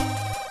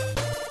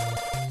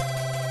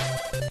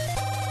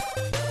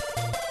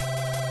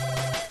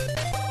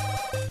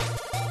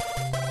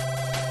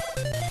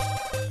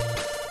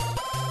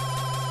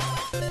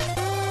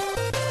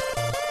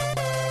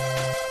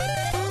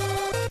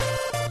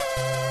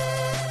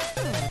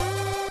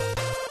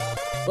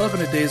Welcome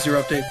to Day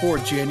Zero Update for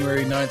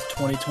January 9th,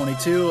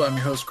 2022. I'm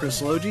your host,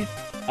 Chris Logie.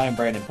 I'm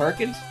Brandon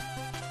Perkins.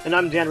 And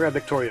I'm DeAndre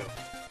Victorio.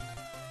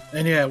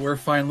 And yeah, we're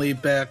finally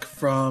back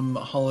from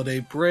holiday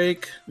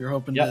break. We were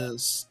hoping to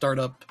start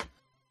up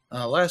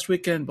last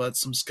weekend, but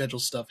some schedule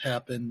stuff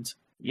happened.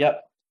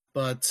 Yep.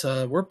 But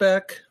we're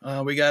back.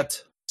 We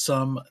got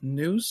some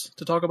news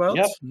to talk about.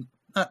 Yep.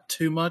 Not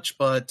too much,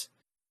 but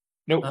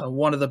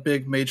one of the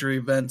big major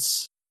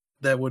events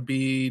that would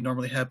be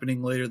normally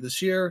happening later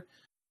this year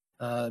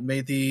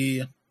made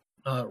the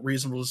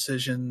reasonable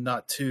decision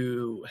not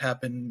to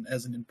happen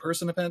as an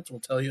in-person event. We'll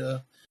tell you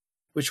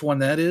which one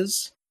that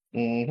is.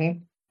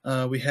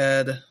 Mm-hmm. We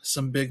had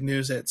some big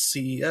news at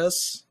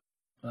CES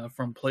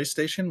from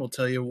PlayStation. We'll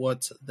tell you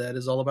what that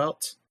is all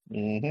about.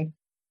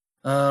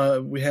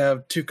 Mm-hmm. We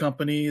have two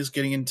companies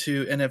getting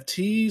into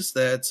NFTs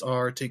that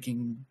are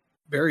taking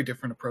very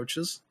different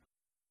approaches.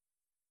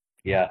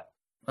 Yeah.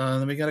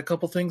 Then we got a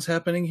couple things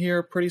happening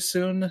here pretty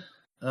soon,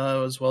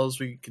 as well as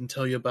we can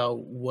tell you about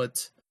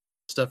what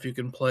stuff you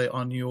can play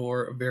on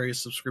your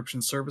various subscription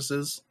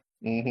services.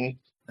 Mm-hmm.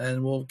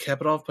 And we'll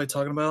cap it off by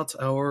talking about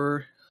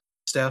our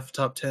staff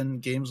top 10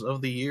 games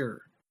of the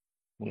year.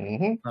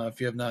 Mm-hmm. If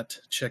you have not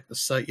checked the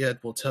site yet,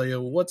 we'll tell you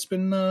what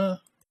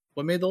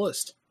made the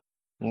list.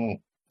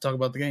 Talk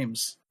about the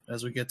games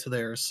as we get to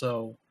there.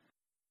 So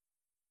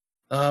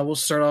we'll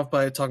start off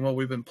by talking about what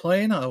we've been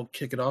playing. I'll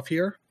kick it off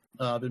here.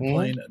 I've been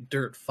playing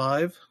Dirt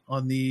 5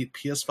 on the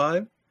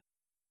PS5,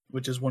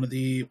 which is one of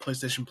the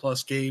PlayStation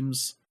Plus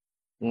games.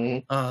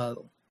 Enjoying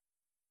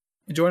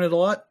it a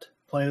lot.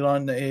 Playing it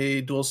on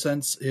a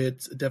DualSense,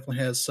 it definitely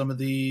has some of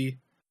the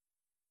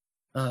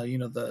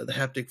the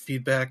haptic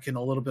feedback and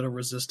a little bit of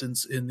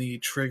resistance in the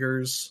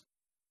triggers.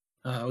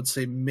 I would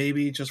say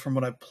maybe just from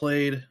what I've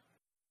played,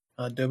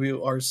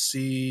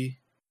 WRC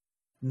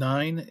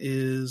 9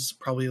 is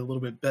probably a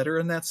little bit better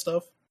in that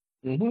stuff.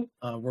 World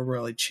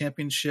Rally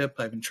Championship,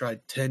 I haven't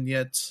tried 10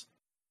 yet,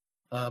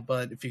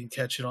 but if you can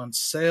catch it on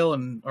sale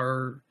and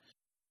are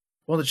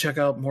willing to check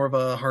out more of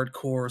a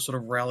hardcore sort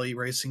of rally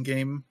racing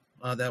game,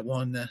 that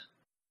one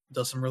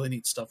does some really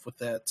neat stuff with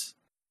that,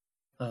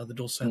 the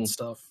DualSense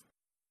stuff.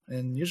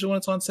 And usually when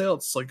it's on sale,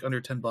 it's like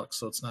under $10,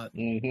 so it's not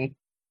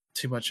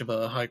too much of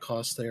a high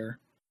cost there.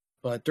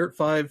 But Dirt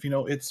 5,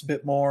 it's a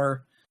bit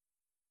more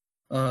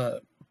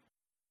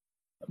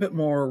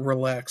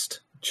relaxed,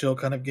 chill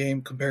kind of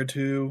game compared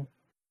to,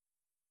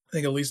 I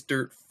think, at least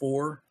Dirt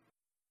 4,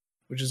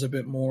 which is a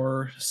bit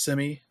more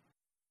simmy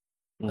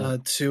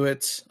to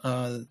it.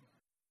 A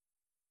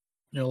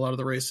lot of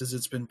the races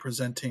it's been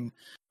presenting.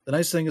 The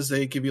nice thing is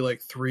they give you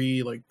like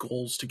 3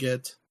 goals to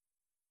get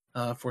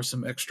for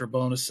some extra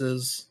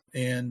bonuses,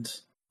 and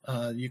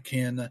you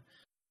can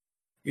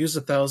use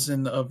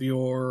 1,000 of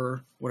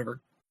your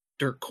whatever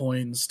dirt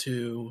coins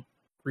to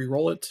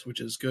re-roll it, which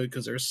is good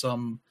because there's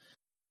some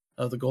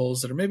of the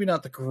goals that are maybe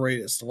not the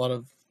greatest.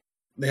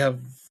 They have,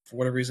 for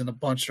whatever reason, a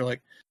bunch are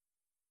like,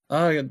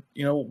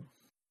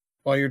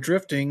 while you're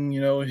drifting,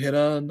 hit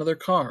another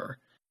car.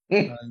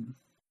 And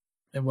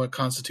what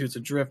constitutes a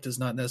drift is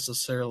not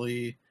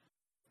necessarily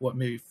what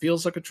maybe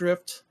feels like a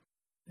drift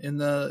in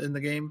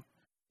the game.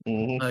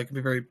 I can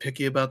be very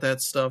picky about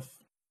that stuff.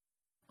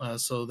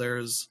 So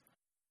there's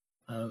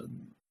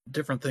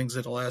different things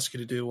that'll ask you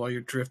to do while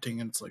you're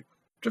drifting, and it's like,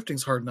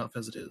 drifting's hard enough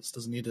as it is.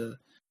 Doesn't need to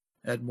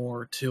add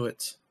more to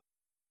it.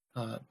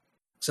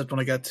 Except when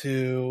I got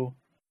these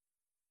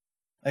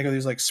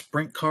like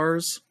sprint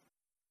cars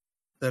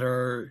that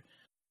are,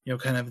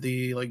 kind of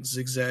the like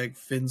zigzag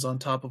fins on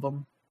top of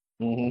them.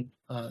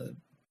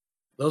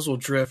 Those will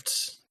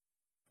drift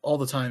all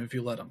the time if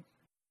you let them.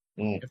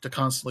 You have to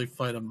constantly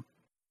fight them.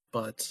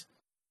 But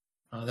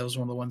that was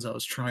one of the ones I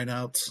was trying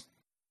out.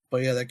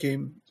 But yeah, that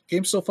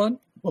game's still fun.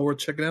 Well worth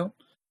checking out,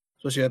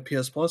 especially at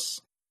PS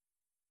Plus.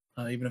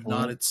 Even if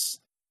not, it's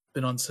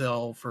been on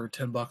sale for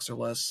 $10 or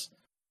less.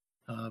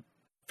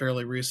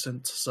 Fairly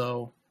recent,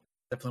 so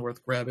definitely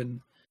worth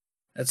grabbing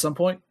at some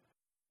point.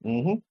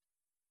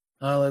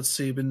 Let's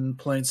see, been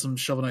playing some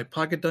Shovel Knight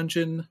Pocket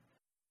Dungeon.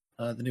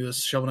 The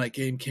newest Shovel Knight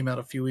game came out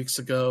a few weeks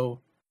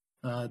ago.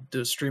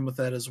 Did a stream with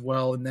that as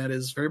well, and that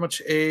is very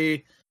much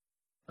a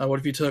what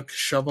if you took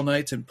Shovel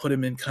Knight and put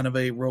him in kind of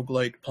a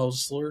roguelite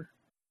puzzler?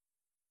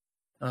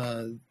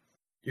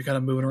 You're kind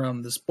of moving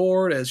around this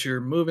board. As you're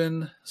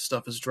moving,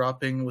 stuff is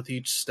dropping with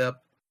each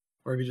step,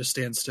 or if you just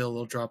stand still,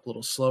 it'll drop a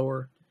little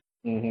slower.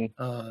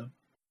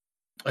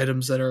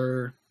 Items that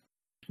are,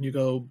 you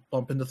go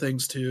bump into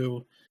things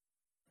to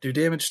do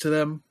damage to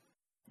them.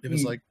 If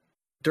it's like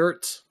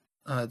dirt,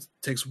 it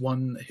takes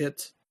 1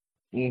 hit.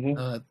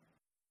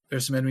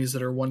 There's some enemies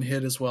that are 1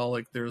 hit as well.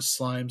 Like there's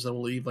slimes that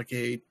will leave like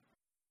a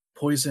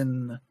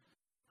poison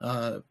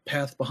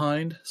path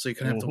behind, so you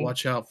kind of have to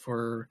watch out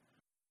for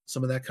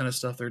some of that kind of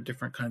stuff. There are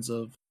different kinds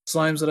of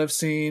slimes that I've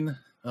seen.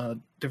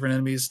 Different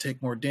enemies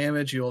take more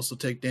damage. You also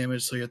take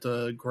damage, so you have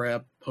to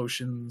grab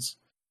potions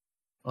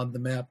on the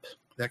map,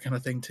 that kind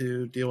of thing,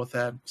 to deal with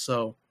that.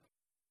 So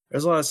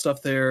there's a lot of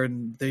stuff there,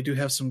 and they do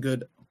have some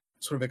good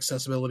sort of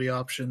accessibility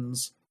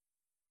options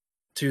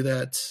to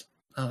that.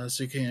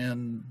 So you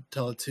can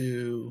tell it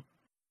to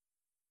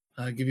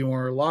give you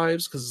more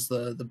lives because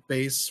the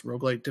base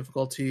roguelite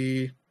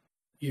difficulty,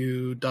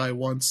 you die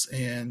once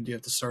and you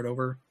have to start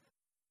over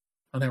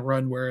on that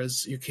run,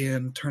 whereas you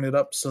can turn it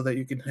up so that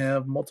you can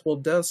have multiple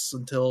deaths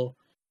until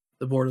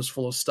the board is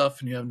full of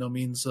stuff and you have no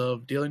means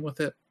of dealing with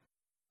it.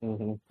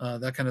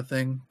 That kind of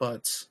thing.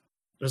 But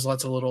there's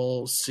lots of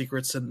little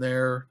secrets in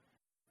there.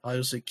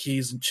 Obviously,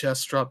 keys and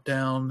chests drop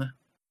down.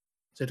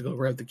 So you have to go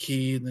grab the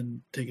key and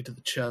then take it to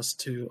the chest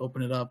to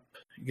open it up.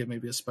 You get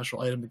maybe a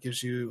special item that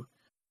gives you,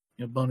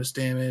 bonus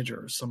damage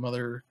or some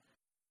other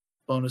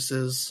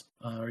bonuses.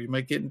 Or you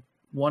might get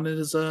one that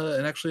is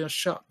actually a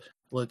shop.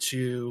 Lets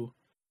you,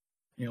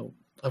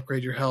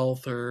 upgrade your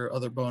health or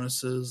other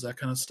bonuses, that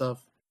kind of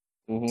stuff.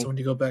 So when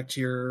you go back to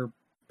your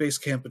base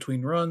camp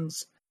between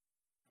runs,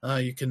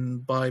 you can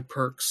buy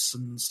perks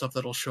and stuff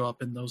that'll show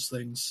up in those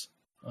things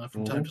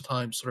from time to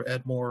time, sort of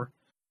add more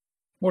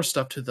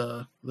stuff to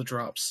the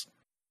drops.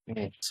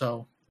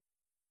 So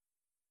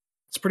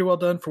it's pretty well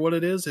done for what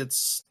it is.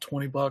 It's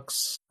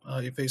 $20.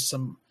 You face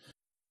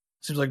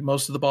seems like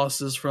most of the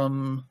bosses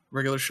from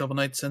regular Shovel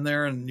Knights in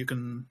there, and you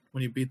can,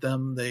 when you beat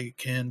them, they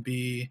can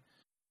be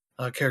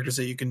characters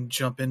that you can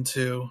jump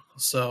into.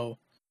 So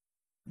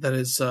that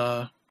is,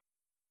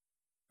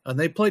 and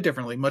they play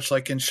differently, much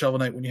like in Shovel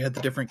Knight when you had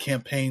the different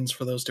campaigns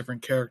for those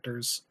different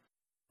characters.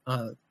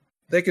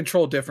 They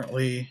control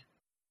differently.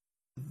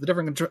 The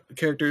different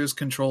characters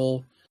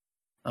control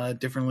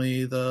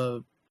differently.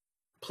 The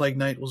Plague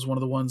Knight was one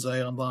of the ones I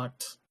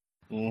unlocked.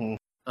 King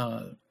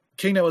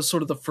Knight was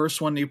sort of the first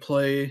one you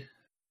play,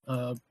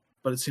 but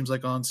it seems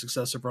like on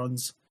successive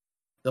runs,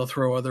 they'll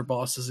throw other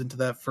bosses into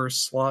that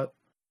first slot.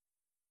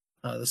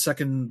 The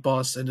second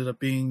boss ended up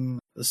being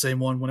the same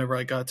one whenever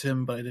I got to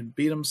him, but I didn't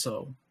beat him,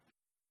 so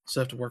I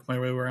have to work my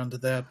way around to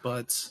that.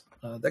 But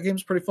that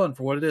game's pretty fun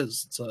for what it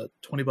is. It's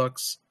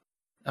 $20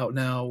 out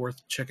now,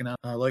 worth checking out.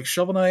 Like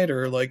Shovel Knight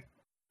or like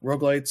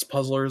roguelites,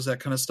 puzzlers, that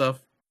kind of stuff.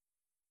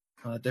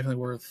 Definitely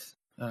worth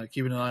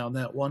keeping an eye on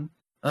that one.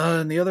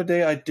 And the other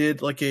day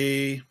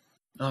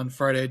on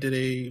Friday, I did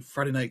a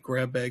Friday night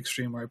grab bag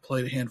stream where I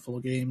played a handful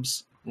of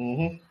games.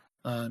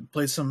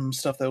 Played some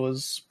stuff that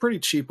was pretty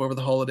cheap over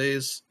the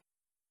holidays.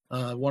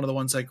 One of the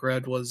ones I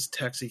grabbed was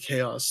Taxi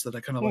Chaos that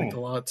I kind of liked a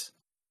lot.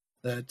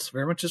 That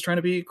very much is trying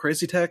to be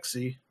Crazy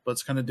Taxi, but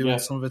it's kind of doing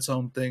some of its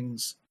own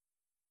things.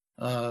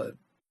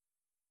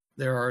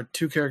 There are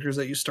 2 characters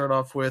that you start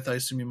off with. I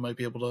assume you might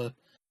be able to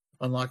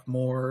unlock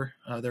more.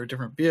 There are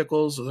different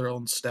vehicles with their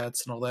own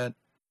stats and all that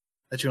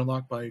you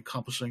unlock by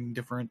accomplishing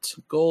different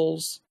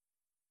goals.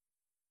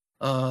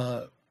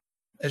 As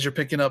you're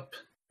picking up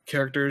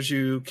characters,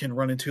 you can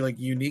run into like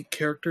unique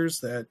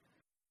characters that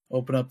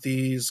open up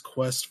these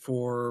quests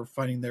for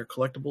finding their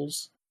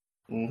collectibles.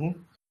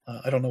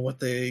 I don't know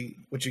what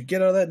you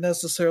get out of that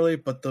necessarily,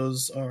 but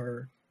those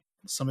are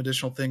some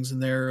additional things in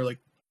there. Like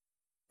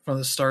from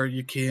the start,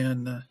 you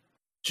can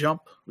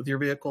jump with your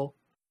vehicle.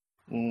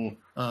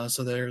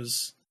 So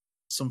there's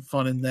some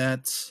fun in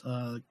that.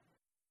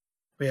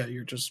 But yeah,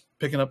 you're just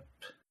picking up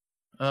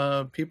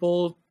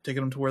people,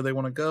 taking them to where they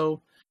want to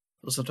go.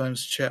 They'll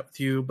sometimes chat with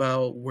you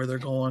about where they're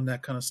going,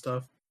 that kind of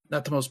stuff.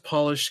 Not the most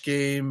polished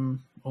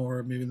game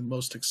or maybe the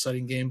most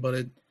exciting game, but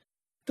it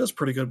does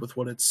pretty good with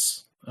what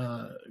it's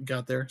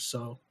got there.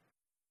 So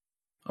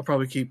I'll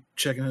probably keep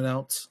checking it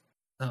out.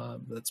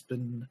 That's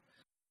been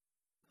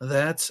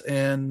that.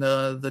 And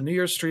the New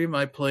Year's stream,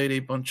 I played a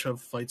bunch of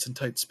Fights in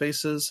Tight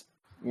Spaces.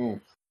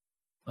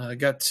 I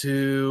got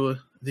to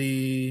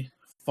the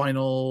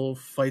final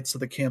fights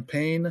of the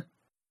campaign,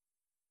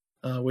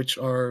 which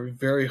are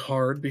very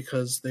hard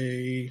because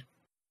you're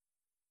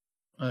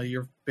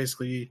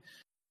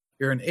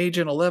an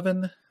Agent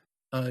 11,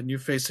 and you're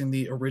facing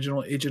the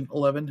original Agent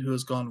 11 who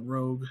has gone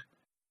rogue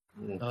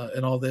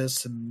and all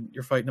this, and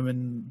you're fighting them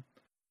in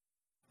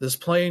this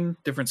plane,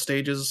 different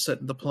stages set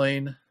in the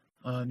plane,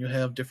 and you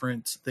have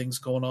different things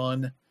going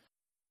on.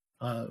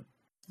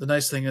 The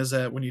nice thing is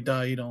that when you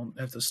die, you don't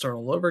have to start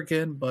all over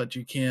again, but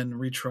you can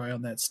retry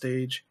on that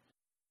stage.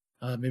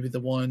 Maybe the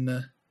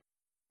one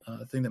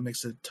thing that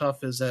makes it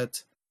tough is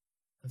that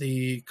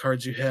the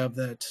cards you have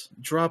that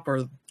drop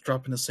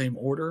in the same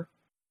order,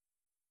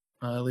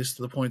 at least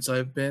to the points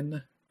I've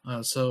been.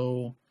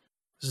 So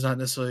this is not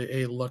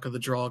necessarily a luck of the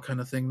draw kind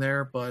of thing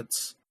there,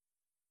 but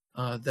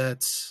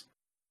that's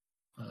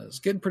it's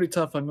getting pretty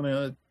tough. I'm going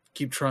to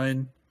keep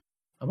trying.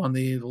 I'm on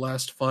the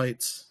last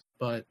fight,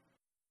 but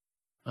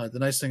the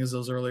nice thing is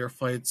those earlier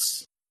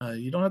fights,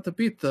 you don't have to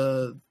beat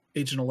the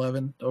Agent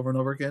 11 over and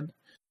over again.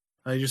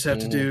 You just have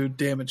to do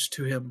damage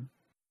to him.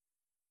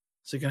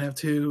 So you're going to have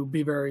to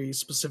be very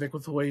specific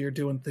with the way you're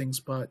doing things.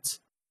 But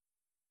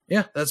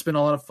yeah, that's been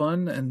a lot of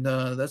fun, and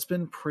that's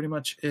been pretty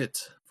much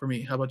it for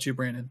me. How about you,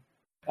 Brandon?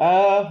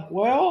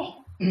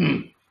 Well,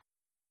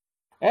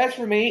 as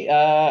for me,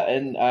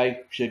 and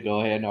I should go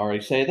ahead and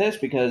already say this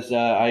because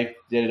I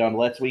did it on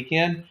Let's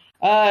Weekend.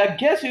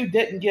 Guess who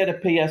didn't get a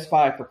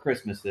PS5 for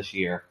Christmas this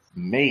year?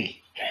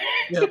 Me.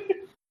 Yep.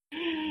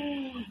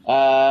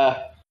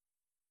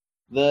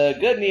 The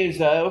good news,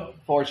 though,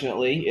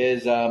 fortunately,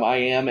 is I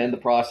am in the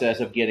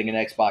process of getting an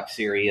Xbox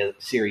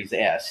Series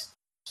S.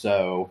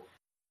 So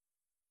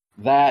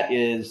that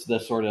is the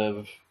sort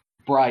of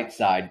bright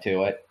side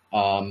to it.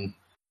 And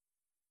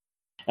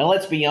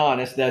let's be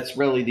honest, that's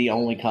really the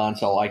only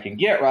console I can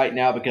get right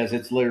now because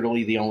it's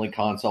literally the only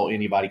console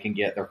anybody can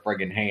get their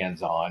friggin'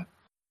 hands on.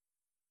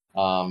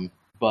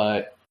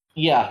 But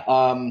yeah,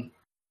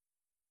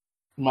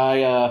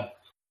 my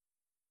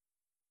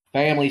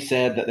family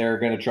said that they're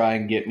going to try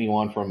and get me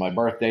one for my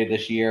birthday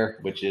this year,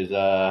 which is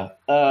a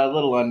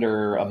little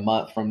under a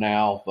month from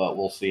now, but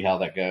we'll see how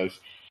that goes.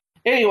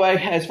 Anyway,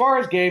 as far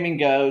as gaming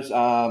goes,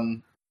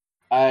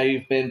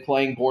 I've been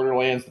playing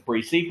Borderlands the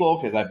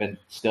pre-sequel because I've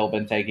still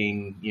been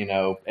taking,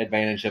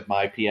 advantage of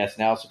my PS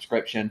Now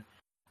subscription.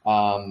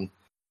 For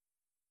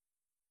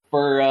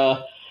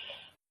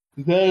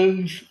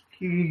those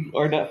who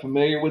are not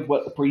familiar with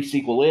what the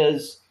pre-sequel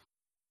is,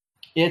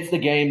 it's the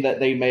game that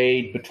they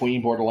made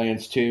between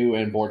Borderlands 2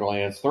 and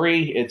Borderlands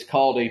 3. It's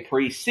called a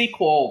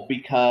pre-sequel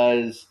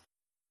because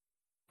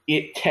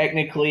it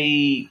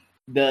technically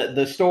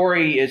the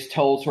story is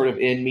told sort of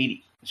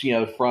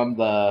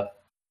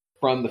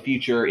from the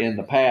future in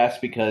the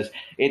past because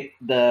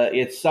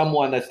it's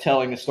someone that's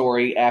telling a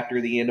story after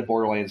the end of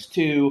Borderlands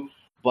 2,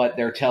 but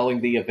they're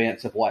telling the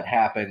events of what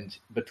happened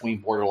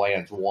between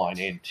Borderlands 1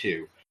 and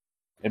 2.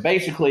 And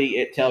basically,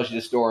 it tells you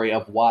the story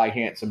of why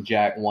Handsome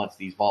Jack wants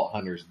these Vault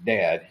Hunters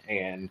dead,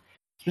 and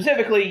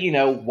specifically,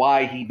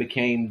 why he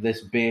became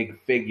this big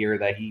figure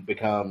that he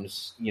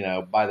becomes,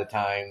 by the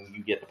time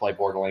you get to play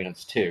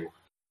Borderlands 2.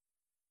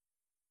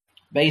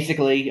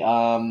 Basically,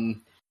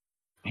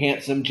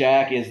 Handsome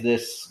Jack is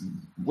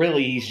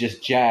he's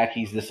just Jack.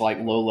 He's this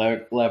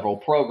low-level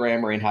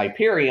programmer in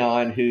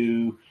Hyperion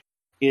who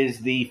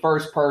is the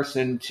first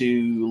person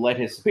to let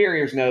his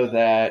superiors know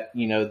that,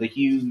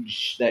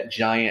 that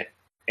giant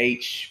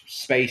H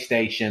space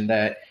station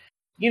that,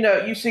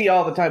 you see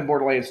all the time in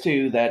Borderlands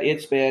 2, that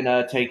it's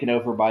been taken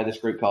over by this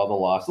group called the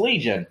Lost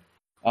Legion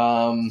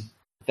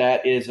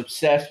that is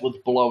obsessed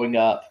with blowing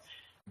up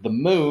the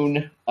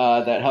moon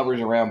that hovers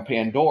around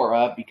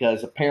Pandora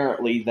because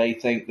apparently they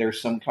think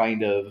there's some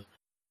kind of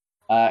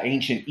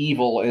ancient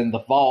evil in the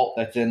vault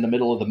that's in the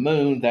middle of the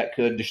moon that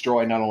could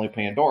destroy not only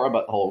Pandora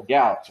but the whole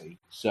galaxy.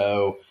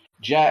 So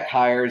Jack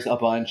hires a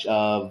bunch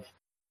of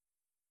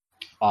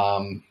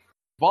Vault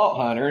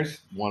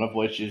Hunters, one of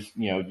which is,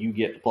 you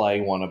get to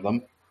play one of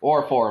them,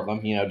 or 4 of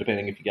them,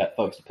 depending if you got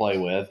folks to play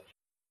with.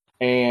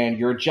 And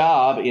your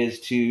job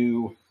is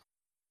to,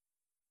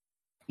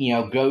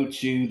 go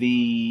to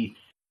the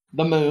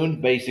moon,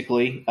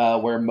 basically,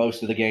 where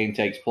most of the game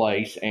takes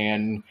place,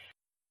 and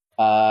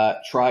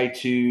try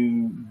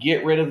to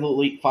get rid of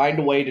find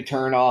a way to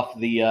turn off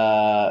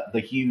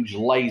the huge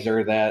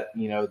laser that,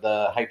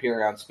 the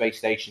Hyperion space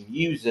station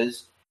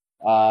uses,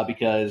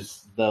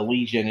 because the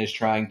Legion is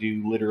trying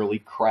to literally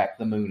crack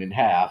the moon in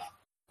half,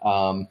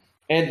 and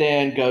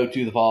then go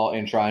to the vault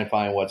and try and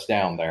find what's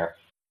down there.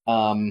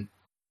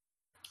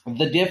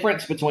 The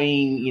difference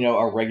between,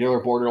 a regular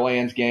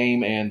Borderlands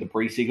game and the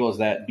pre-sequel is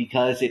that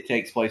because it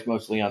takes place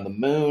mostly on the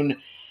moon,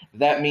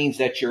 that means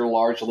that you're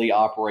largely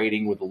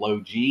operating with low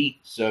G,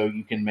 so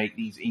you can make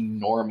these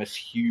enormous,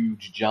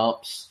 huge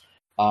jumps.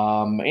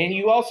 And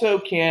you also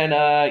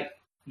can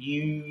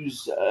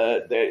use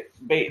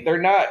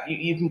they're not,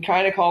 you can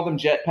kind of call them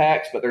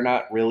jetpacks, but they're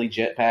not really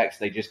jetpacks.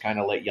 They just kind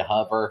of let you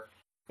hover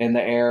in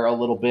the air a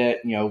little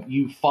bit.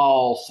 You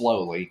fall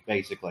slowly,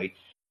 basically.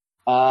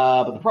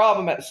 But the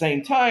problem at the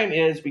same time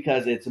is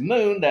because it's a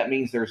moon, that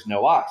means there's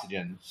no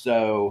oxygen.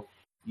 So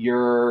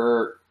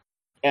you're,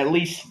 at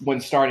least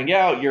when starting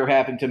out, you're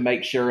having to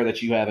make sure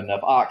that you have enough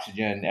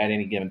oxygen at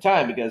any given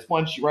time, because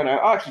once you run out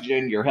of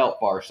oxygen, your health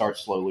bar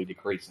starts slowly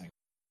decreasing.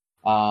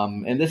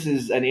 And this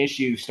is an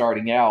issue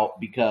starting out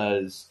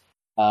because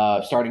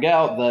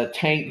the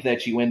tank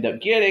that you end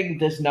up getting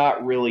does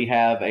not really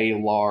have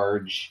a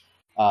large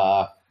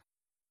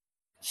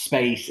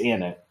space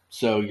in it.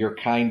 So you're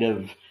kind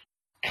of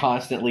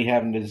constantly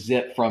having to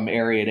zip from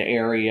area to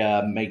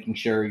area, making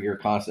sure you're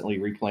constantly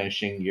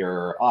replenishing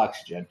your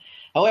oxygen.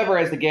 However,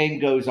 as the game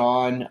goes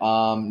on,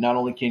 not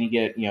only can you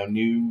get,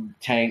 new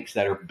tanks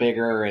that are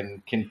bigger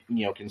and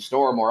can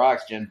store more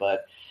oxygen,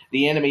 but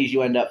the enemies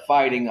you end up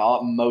fighting,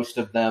 most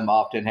of them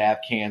often have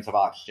cans of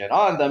oxygen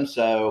on them.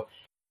 So,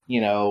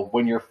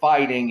 when you're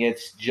fighting,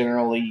 it's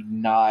generally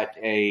not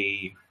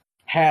a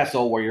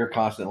hassle where you're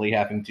constantly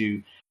having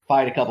to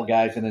fight a couple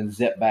guys and then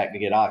zip back to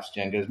get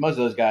oxygen, because most of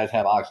those guys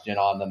have oxygen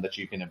on them that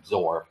you can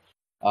absorb.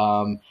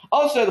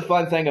 Also, the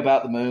fun thing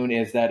about the moon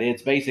is that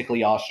it's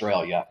basically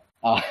Australia.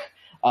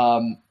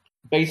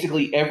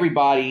 Basically,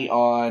 everybody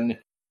on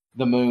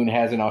the moon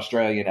has an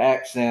Australian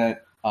accent.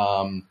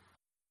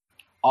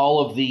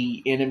 All of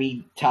the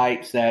enemy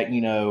types that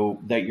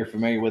that you're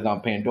familiar with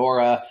on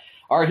Pandora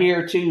are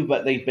here too,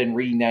 but they've been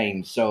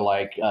renamed. So,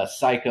 like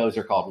psychos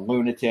are called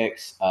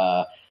lunatics.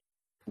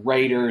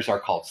 Raiders are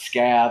called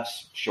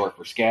scavs, short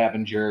for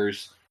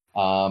scavengers.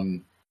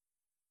 Stuff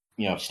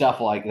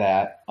like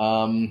that.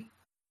 Other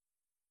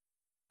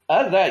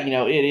than that,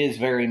 it is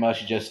very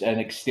much just an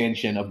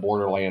extension of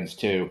Borderlands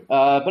 2.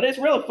 But it's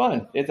really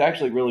fun. It's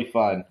actually really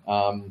fun.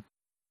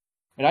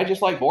 And and I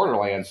just like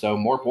Borderlands, so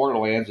more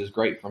Borderlands is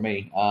great for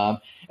me.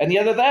 And the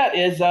other that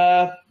is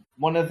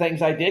one of the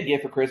things I did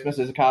get for Christmas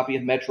is a copy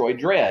of Metroid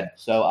Dread.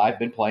 So I've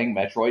been playing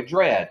Metroid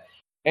Dread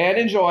and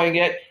enjoying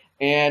it,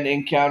 and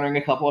encountering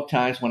a couple of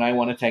times when I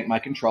want to take my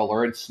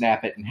controller and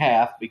snap it in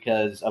half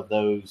because of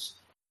those.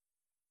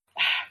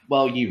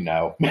 Well, you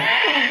know.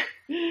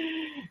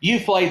 You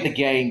played the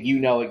game, you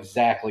know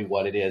exactly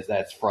what it is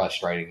that's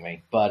frustrating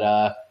me.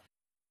 But,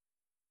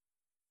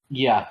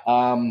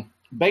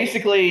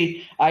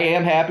 basically, I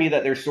am happy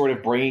that they're sort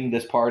of bringing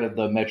this part of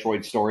the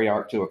Metroid story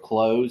arc to a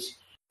close.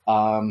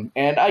 And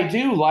I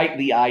do like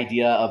the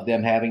idea of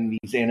them having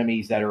these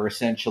enemies that are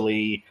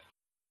essentially,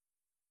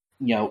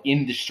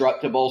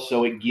 indestructible,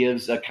 so it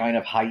gives a kind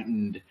of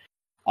heightened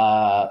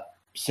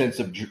sense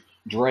of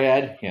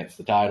dread, hence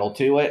the title,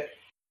 to it.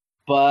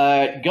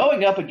 But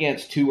going up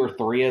against 2 or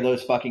 3 of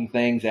those fucking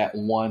things at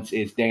once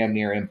is damn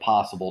near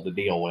impossible to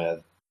deal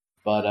with.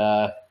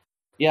 But,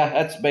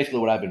 that's basically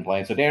what I've been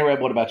playing. So, Dan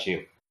Reb, what about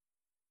you?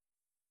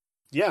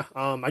 Yeah,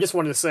 I just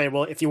wanted to say,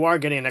 well, if you are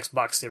getting an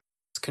Xbox Series,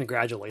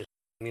 congratulations.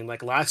 I mean,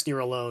 last year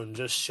alone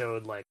just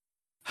showed,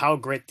 how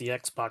great the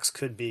Xbox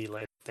could be,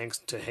 thanks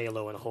to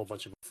Halo and a whole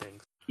bunch of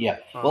things. Yeah.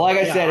 Well, like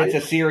I said, it's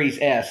a Series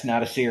S,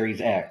 not a Series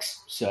X.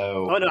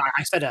 So. Oh, no,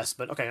 I said S,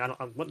 but okay,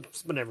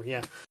 whatever,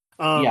 yeah.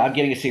 I'm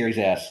getting a Series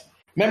S.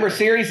 Remember,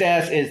 Series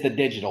S is the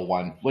digital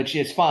one, which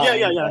is fine.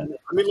 Yeah.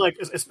 I mean,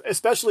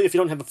 especially if you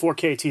don't have a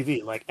 4K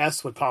TV,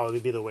 S would probably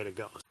be the way to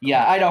go.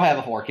 Yeah, I don't have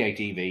a 4K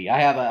TV. I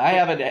have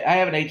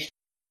an HD,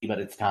 but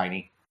it's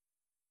tiny.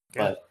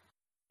 Yeah. But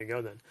there you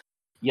go then.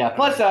 Yeah.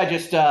 Plus, I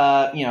just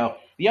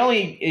the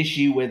only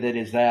issue with it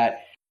is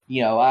that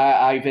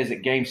I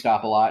visit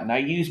GameStop a lot, and I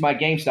use my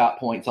GameStop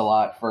points a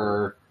lot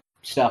for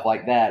stuff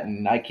like that,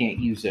 and I can't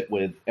use it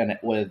with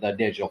a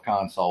digital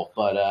console.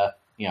 But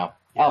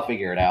I'll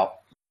figure it out.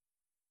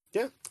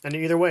 Yeah, and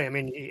either way, I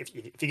mean, if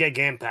you get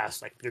Game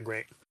Pass, you're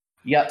great.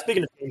 Yep.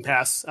 Speaking of Game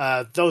Pass,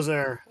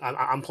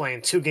 I'm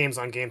playing 2 games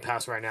on Game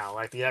Pass right now.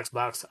 The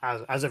Xbox,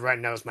 as of right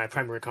now, is my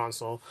primary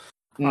console.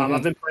 Mm-hmm.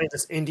 I've been playing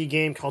this indie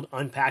game called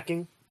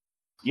Unpacking.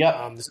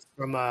 Yep. This is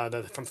from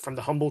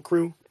the Humble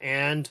crew,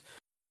 and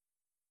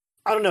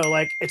I don't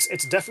know,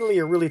 it's definitely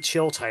a really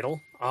chill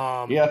title.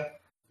 Yeah.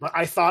 But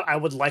I thought I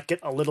would like it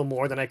a little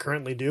more than I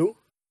currently do.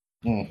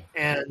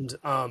 And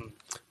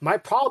my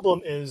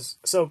problem is,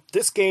 so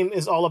this game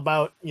is all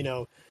about,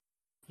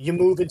 you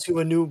move into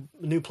a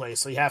new place,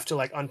 so you have to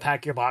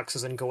unpack your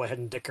boxes and go ahead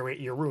and decorate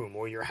your room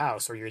or your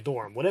house or your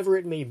dorm, whatever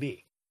it may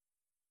be.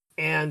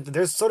 And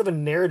there's sort of a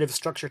narrative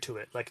structure to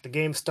it. The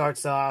game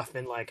starts off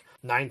in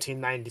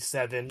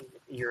 1997,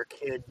 you're a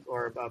kid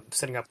or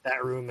setting up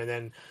that room, and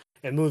then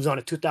it moves on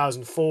to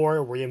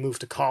 2004, where you move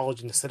to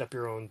college and set up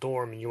your own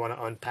dorm, and you want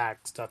to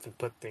unpack stuff and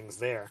put things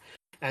there.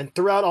 And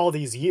throughout all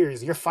these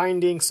years, you're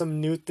finding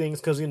some new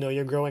things because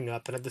you're growing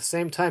up, and at the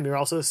same time, you're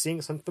also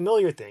seeing some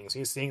familiar things.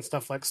 You're seeing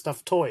stuff like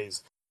stuffed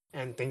toys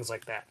and things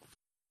like that.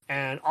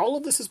 And all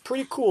of this is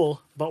pretty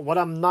cool, but what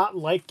I'm not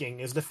liking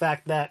is the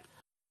fact that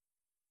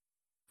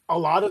a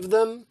lot of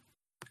them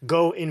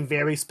go in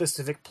very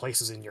specific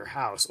places in your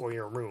house or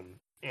your room.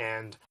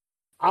 And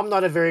I'm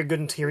not a very good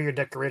interior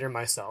decorator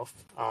myself.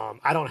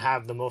 I don't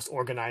have the most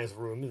organized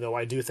room, though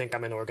I do think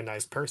I'm an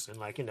organized person.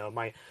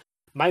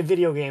 My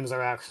video games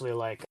are actually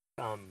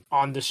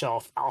on the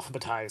shelf,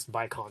 alphabetized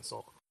by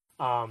console.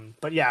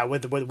 But yeah,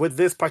 with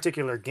this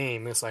particular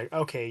game, it's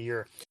okay,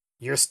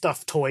 your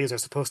stuffed toys are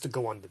supposed to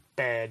go on the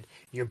bed.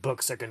 Your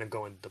books are going to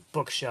go on the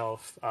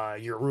bookshelf.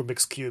 Your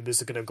Rubik's Cube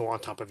is going to go on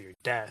top of your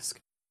desk.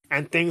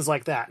 And things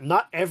like that.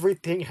 Not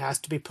everything has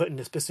to be put in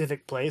a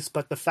specific place,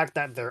 but the fact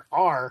that there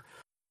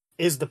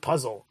is the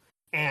puzzle.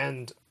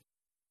 And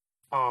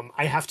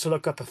I have to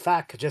look up a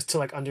fact just to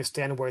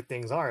understand where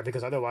things are,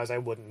 because otherwise I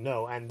wouldn't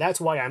know. And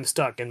that's why I'm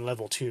stuck in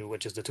level 2,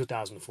 which is the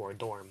 2004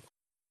 dorm.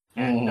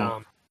 And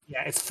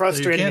it's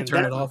frustrating. So you can't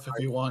turn it off if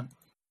you want.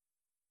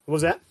 What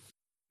was that?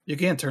 You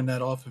can't turn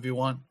that off if you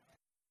want.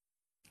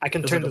 I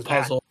can turn the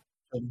puzzle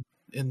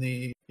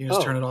you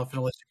just turn it off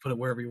unless you put it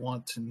wherever you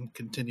want and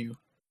continue.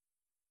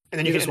 And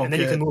then you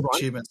can move on.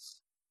 Achievements.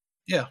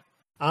 Yeah.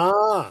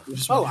 I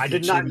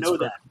did not know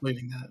that.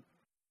 Completing that.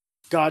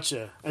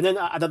 Gotcha. And then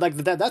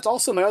that's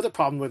also my other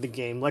problem with the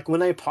game.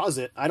 When I pause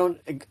it, I don't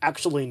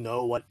actually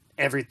know what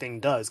everything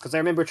does, because I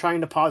remember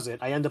trying to pause it.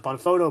 I end up on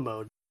photo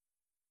mode,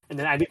 and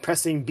then I'd be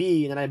pressing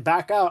B, and then I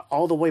back out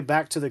all the way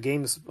back to the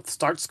game's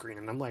start screen,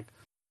 and I'm like,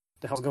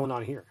 what the hell's going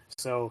on here?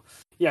 So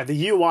yeah,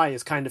 the UI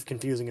is kind of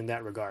confusing in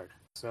that regard.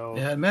 So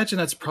yeah, I imagine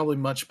that's probably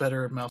much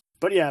better mouse.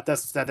 But yeah,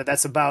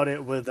 that's about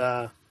it with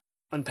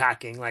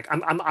Unpacking.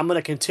 I'm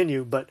gonna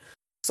continue, but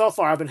so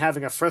far I've been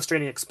having a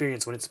frustrating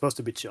experience when it's supposed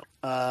to be chill.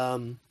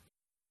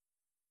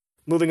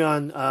 Moving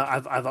on,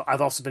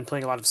 I've also been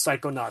playing a lot of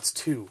Psychonauts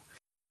 2,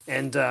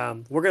 and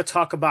we're gonna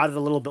talk about it a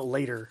little bit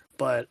later.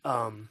 But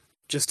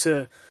just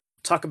to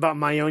talk about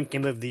my own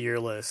Game of the Year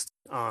list,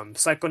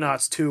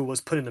 Psychonauts 2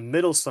 was put in the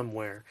middle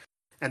somewhere,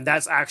 and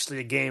that's actually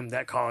a game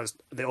that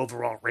caused the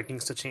overall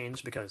rankings to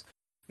change because,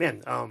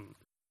 man,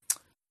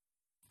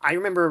 I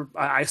remember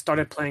I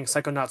started playing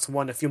Psychonauts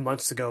 1 a few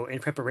months ago in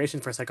preparation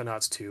for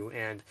Psychonauts 2,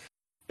 and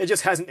it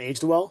just hasn't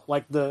aged well.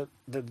 Like the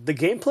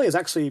gameplay is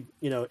actually,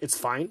 it's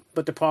fine,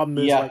 but the problem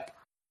is like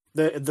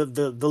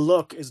the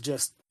look is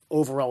just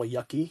overall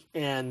yucky.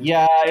 And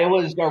yeah, it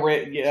was.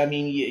 I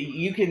mean,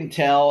 you can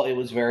tell it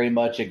was very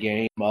much a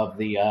game of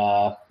the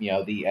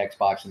the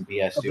Xbox and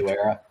PS2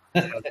 era.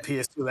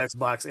 PS2,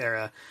 Xbox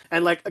era,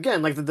 and like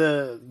again, like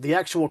the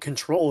actual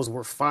controls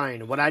were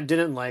fine. What I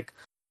didn't like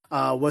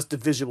was the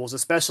visuals,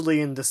 especially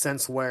in the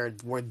sense where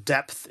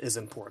depth is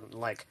important.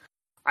 Like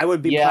I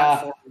would be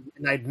platforming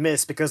and I'd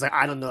miss because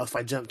I don't know if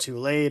I jumped too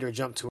late or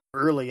jumped too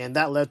early, and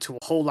that led to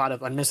a whole lot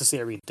of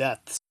unnecessary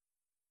deaths.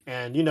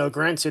 And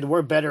granted,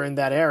 we're better in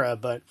that era,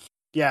 but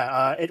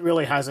yeah, it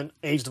really hasn't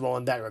aged well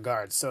in that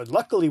regard. So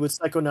luckily with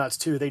Psychonauts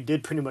 2, they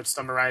did pretty much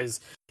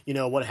summarize,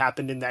 what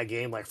happened in that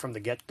game, like from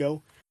the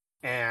get-go.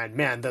 And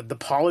man, the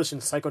polish in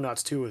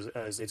Psychonauts 2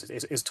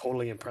 is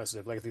totally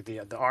impressive. Like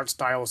the art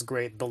style is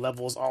great. The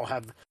levels all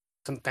have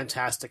some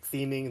fantastic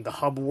theming. The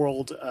hub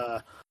world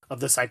of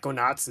the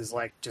Psychonauts is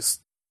like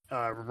just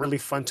really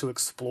fun to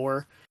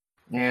explore.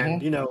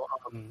 And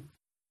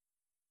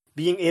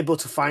being able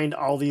to find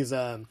all these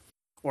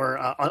or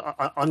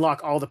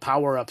unlock all the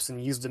power-ups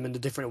and use them in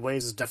different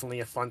ways is definitely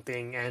a fun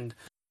thing. And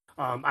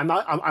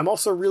I'm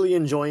also really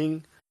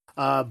enjoying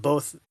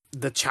both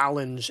the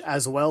challenge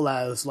as well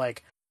as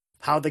like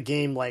how the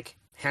game like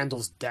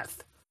handles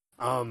death.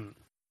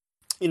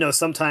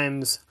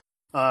 Sometimes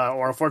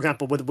or for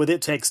example with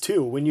It Takes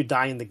Two, when you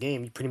die in the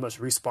game, you pretty much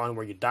respawn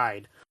where you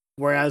died.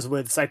 Whereas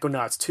with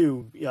Psychonauts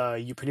 2,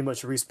 you pretty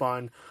much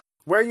respawn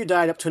where you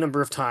died up to a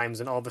number of times,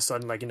 and all of a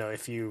sudden, like,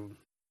 if you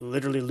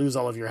literally lose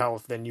all of your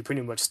health, then you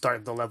pretty much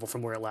start the level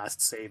from where it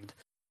last saved.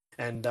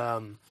 And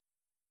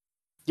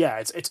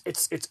yeah,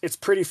 it's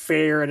pretty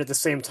fair, and at the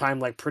same time,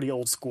 like, pretty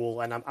old school,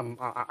 and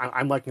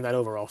I'm liking that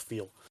overall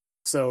feel.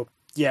 So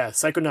yeah,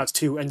 Psychonauts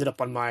 2 ended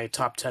up on my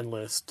top 10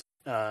 list,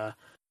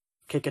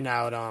 kicking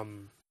out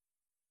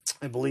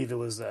I believe it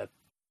was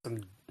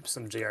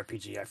some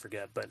JRPG, I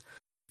forget, but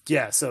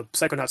yeah, so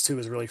Psychonauts 2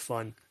 is really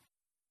fun.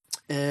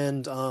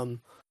 And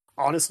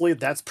honestly,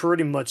 that's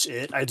pretty much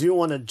it. I do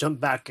want to jump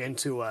back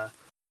into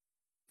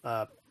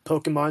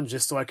Pokemon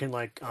just so I can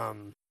like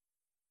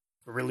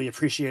really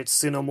appreciate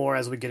Sinnoh more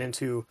as we get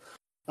into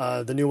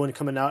the new one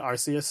coming out,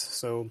 Arceus.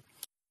 So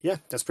yeah,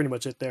 that's pretty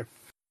much it there.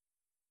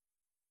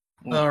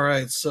 All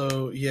right,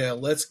 so yeah,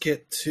 let's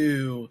get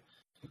to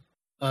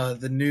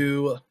the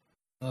new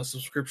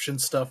subscription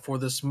stuff for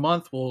this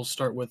month. We'll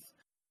start with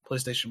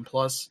PlayStation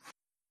Plus.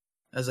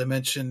 As I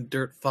mentioned,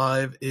 Dirt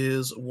 5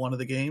 is one of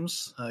the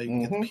games. You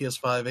can get the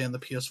PS5 and the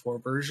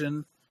PS4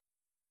 version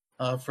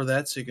for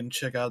that, so you can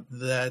check out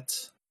that.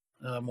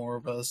 More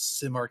of a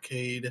sim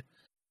arcade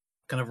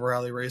kind of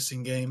rally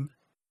racing game.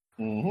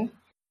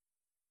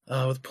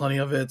 With plenty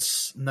of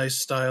its nice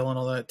style and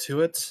all that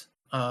to it.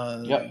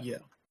 Yeah.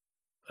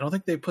 I don't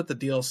think they put the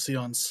DLC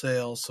on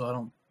sale, so I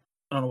don't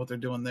know what they're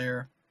doing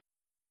there.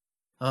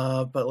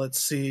 But let's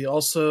see.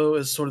 Also,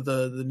 as sort of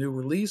the new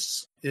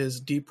release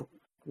is Deep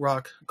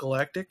Rock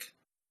Galactic.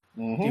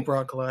 Deep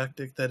Rock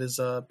Galactic, that is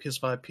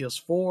PS5,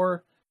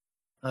 PS4.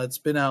 It's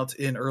been out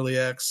in early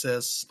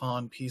access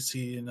on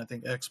PC and I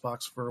think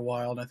Xbox for a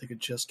while, and I think it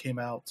just came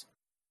out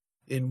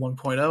in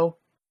 1.0.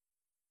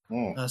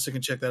 So you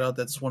can check that out.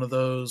 That's one of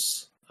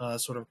those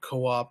sort of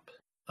co-op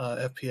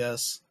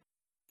FPS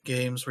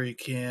games where you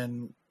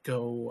can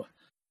go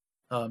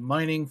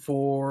mining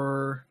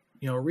for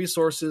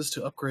resources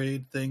to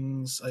upgrade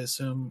things. I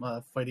assume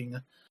fighting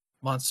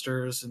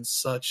monsters and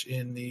such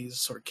in these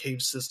sort of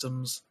cave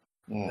systems.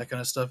 That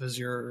kind of stuff is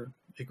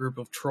a group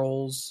of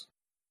trolls.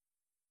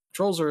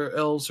 Trolls or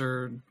elves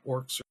or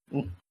orcs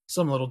or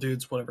some little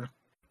dudes, whatever.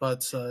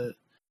 But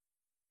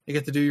you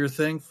get to do your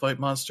thing, fight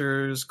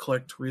monsters,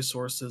 collect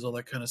resources, all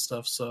that kind of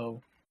stuff.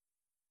 So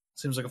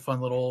seems like a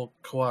fun little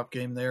co-op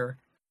game there.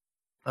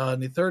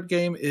 And the third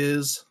game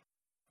is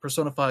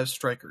Persona 5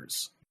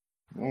 Strikers.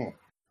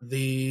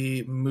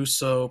 The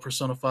Musou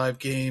Persona 5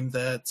 game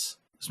that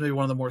is maybe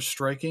one of the more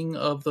striking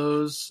of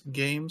those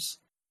games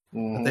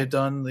that they've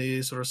done,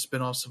 the sort of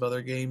spin-offs of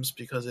other games,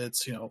 because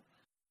it's,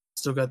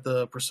 still got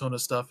the Persona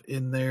stuff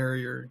in there.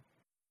 You're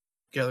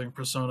gathering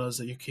Personas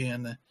that you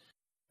can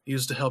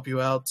use to help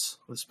you out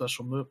with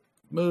special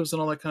moves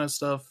and all that kind of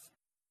stuff.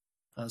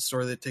 A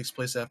story that takes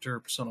place after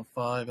Persona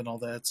 5 and all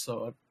that.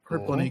 So I've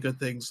heard plenty of good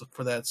things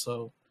for that,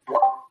 so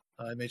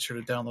I made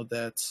sure to download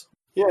that.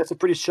 Yeah, it's a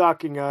pretty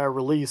shocking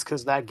release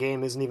because that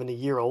game isn't even a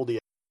year old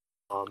yet.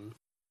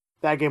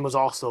 That game was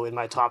also in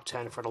my top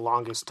 10 for the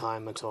longest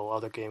time until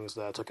other games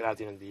took it out at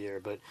the end of the year.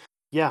 But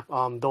yeah,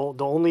 the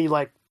only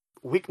like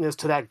weakness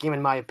to that game,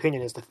 in my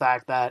opinion, is the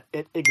fact that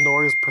it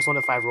ignores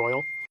Persona 5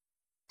 Royal.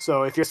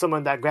 So if you're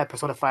someone that grabbed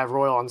Persona 5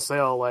 Royal on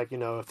sale, like,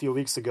 a few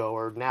weeks ago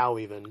or now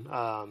even,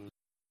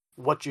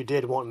 what you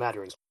did won't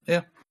matter.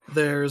 Yeah,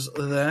 there's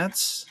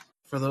that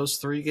for those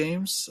three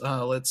games.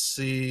 Let's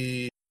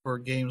see, for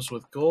games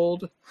with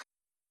gold,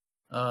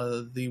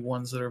 the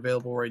ones that are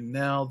available right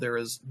now, there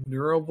is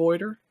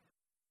Neurovoider,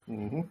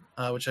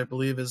 which I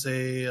believe is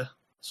a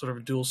sort of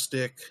a dual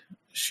stick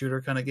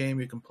shooter kind of game.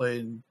 You can play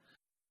in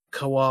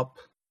co-op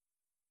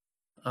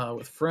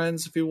with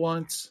friends if you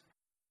want.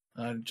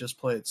 Just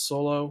play it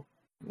solo.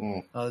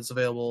 It's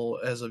available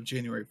as of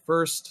January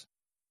 1st.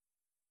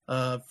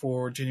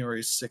 For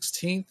January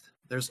 16th,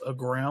 there's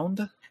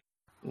Aground,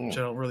 which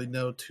I don't really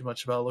know too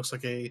much about. It looks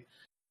like a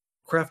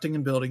crafting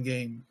and building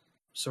game,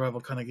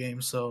 survival kind of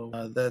game.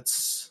 So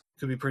that's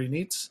could be pretty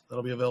neat.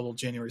 That'll be available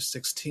January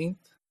 16th.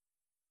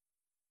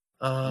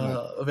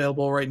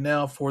 Available right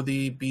now for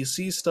the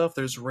BC stuff,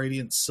 there's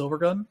Radiant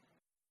Silvergun,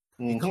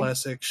 a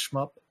classic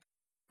shmup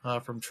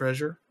from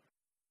Treasure.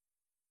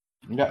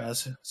 Yeah.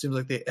 Seems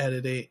like they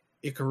added a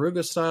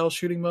Ikaruga-style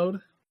shooting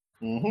mode.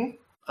 I don't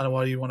know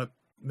why you want to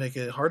make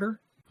it harder.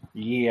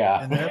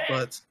 Yeah. In that,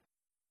 but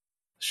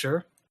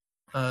sure.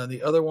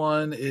 The other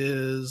one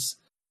is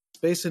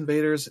Space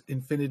Invaders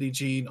Infinity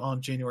Gene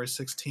on January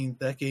 16th.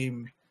 That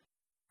game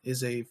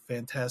is a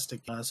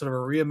fantastic sort of a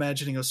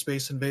reimagining of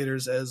Space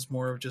Invaders as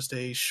more of just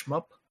a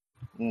shmup.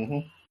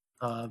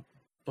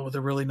 But with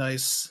a really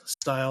nice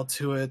style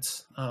to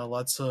it.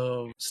 Lots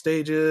of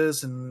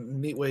stages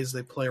and neat ways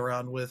they play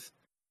around with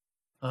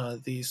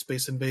the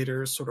Space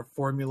Invaders sort of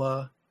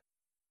formula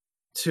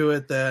to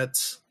it that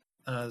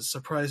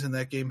surprising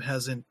that game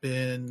hasn't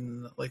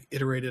been like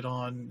iterated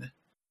on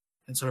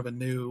in sort of a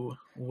new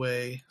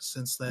way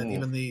since then.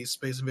 Even the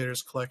Space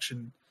Invaders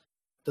collection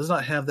does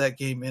not have that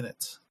game in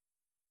it.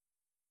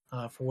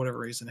 For whatever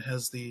reason, it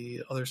has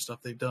the other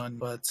stuff they've done,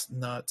 but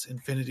not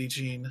Infinity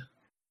Gene.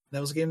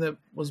 That was a game that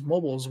was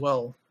mobile as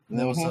well. And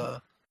that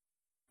was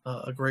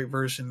a great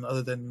version,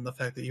 other than the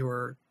fact that you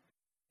were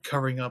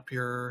covering up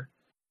your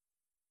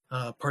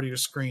part of your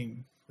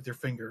screen with your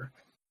finger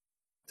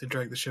to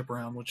drag the ship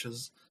around, which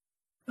is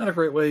not a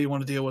great way you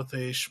want to deal with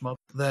a shmup.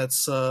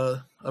 That's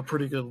a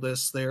pretty good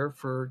list there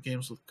for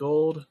games with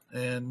gold,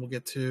 and we'll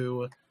get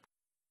to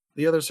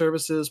the other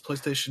services.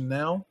 PlayStation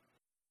Now.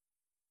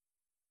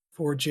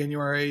 For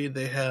January,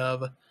 they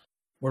have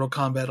Mortal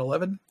Kombat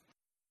 11.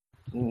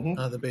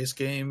 The base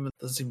game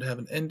doesn't seem to have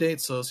an end date,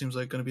 so it seems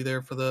like going to be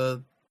there for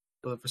the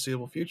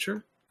foreseeable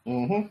future.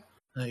 You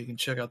can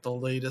check out the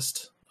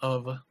latest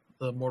of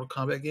the Mortal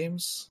Kombat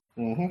games.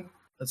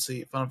 Let's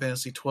see, Final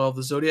Fantasy 12,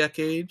 The Zodiac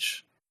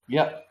Age.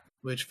 Yep.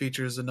 Which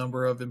features a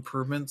number of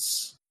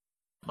improvements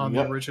on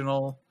the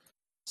original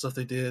stuff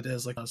they did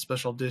as like a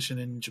special edition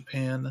in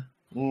Japan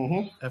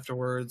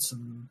afterwards,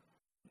 and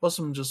plus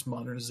some just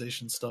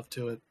modernization stuff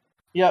to it.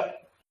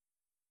 Yep.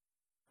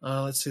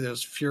 Let's see,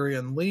 there's Fury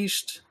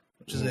Unleashed,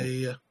 which is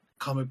a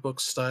comic book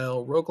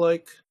style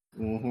roguelike.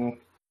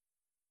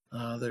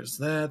 There's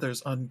that.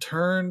 There's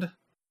Unturned,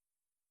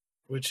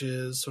 which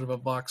is sort of a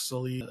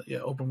voxely,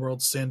 open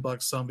world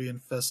sandbox zombie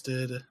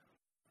infested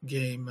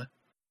game.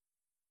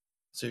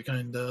 So you're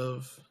kind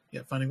of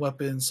finding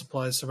weapons,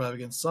 supplies, survive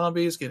against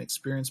zombies, getting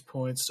experience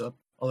points, stuff,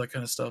 all that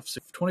kind of stuff.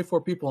 So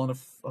 24 people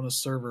on a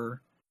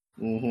server,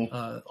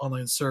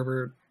 online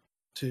server,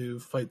 to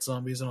fight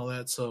zombies and all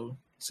that. So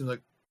it seems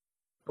like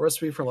a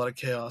recipe for a lot of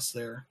chaos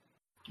there.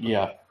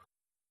 Yeah.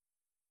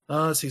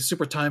 Let's see,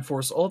 Super Time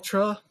Force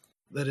Ultra.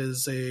 That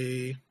is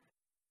a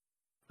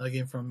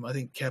game from, I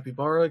think,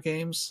 Capybara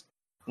Games.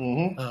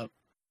 A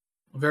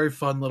very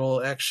fun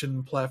little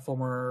action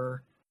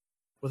platformer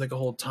with like a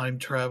whole time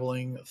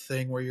traveling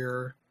thing where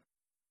you're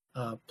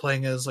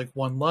playing as like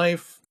one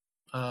life,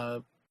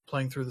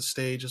 playing through the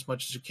stage as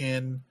much as you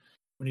can.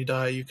 When you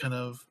die, you kind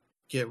of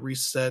get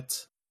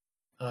reset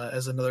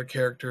as another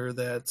character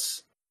that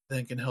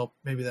then can help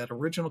maybe that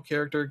original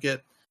character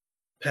get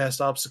past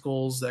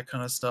obstacles, that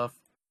kind of stuff.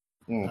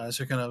 So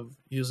you're kind of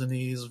using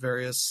these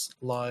various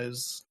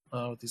lives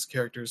with these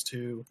characters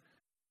to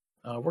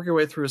work your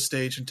way through a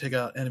stage and take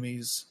out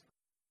enemies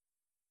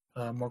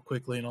more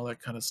quickly and all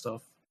that kind of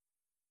stuff.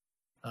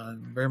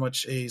 Very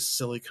much a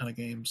silly kind of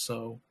game,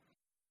 so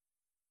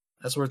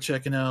that's worth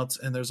checking out.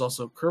 And there's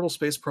also Kerbal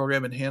Space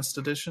Program Enhanced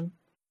Edition,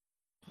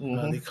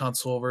 the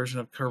console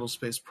version of Kerbal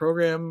Space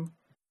Program.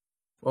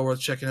 Well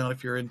worth checking out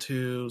if you're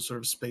into sort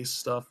of space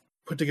stuff.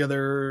 Put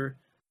together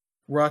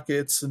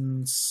rockets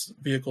and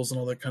vehicles and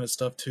all that kind of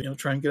stuff to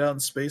try and get out in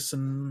space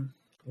and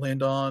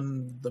land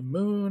on the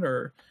moon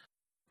or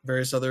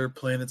various other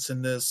planets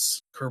in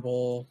this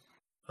Kerbal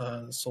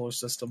solar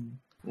system.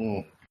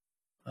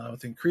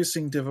 With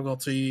increasing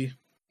difficulty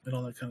and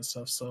all that kind of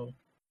stuff. So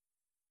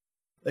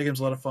that game's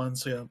a lot of fun.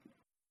 So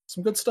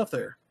some good stuff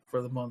there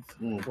for the month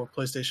for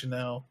PlayStation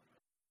Now.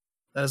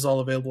 That is all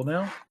available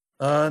now.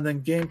 And then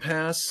Game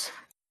Pass.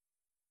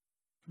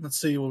 Let's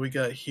see what we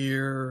got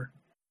here.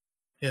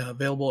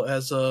 Available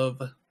as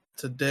of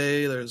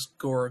today. There's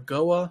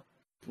Gorogoa,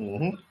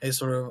 a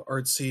sort of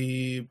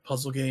artsy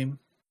puzzle game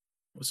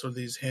with sort of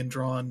these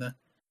hand-drawn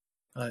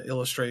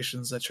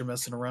illustrations that you're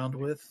messing around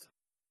with.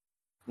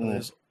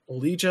 There's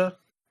Olija.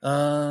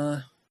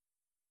 Not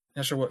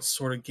sure what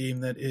sort of game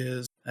that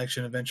is.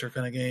 Action adventure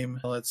kind of game.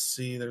 Let's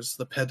see. There's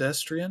The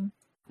Pedestrian,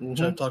 which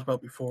I've talked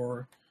about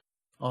before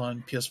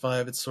on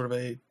PS5. It's sort of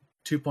a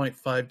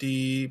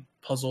 2.5D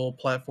puzzle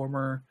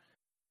platformer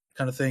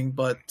kind of thing,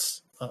 but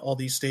all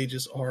these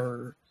stages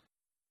are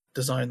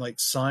designed like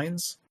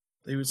signs.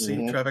 You would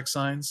see traffic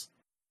signs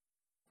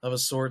of a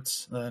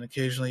sort, and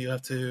occasionally you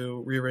have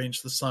to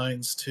rearrange the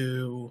signs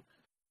to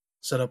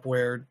set up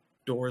where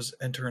doors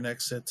enter and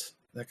exit,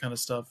 that kind of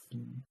stuff,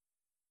 and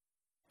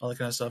all that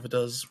kind of stuff. It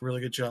does a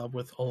really good job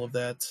with all of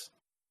that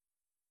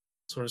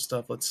sort of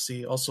stuff. Let's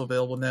see. Also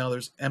available now,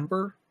 there's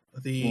Ember.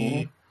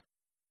 I'm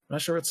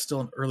not sure if it's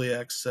still in early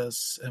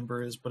access,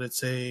 Ember is, but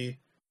it's a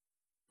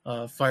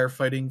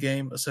firefighting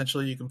game.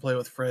 Essentially, you can play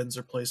with friends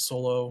or play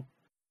solo,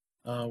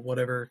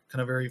 whatever,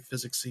 kind of very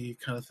physicsy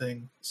kind of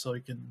thing. So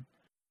you can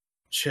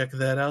check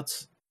that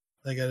out.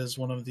 I think that is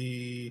one of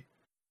the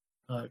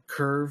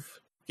Curve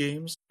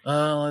games.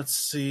 Let's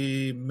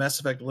see. Mass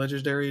Effect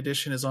Legendary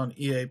Edition is on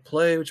EA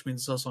Play, which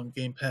means it's also on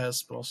Game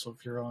Pass, but also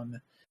if you're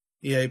on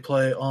EA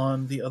Play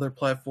on the other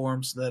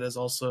platforms, that is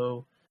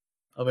also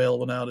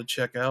available now to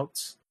check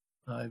out.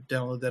 I've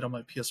downloaded that on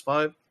my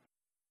PS5,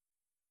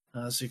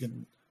 so you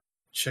can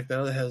check that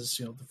out. It has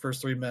the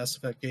first 3 Mass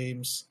Effect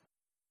games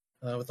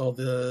with all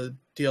the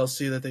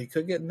DLC that they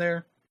could get in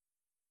there.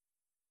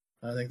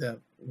 I think that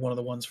one of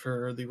the ones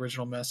for the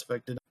original Mass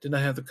Effect did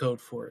not have the code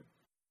for it.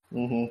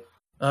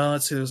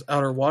 Let's see, there's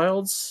Outer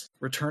Wilds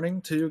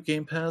returning to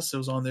Game Pass. It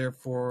was on there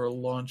for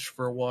launch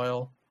for a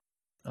while.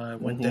 It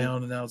went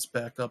down and now it's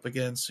back up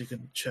again, so you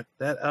can check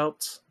that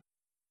out.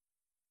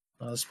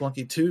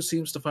 Spelunky 2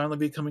 seems to finally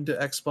be coming to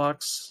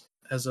Xbox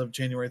as of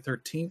January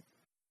 13th.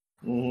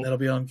 That'll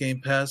be on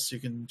Game Pass, so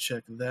you can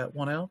check that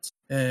one out.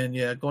 And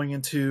yeah, going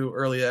into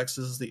early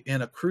access is the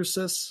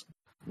Anacrusis.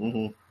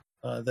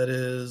 That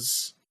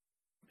is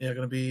going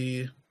to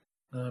be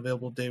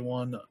available day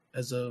one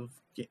as of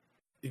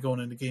going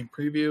into game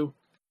preview.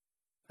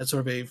 That's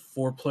sort of a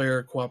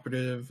 4-player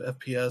cooperative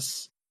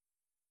FPS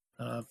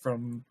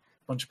from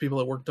a bunch of people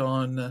that worked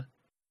on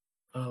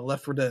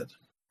Left 4 Dead.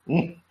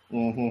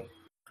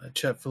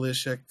 Chet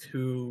Feliszek,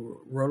 who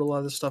wrote a lot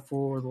of the stuff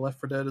for the Left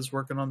 4 Dead, is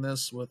working on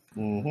this with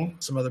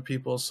some other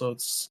people. So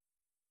it's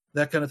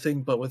that kind of thing,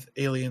 but with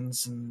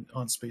aliens and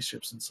on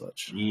spaceships and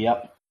such.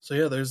 Yep. So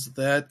yeah, there's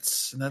that,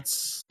 and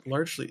that's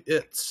largely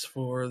it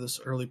for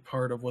this early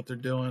part of what they're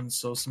doing.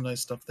 So some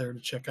nice stuff there to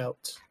check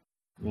out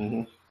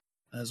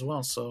as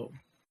well. So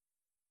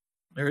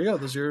there you go.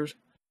 There's your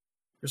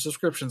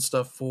subscription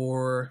stuff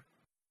for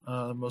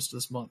most of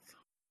this month.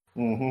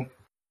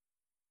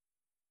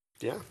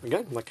 Yeah,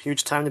 again, like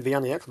huge time to be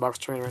on the Xbox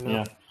train right now.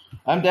 Yeah,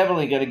 I'm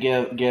definitely gonna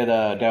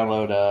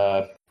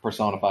download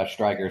Persona 5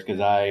 Strikers because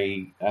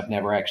I've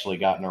never actually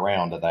gotten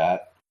around to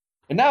that,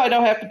 and now I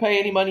don't have to pay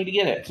any money to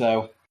get it.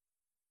 So,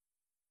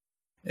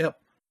 yep,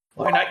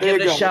 why not give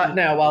it a shot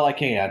now while I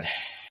can?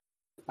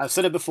 I've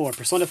said it before.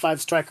 Persona 5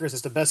 Strikers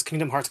is the best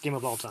Kingdom Hearts game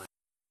of all time.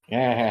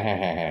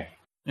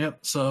 Yep.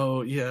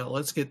 So yeah,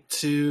 let's get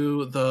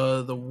to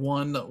the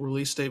one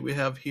release date we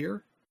have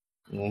here.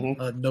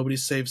 Nobody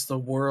Saves the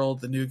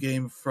World, the new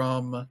game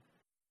from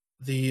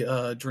the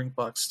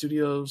Drinkbox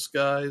Studios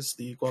guys,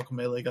 the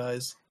Guacamelee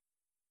guys,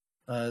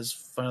 is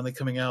finally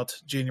coming out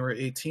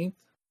January 18th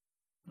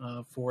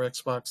for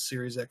Xbox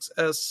Series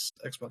XS,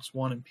 Xbox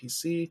One, and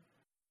PC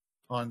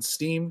on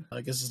Steam. I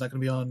guess it's not going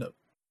to be on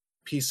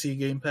PC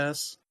Game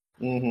Pass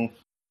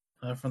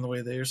from the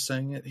way they are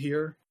saying it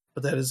here.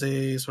 But that is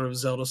a sort of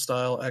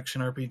Zelda-style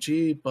action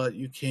RPG, but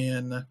you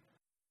can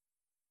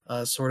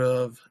sort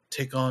of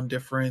take on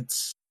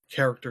different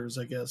characters,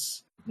 I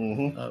guess,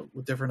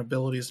 with different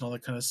abilities and all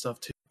that kind of stuff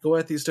to go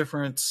at these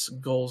different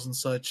goals and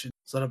such.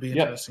 So that'll be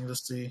interesting to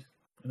see.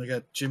 And they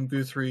got Jim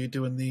Guthrie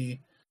doing the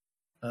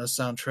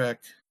soundtrack.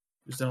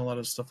 He's done a lot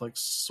of stuff like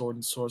Sword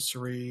and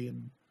Sorcery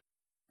and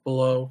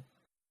Below,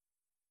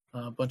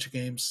 a bunch of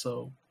games.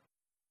 So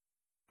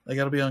they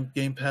got to be on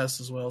Game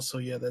Pass as well. So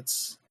yeah,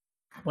 that's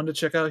one to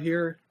check out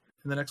here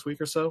in the next week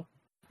or so.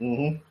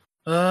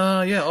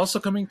 Yeah, also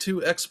coming to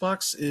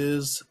Xbox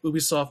is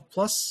Ubisoft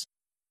Plus.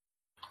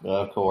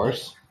 Of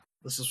course.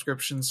 The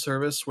subscription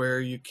service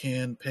where you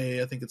can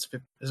pay, I think it's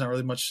there's not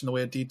really much in the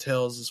way of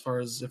details as far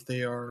as if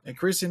they are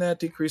increasing that,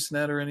 decreasing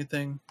that, or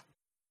anything.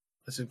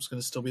 I assume it's going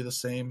to still be the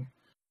same.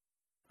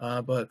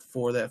 But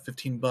for that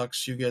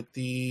 $15, you get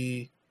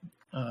the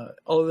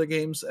all of the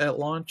games at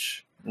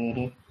launch.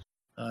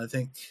 I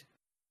think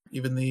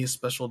even the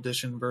special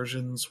edition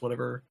versions,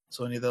 whatever.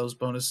 So any of those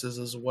bonuses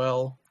as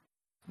well.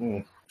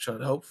 Which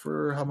I'd hope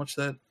for how much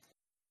that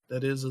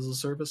is as a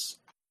service.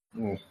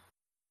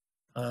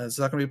 It's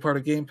not going to be part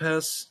of Game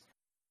Pass,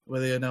 where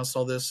they announced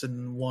all this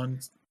in one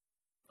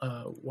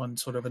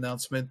sort of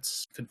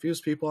announcement.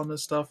 Confused people on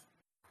this stuff.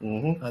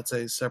 That's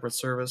a separate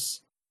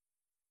service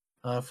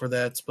for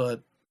that.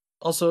 But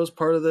also as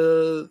part of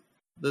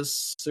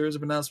this series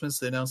of announcements,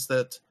 they announced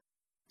that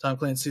Tom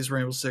Clancy's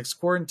Rainbow Six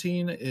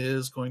Quarantine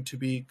is going to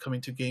be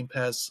coming to Game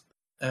Pass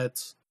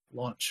at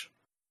launch.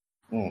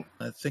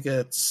 I think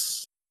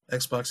it's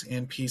Xbox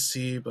and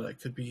PC, but I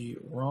could be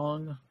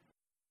wrong.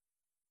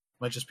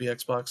 Might just be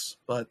Xbox,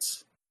 but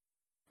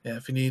yeah,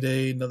 if you need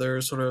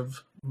another sort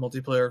of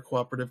multiplayer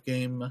cooperative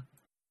game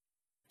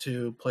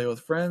to play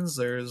with friends,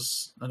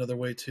 there's another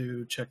way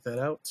to check that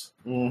out.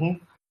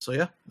 So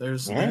yeah,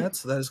 there's that.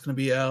 So that is going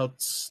to be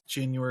out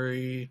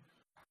January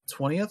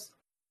 20th.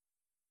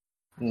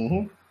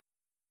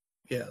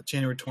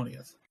 January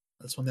 20th.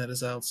 That's when that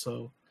is out.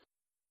 So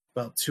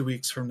about 2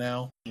 weeks from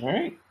now. All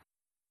right.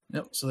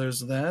 Yep. So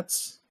there's that.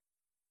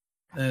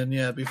 And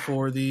yeah,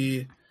 before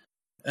the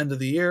end of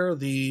the year,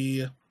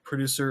 the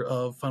producer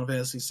of Final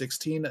Fantasy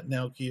 16,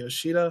 Naoki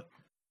Yoshida,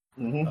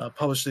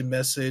 published a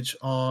message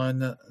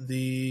on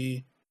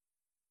the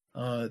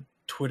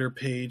Twitter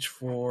page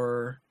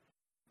for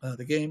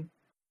the game,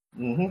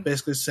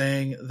 basically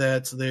saying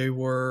that they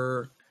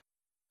were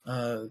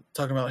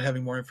talking about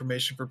having more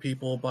information for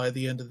people by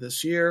the end of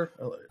this year,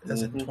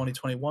 as in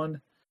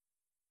 2021.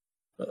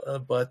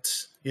 But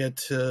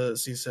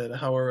he said,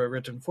 however, I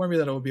read to inform you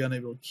that I will be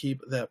unable to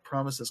keep that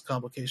promise as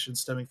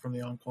complications stemming from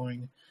the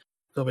ongoing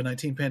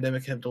COVID-19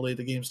 pandemic have delayed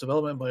the game's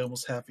development by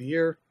almost half a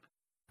year.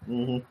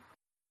 And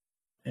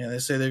they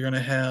say they're going to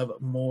have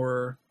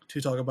more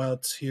to talk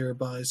about here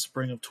by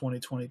spring of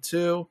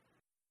 2022,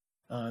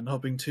 and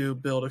hoping to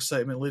build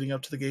excitement leading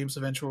up to the game's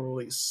eventual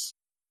release.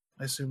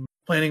 I assume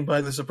planning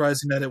by the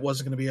surprising that it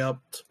wasn't going to be out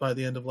by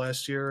the end of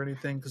last year or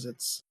anything, because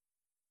it's...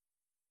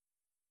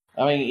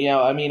 at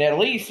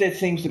least it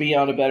seems to be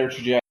on a better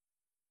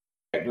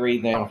trajectory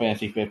than Final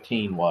Fantasy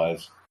 15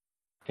 was.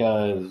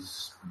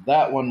 Because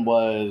that one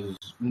was...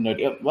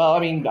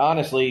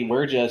 honestly,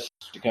 we're just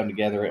to come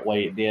together the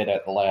way it did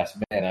at the last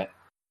minute.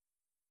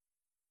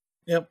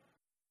 Yep.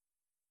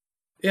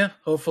 Yeah,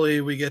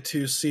 hopefully we get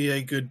to see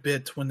a good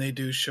bit when they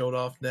do show it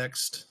off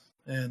next,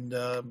 and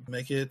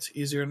make it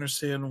easier to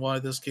understand why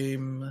this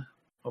game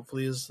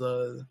hopefully is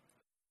going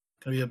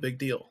to be a big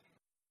deal.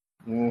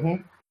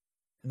 In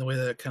the way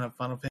that kind of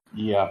Final Fantasy...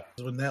 Yeah.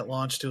 When that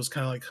launched, it was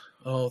kind of like,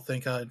 oh,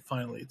 thank God,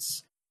 finally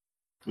it's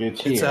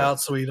out,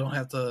 so we don't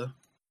have to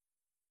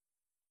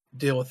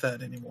deal with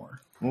that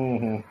anymore.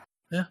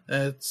 Yeah,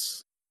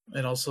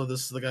 and also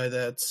this is the guy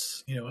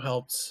that's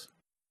helped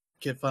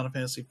get Final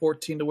Fantasy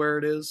 14 to where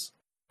it is.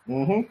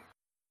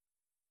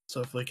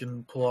 So if they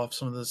can pull off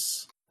some of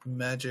this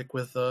magic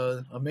with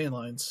a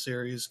mainline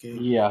series game.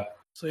 Yeah.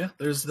 So yeah,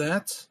 there's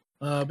that.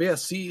 But yeah,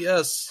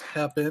 CES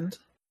happened.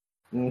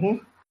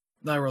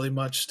 Not really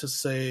much to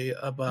say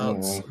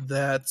about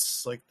that.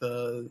 Like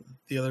the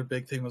other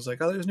big thing was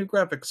like, oh, there's new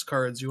graphics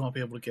cards you won't be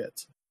able to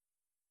get.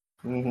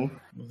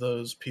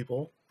 Those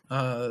people.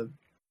 But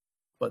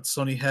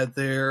Sony had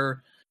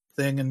their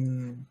thing,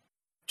 and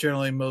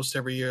generally most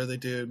every year they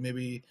do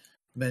maybe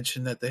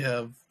mention that they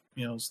have,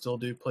 still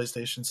do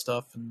PlayStation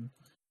stuff, and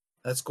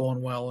that's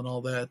going well and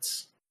all that,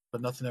 but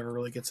nothing ever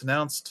really gets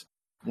announced.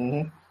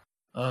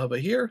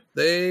 But here,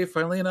 they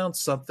finally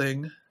announced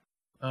something,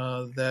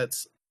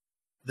 that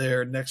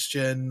their next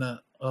gen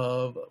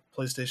of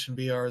PlayStation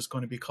VR is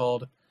going to be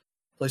called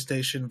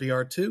PlayStation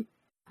VR 2.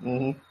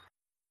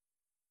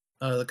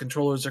 The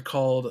controllers are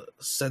called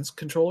Sense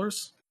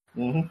controllers.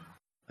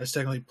 It's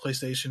technically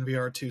PlayStation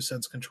VR 2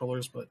 Sense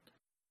controllers, but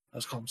I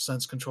just call them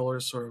Sense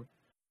controllers, sort of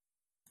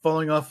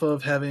falling off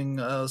of having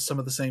some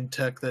of the same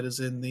tech that is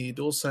in the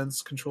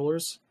DualSense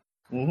controllers.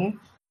 They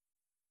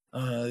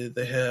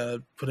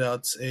had put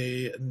out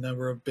a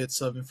number of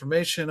bits of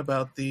information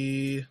about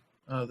the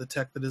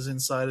tech that is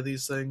inside of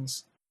these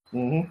things.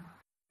 The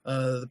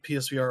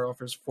PSVR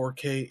offers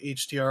 4K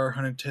HDR,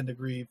 110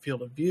 degree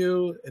field of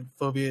view, and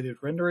foveated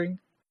rendering.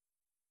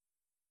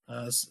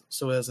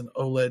 So it has an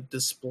OLED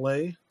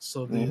display,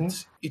 so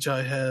that each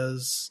eye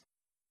has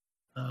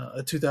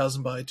a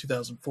 2000 by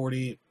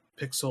 2040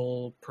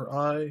 pixel per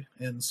eye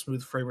and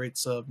smooth frame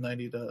rates of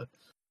 90 to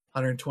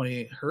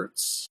 120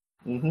 hertz.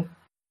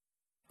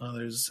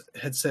 There's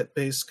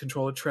headset-based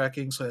controller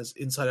tracking, so it has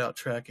inside-out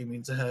tracking,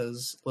 means it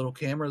has little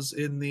cameras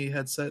in the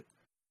headset,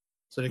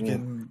 so they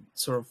can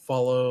sort of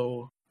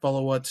follow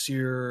what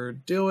you're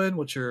doing,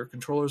 what your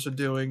controllers are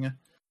doing,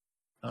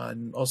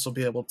 and also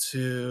be able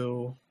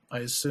to, I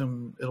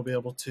assume it'll be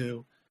able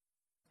to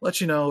let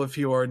you know if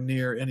you are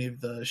near any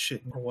of the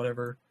shit or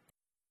whatever,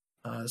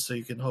 so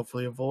you can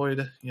hopefully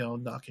avoid,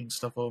 knocking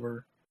stuff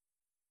over.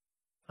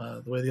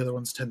 The way the other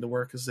ones tend to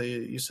work is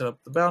you set up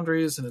the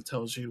boundaries, and it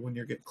tells you when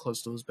you're getting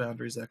close to those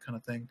boundaries, that kind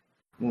of thing.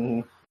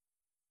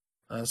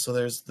 So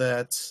there's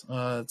that.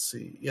 Let's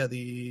see. Yeah,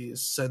 the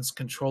Sense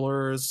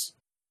controllers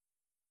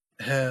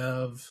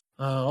have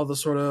all the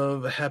sort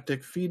of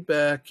haptic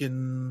feedback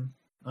and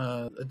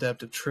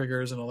adaptive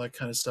triggers and all that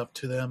kind of stuff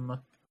to them.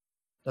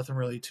 Nothing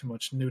really too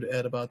much new to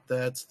add about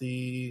that.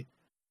 The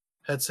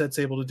headset's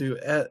able to do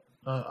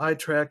eye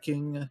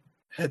tracking,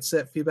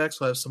 headset feedback,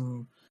 so I have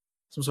some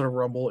sort of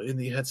rumble in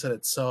the headset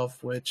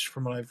itself, which,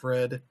 from what I've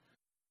read,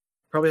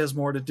 probably has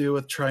more to do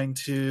with trying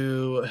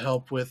to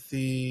help with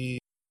the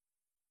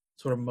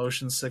sort of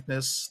motion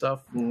sickness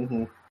stuff.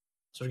 So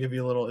to give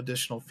you a little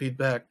additional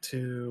feedback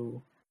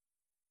to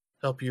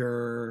help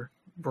your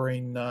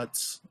brain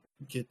not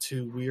get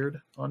too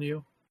weird on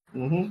you.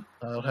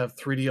 I'll have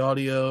 3D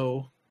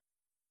audio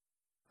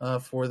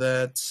for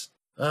that.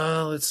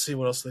 Let's see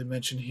what else they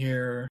mentioned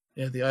here.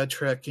 Yeah, the eye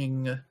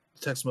tracking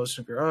detects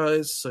motion of your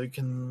eyes, so you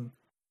can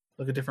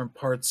look at different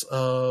parts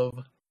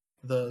of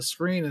the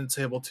screen, and it's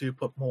able to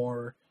put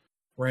more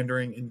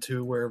rendering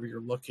into wherever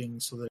you're looking,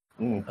 so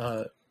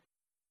that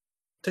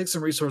take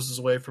some resources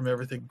away from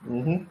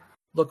everything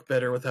look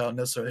better without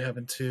necessarily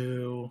having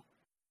to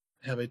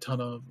have a ton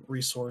of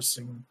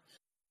resourcing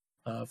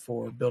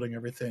for building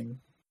everything.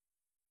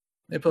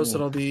 They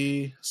posted all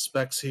the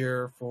specs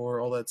here for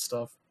all that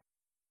stuff,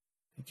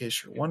 in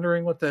case you're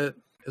wondering what that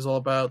is all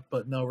about,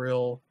 but no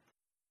real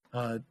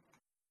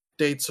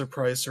dates or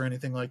price or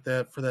anything like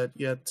that for that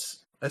yet.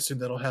 I assume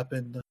that'll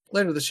happen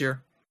later this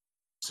year.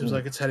 Seems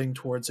like it's heading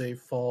towards a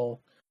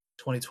fall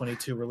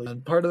 2022 release.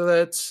 And part of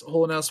that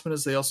whole announcement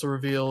is they also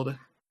revealed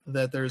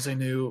that there's a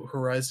new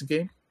Horizon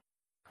game,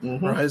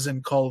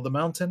 Horizon Call of the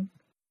Mountain,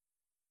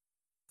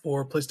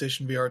 for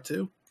PlayStation VR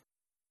 2.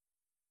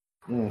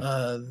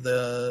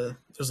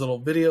 There's a little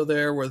video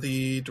there where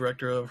the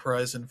director of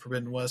Horizon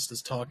Forbidden West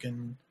is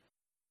talking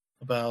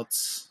about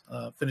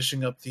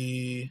finishing up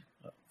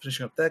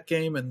that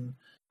game, and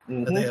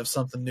that they have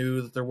something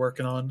new that they're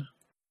working on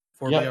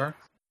for VR,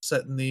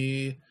 set in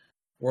the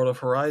world of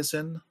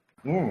Horizon.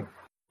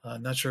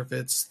 Not sure if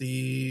it's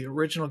the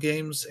original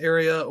games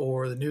area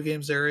or the new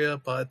games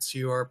area, but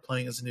you are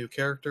playing as a new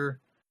character.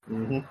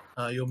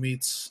 You'll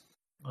meet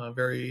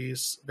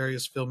various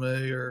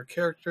familiar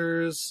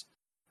characters.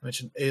 I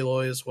mentioned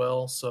Aloy as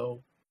well,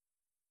 so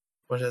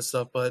a bunch of that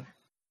stuff, but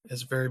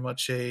it's very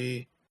much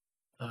a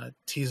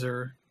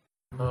teaser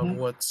of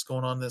what's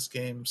going on in this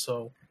game.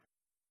 So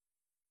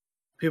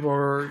people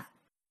are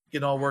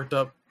getting all worked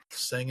up,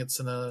 saying it's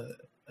an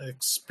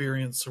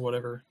experience or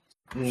whatever.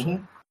 It's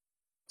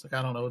like,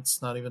 I don't know,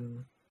 it's not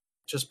even,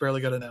 just barely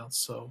got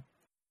announced, so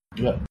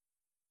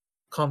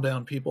calm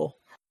down, people.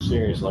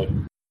 Seriously.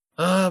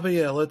 But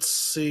yeah, let's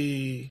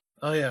see.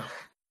 Oh yeah,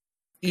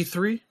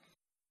 E3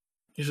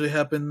 usually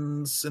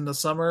happens in the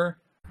summer.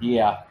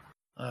 Yeah.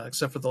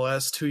 Except for the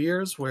last 2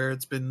 years where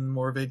it's been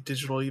more of a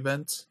digital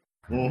event.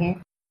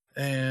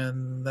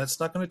 And that's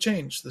not going to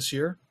change this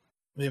year.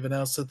 They've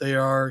announced that they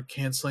are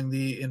canceling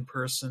the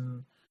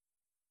in-person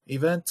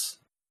event,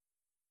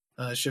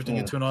 shifting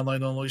it to an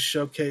online-only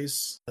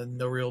showcase.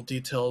 No real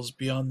details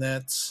beyond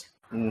that.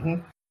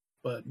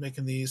 But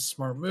making the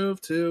smart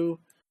move to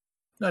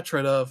not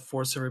try to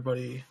force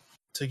everybody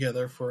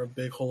together for a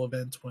big whole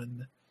event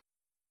when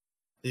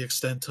the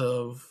extent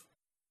of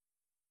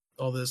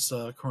all this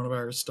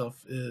coronavirus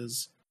stuff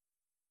is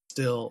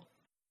still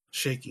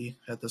shaky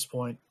at this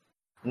point,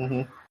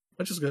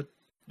 which is good.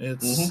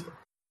 It's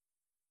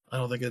I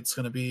don't think it's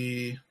going to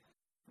be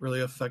really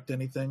affect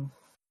anything.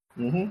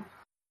 Other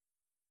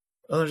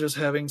than just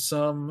having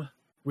some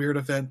weird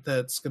event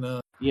that's going to...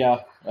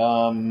 Yeah.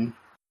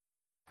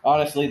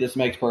 Honestly, this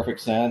makes perfect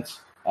sense.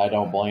 I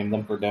don't blame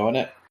them for doing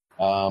it.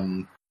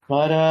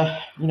 But,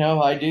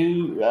 I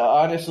do,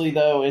 honestly,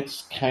 though,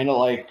 it's kind of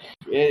like,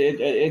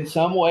 in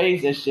some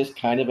ways, it's just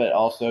kind of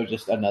also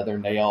just another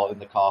nail in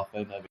the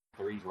coffin of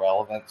E3's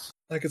relevance.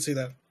 I could see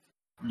that.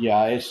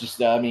 Yeah, it's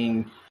just, I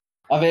mean,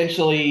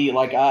 eventually,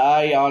 like,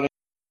 I honestly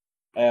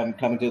am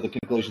coming to the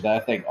conclusion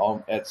that I think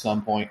at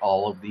some point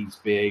all of these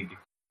big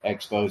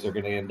expos are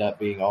going to end up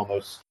being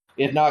almost,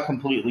 if not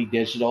completely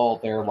digital,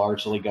 they're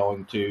largely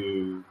going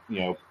to,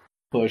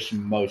 push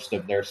most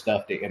of their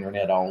stuff to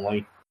internet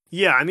only.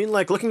 Yeah, I mean,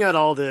 like, looking at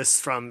all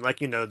this from, like,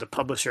 the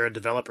publisher and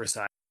developer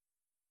side,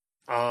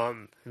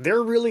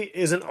 there really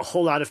isn't a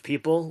whole lot of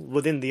people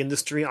within the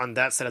industry on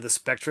that side of the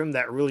spectrum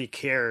that really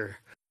care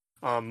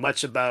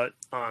much about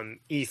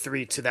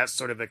E3 to that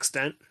sort of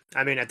extent.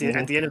 I mean, at the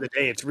end of the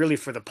day, it's really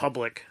for the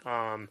public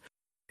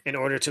in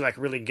order to, like,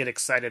 really get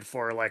excited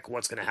for, like,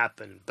 what's going to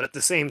happen. But at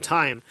the same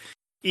time,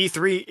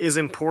 E3 is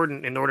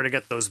important in order to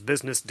get those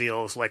business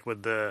deals, like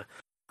with the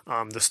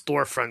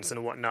storefronts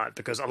and whatnot,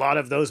 because a lot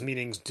of those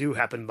meetings do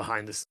happen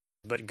behind the scenes.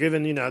 But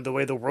given, the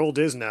way the world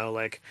is now,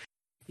 like,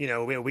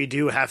 we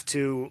do have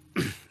to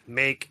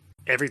make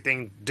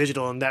everything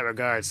digital in that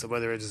regard. So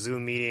whether it's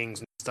Zoom meetings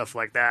and stuff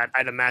like that,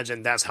 I'd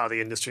imagine that's how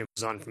the industry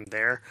moves on from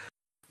there.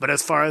 But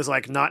as far as,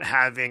 like, not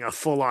having a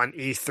full-on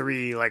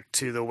E3, like,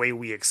 to the way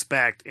we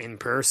expect in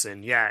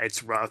person, yeah,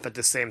 it's rough. At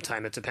the same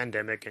time, it's a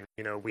pandemic,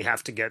 and, we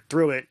have to get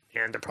through it.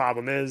 And the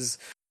problem is,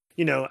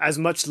 as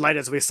much light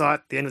as we saw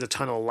at the end of the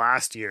tunnel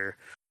last year,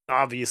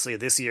 obviously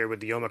this year with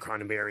the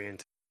Omicron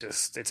variant,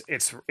 just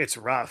it's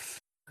rough.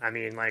 I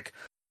mean, like,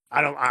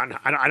 I don't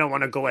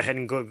want to go ahead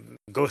and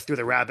go through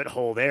the rabbit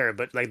hole there,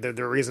 but, like, the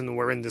reason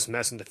we're in this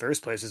mess in the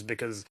first place is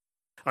because,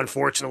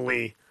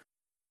 unfortunately,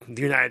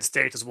 the United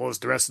States as well as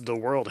the rest of the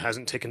world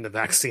hasn't taken the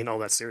vaccine all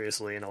that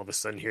seriously, and all of a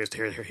sudden here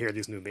are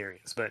these new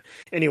variants. But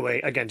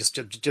anyway, again, just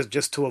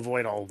to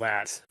avoid all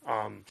that,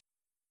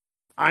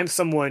 I'm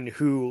someone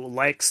who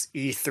likes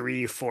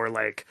E3 for,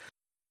 like,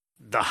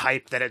 the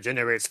hype that it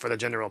generates for the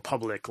general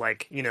public.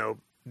 Like,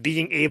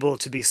 being able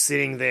to be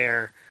sitting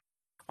there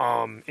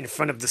in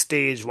front of the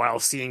stage while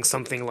seeing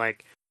something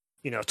like,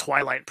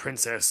 Twilight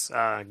Princess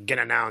get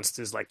announced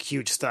is, like,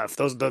 huge stuff.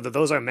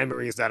 Those are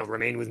memories that'll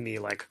remain with me,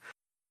 like,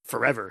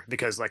 forever,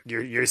 because, like,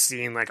 you're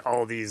seeing, like,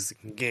 all these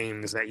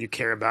games that you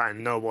care about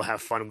and know we'll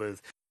have fun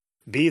with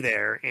be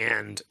there,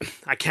 and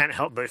I can't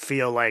help but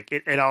feel like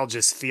it all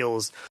just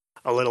feels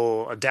a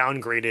little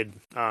downgraded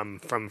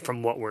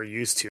from what we're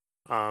used to.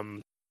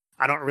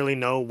 I don't really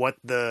know what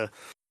the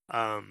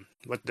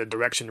what the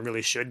direction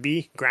really should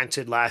be.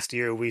 Granted, last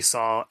year we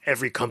saw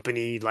every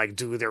company like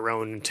do their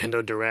own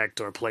Nintendo Direct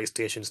or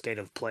PlayStation State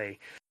of Play,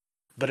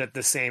 but at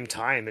the same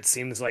time, it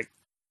seems like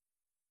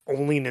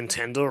only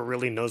Nintendo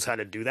really knows how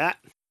to do that,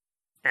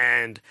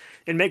 and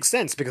it makes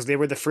sense because they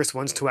were the first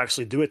ones to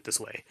actually do it this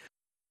way.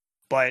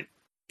 But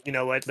you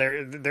know what?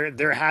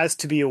 There has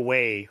to be a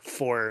way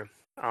for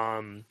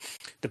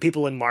the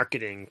people in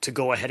marketing to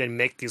go ahead and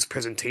make these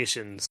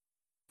presentations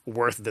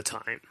worth the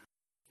time.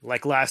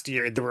 Like last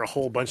year, there were a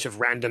whole bunch of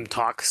random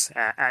talks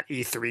at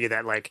E3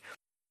 that like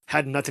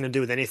had nothing to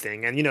do with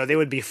anything, and you know they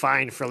would be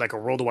fine for like a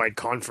worldwide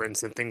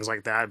conference and things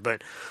like that.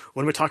 But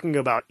when we're talking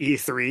about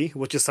E3,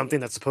 which is something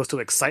that's supposed to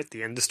excite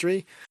the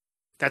industry,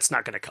 that's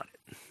not going to cut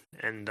it.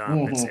 And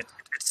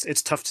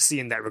it's tough to see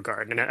in that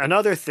regard. And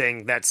another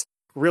thing that's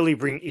really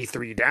bring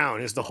E3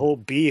 down is the whole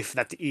beef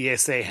that the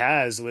ESA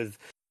has with,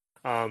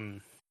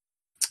 or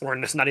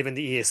it's not even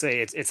the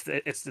ESA. It's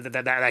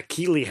that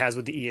Keighley has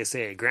with the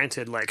ESA.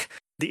 Granted, like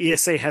the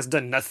ESA has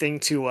done nothing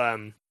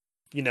to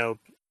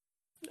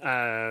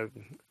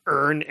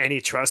earn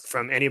any trust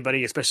from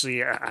anybody,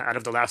 especially out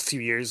of the last few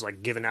years,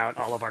 like giving out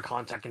all of our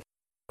contact and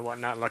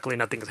whatnot. Luckily,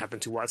 nothing has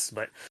happened to us,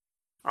 but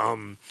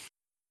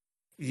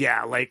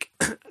yeah, like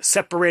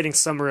separating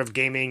Summer of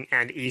Gaming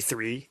and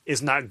E3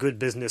 is not good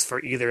business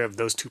for either of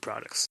those two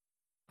products.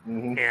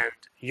 And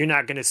you're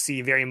not going to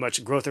see very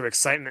much growth or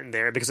excitement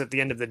there because at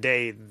the end of the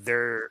day,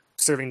 they're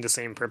serving the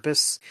same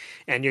purpose,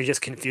 and you're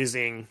just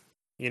confusing,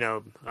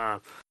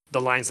 the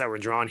lines that were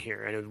drawn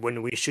here, and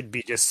when we should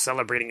be just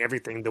celebrating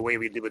everything the way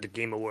we did with the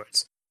Game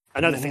Awards.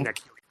 Another thing that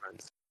Keighley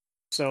runs.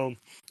 So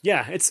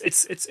yeah,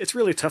 it's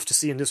really tough to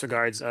see in this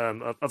regards.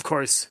 Of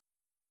course,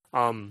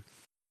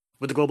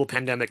 with the global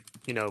pandemic,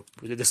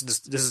 this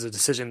is a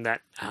decision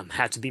that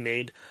had to be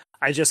made.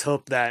 I just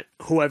hope that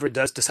whoever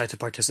does decide to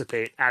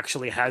participate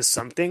actually has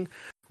something,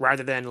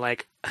 rather than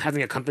like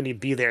having a company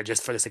be there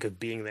just for the sake of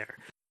being there.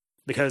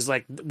 Because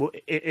like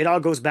it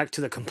all goes back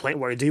to the complaint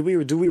where do we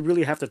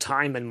really have the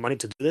time and money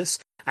to do this?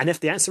 And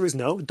if the answer is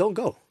no, don't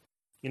go.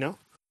 Yeah,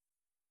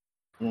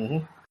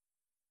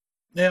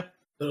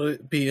 it'll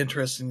be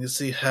interesting to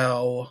see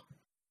how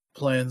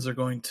plans are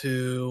going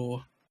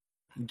to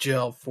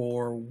gel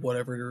for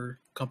whatever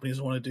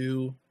companies want to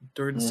do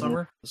during the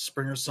summer,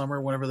 spring or summer,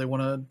 whenever they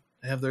want to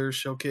have their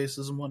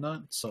showcases and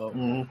whatnot. So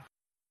we'll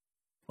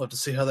have to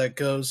see how that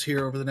goes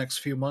here over the next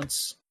few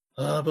months.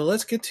 But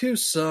let's get to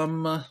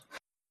some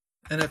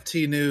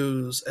NFT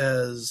news,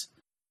 as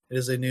it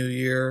is a new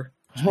year.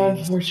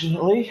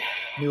 Unfortunately,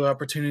 new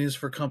opportunities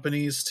for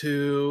companies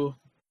to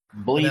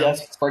bleed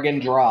us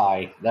friggin'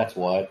 dry. That's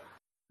what.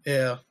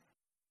 Yeah.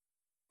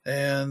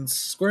 And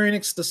Square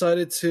Enix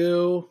decided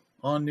to,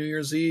 on New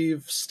Year's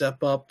Eve,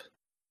 step up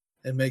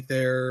and make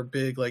their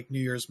big New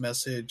Year's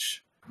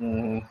message.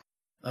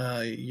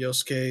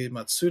 Yosuke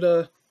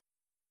Matsuda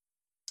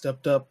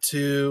stepped up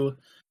to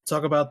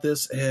talk about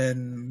this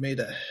and made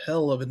a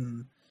hell of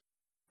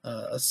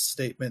a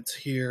statement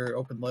here,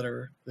 open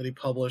letter that he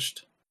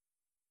published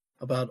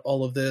about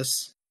all of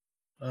this.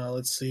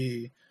 Let's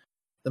see.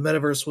 The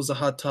metaverse was a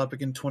hot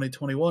topic in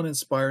 2021,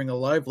 inspiring a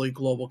lively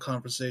global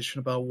conversation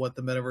about what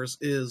the metaverse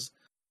is,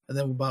 and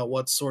then about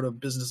what sort of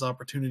business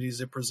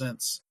opportunities it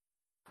presents.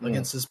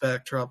 Against this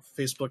backdrop,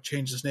 Facebook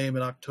changed its name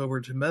in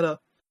October to Meta,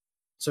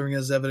 serving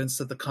as evidence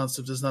that the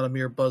concept is not a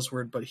mere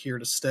buzzword, but here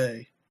to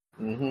stay.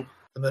 The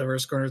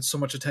metaverse garnered so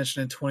much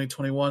attention in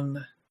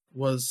 2021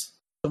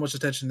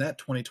 that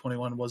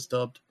 2021 was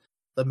dubbed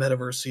the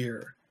Metaverse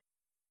Year.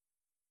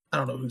 I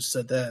don't know who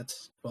said that,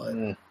 but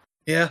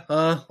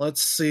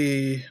let's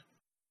see.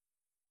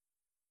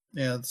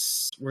 Yeah,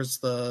 where's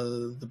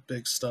the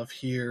big stuff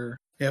here?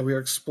 Yeah, we are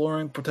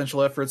exploring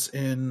potential efforts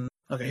in...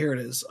 Okay, here it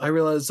is. I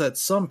realize that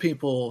some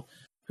people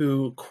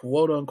who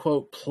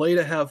quote-unquote play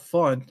to have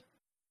fun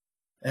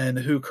and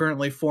who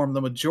currently form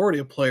the majority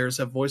of players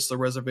have voiced their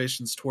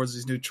reservations towards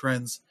these new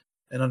trends,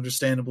 and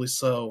understandably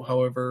so.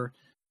 However,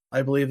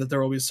 I believe that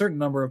there will be a certain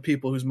number of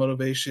people whose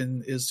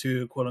motivation is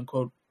to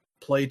quote-unquote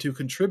play to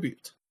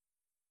contribute,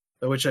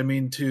 by which I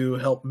mean to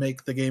help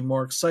make the game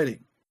more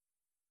exciting.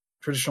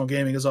 Traditional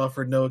gaming has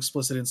offered no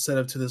explicit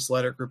incentive to this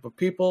latter group of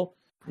people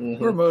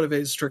who are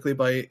motivated strictly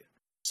by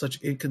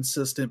such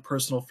inconsistent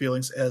personal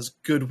feelings as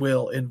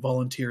goodwill and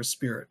volunteer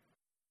spirit.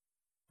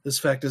 This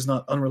fact is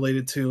not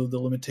unrelated to the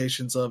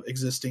limitations of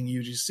existing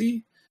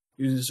UGC,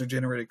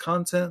 user-generated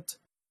content.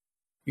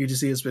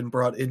 UGC has been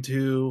brought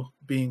into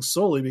being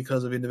solely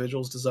because of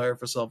individuals' desire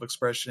for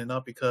self-expression and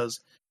not because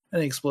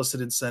any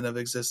explicit incentive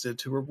existed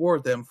to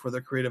reward them for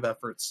their creative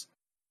efforts.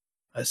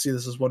 I see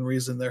this as one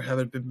reason there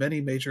haven't been many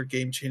major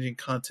game-changing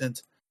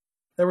content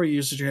that were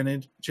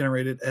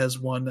user-generated as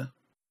one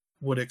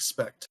would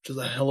expect. Which is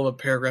a hell of a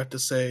paragraph to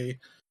say,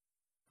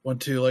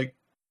 want to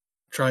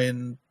try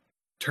and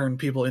turn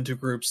people into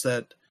groups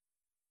that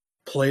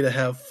play to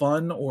have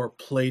fun or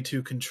play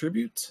to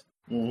contribute.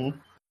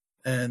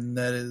 And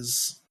that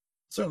is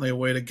certainly a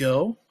way to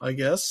go, I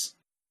guess.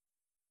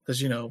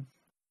 Because,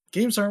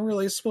 games aren't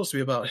really supposed to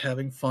be about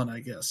having fun,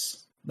 I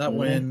guess. Not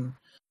when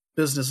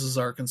businesses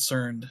are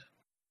concerned.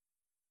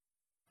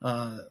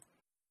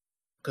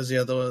 Because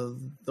the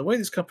way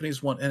these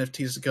companies want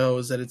NFTs to go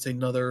is that it's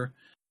another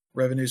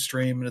revenue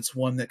stream, and it's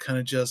one that kind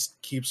of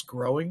just keeps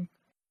growing.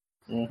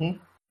 Mm-hmm.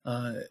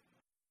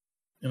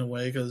 In a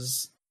way,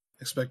 because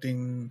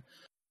expecting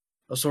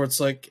of sorts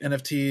like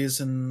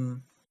NFTs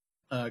and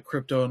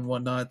crypto and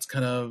whatnot, it's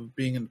kind of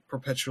being in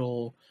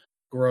perpetual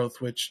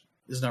growth, which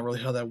is not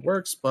really how that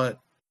works. But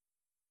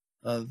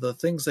the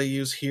things they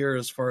use here,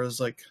 as far as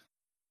like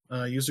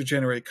user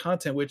generated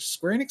content, which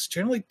Square Enix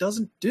generally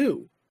doesn't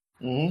do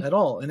at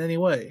all in any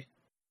way.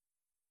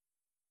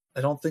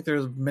 I don't think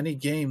there's many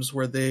games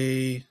where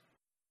they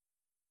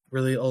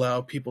really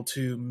allow people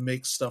to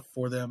make stuff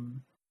for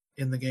them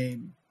in the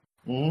game.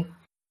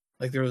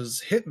 Like there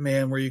was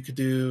Hitman, where you could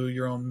do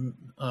your own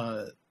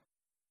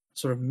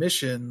sort of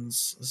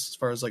missions as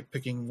far as like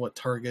picking what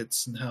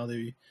targets and how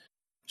they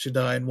should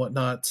die and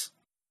whatnot.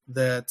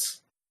 That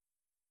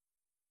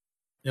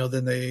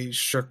then they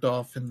shirked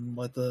off and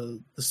let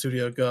the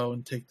studio go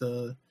and take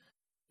the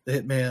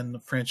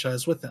Hitman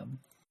franchise with them,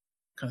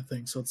 kind of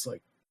thing. So it's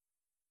like,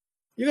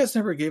 you guys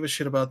never gave a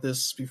shit about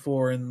this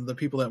before, and the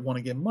people that want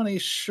to get money,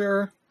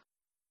 sure,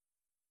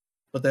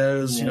 but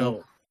there's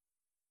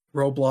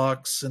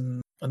Roblox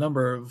and a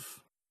number of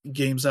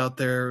games out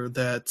there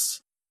that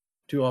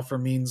do offer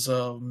means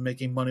of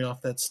making money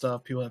off that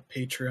stuff. People have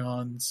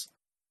Patreons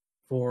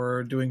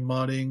for doing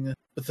modding.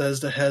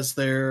 Bethesda has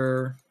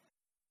their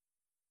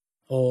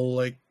whole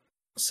like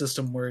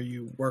system where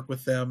you work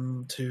with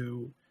them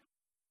to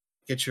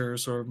get your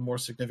sort of more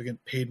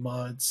significant paid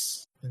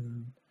mods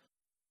and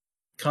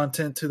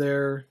content to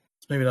there.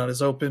 It's maybe not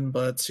as open,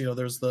 but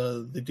there's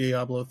the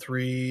Diablo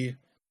 3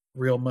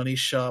 real money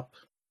shop.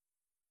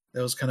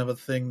 That was kind of a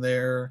thing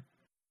there.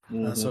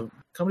 So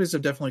companies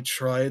have definitely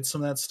tried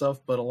some of that stuff,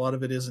 but a lot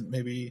of it isn't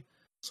maybe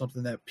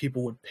something that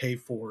people would pay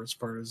for, as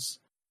far as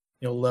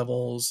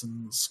levels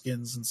and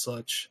skins and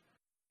such.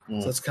 So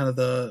that's kind of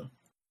the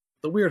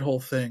weird whole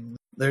thing.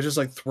 They're just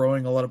like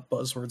throwing a lot of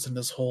buzzwords in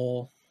this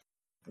whole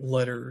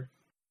letter,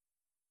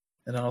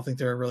 and I don't think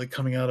they're really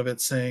coming out of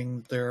it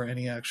saying there are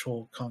any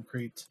actual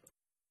concrete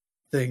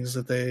things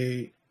that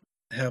they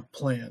have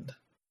planned.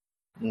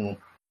 In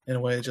a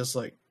way, just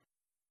like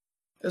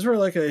it's really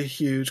like a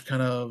huge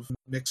kind of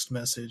mixed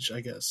message,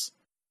 I guess,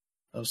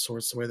 of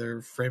sorts, the way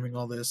they're framing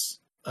all this.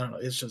 I don't know.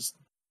 It's just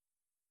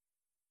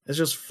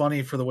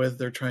funny for the way that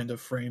they're trying to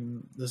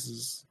frame this,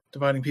 is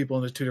dividing people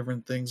into two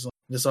different things.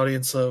 This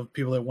audience of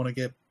people that want to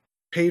get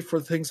paid for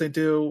the things they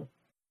do.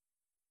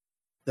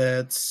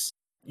 That's,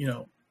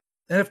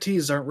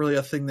 NFTs aren't really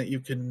a thing that you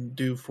can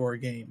do for a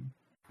game.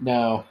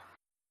 No.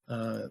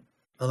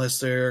 Unless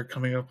they're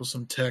coming up with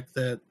some tech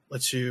that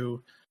lets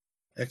you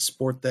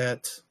export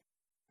that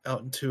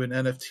out into an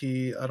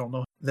NFT. I don't know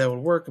how that would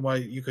work and why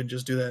you couldn't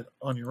just do that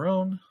on your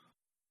own.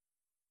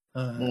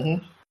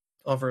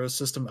 Offer a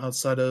system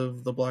outside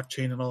of the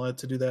blockchain and all that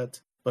to do that.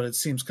 But it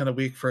seems kind of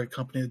weak for a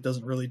company that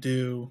doesn't really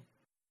do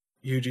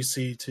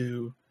UGC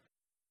to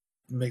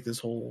make this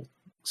whole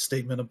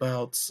statement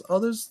about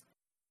others.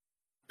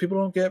 People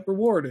don't get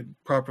rewarded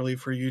properly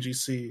for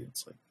UGC.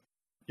 It's like,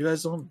 you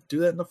guys don't do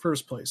that in the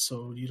first place,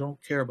 so you don't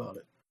care about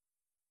it.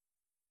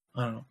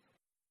 I don't know.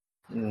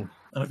 I don't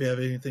know if you have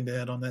anything to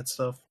add on that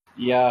stuff.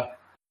 Yeah.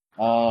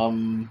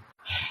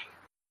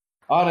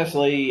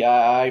 Honestly,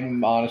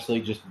 I'm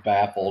just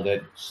baffled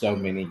at so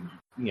many,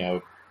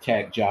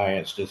 tech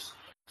giants just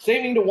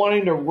seeming to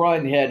wanting to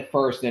run head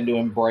first into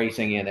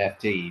embracing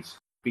NFTs,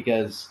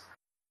 because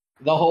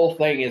the whole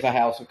thing is a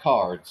house of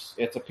cards.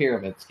 It's a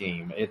pyramid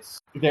scheme. It's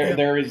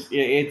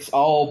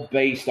all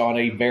based on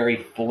a very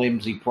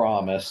flimsy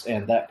promise,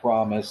 and that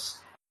promise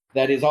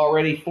that is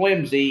already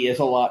flimsy is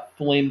a lot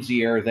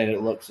flimsier than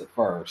it looks at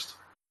first.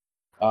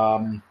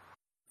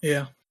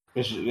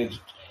 It's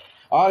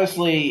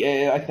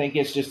honestly, I think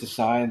it's just a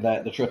sign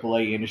that the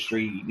AAA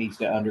industry needs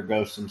to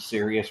undergo some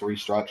serious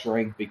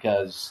restructuring,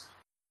 because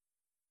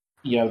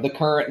the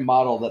current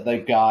model that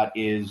they've got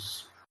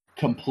is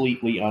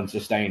completely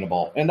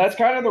unsustainable. And that's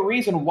kind of the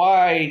reason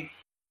why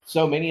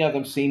so many of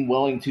them seem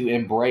willing to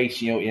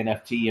embrace,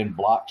 NFT and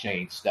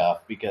blockchain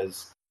stuff,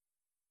 because,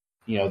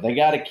 they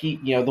got to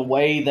keep, the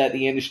way that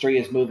the industry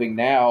is moving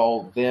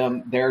now,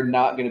 they're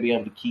not going to be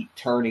able to keep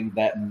turning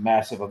that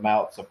massive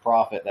amounts of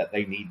profit that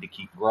they need to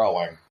keep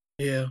growing.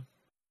 Yeah.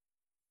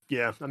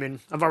 Yeah. I mean,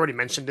 I've already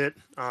mentioned it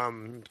a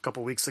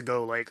couple weeks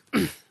ago. Like,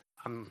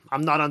 I'm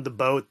not on the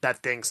boat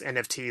that thinks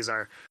NFTs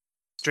are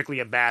strictly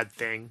a bad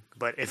thing,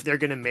 but if they're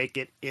going to make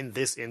it in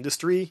this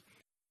industry,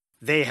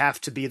 they have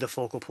to be the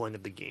focal point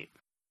of the game.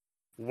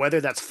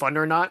 Whether that's fun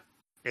or not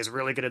is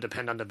really going to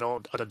depend on the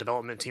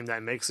development team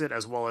that makes it,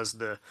 as well as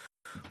the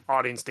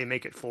audience they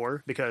make it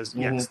for. Because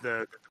yes,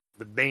 the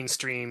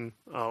mainstream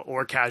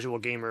or casual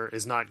gamer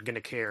is not going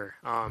to care.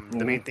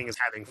 The main thing is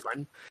having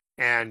fun,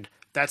 and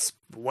that's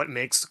what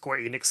makes Square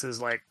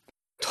Enix's like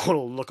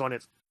total look on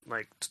it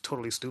like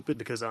totally stupid.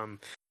 Because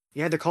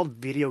yeah, they're called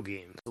video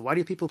games. Why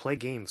do people play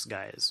games,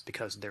 guys?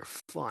 Because they're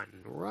fun,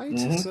 right?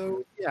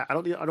 So yeah, I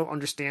don't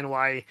understand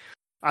why.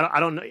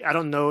 I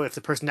don't know if the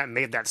person that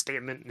made that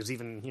statement is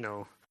even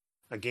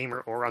a gamer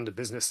or on the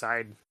business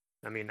side.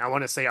 I mean, I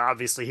want to say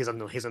obviously he's on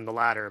the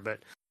ladder, but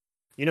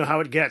you know how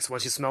it gets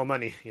once you smell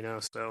money, you know.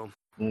 So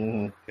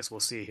I guess we'll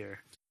see here.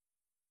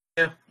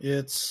 Yeah,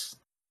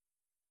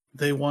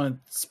 they want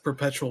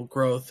perpetual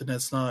growth, and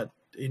that's not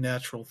a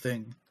natural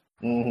thing.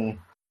 And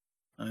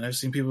I've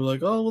seen people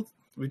like, oh, well,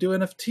 we do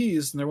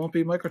NFTs and there won't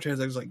be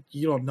microtransactions. Like,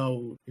 you don't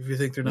know if you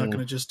think they're not going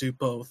to just do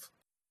both,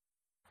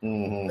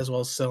 as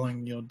well as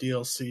selling,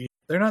 DLC.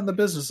 They're not in the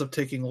business of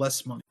taking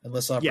less money and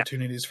less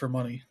opportunities for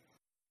money.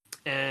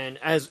 And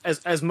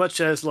as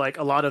much as like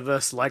a lot of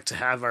us like to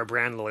have our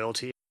brand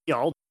loyalty, we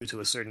all do to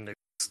a certain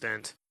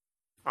extent.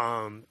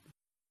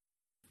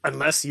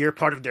 Unless you're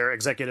part of their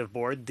executive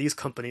board, these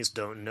companies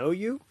don't know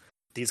you.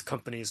 These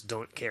companies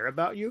don't care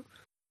about you.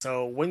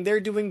 So when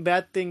they're doing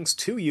bad things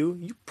to you,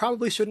 you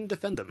probably shouldn't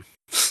defend them.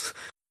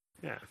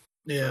 Yeah.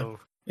 So.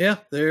 Yeah,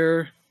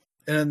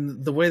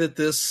 and the way that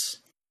this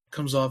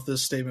comes off,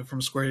 this statement from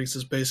Square Enix,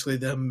 is basically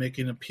them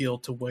making an appeal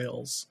to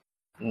whales.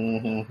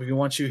 We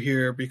want you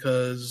here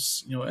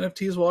because,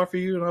 NFTs will offer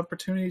you an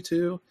opportunity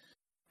to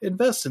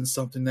invest in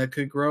something that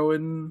could grow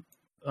in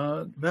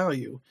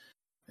value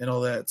and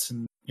all that.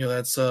 And,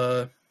 that's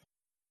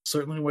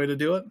certainly a way to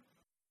do it,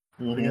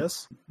 I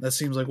guess. That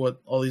seems like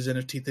what all these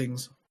NFT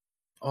things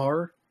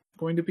are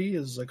going to be,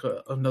 is like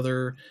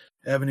another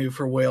avenue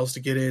for whales to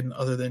get in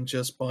other than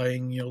just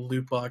buying,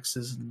 loot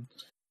boxes and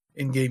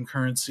in-game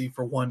currency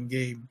for one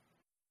game.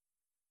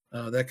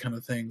 That kind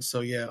of thing. So,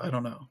 yeah, I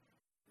don't know.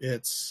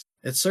 It's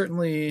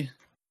certainly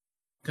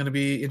going to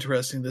be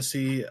interesting to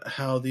see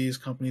how these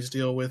companies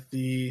deal with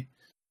the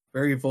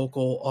very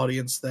vocal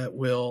audience that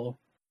will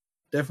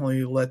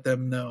definitely let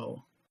them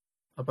know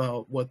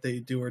about what they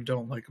do or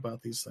don't like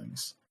about these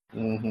things.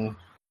 So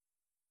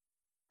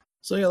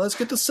yeah, let's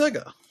get to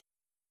Sega.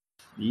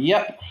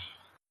 Yep.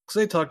 Because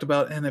they talked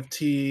about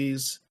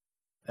NFTs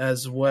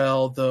as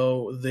well,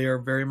 though they are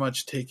very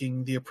much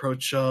taking the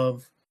approach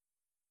of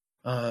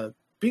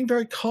being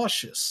very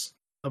cautious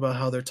about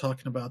how they're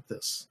talking about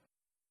this.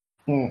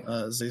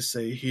 As they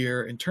say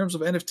here, in terms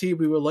of NFT,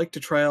 we would like to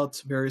try out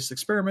various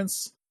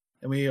experiments,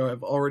 and we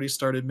have already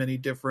started many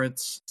different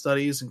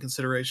studies and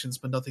considerations,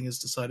 but nothing is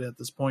decided at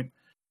this point.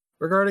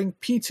 Regarding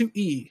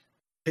P2E,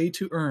 pay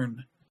to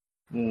earn,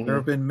 there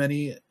have been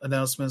many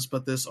announcements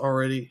about this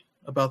already,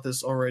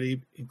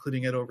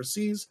 including it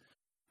overseas,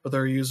 but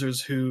there are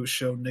users who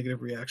show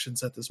negative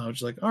reactions at this moment.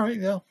 Just like, all right,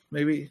 yeah,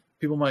 maybe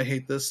people might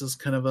hate this as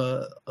kind of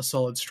a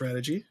solid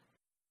strategy.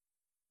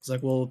 It's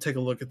like, we'll take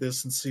a look at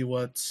this and see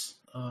what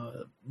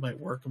might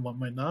work and what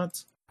might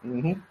not.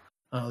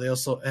 They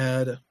also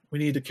add, we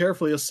need to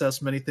carefully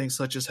assess many things,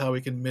 such as how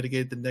we can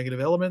mitigate the negative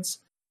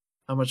elements,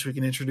 how much we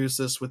can introduce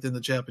this within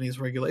the Japanese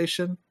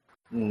regulation,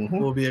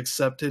 what will be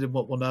accepted and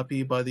what will not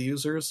be by the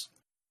users.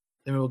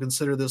 Then we will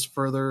consider this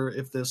further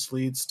if this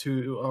leads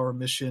to our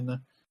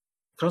mission,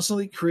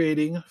 constantly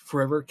creating,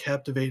 forever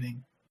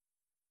captivating.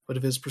 But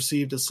if it is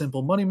perceived as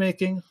simple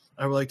money-making,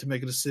 I would like to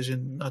make a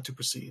decision not to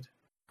proceed.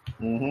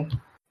 Which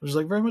is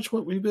like very much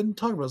what we've been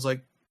talking about. It's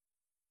like,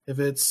 if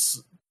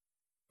it's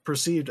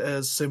perceived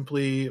as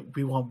simply,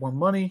 we want more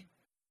money,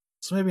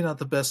 it's maybe not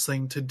the best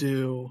thing to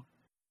do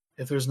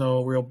if there's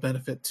no real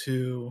benefit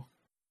to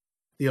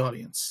the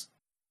audience.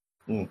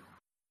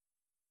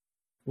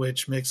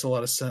 Which makes a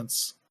lot of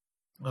sense.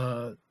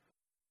 For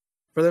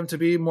them to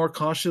be more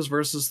cautious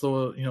versus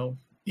the,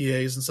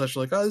 EAs and such,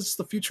 like, oh, this is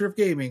the future of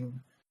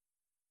gaming.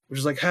 Which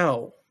is like,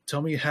 how?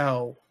 Tell me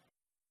how.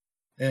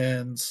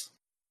 And,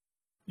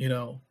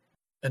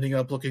 ending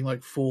up looking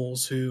like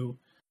fools who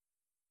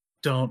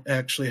don't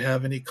actually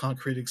have any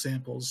concrete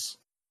examples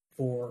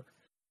for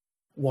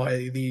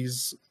why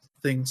these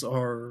things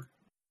are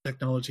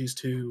technologies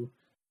to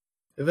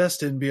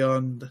invest in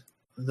beyond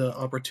the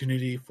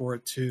opportunity for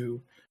it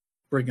to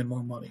bring in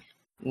more money.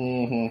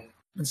 And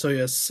so,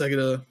 yes,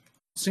 Sega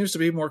seems to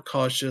be more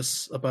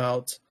cautious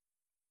about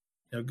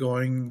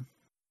going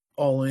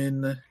all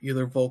in,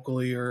 either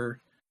vocally or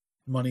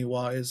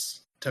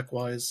money-wise,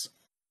 tech-wise.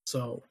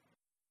 So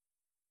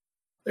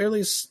they're at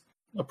least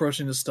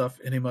approaching this stuff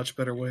in a much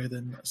better way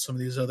than some of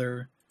these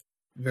other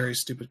very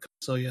stupid.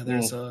 So yeah,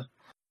 there's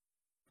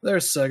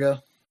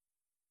Sega.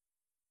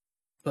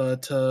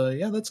 But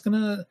yeah, that's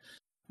gonna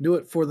do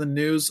it for the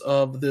news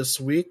of this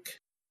week.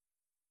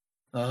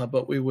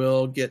 But we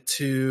will get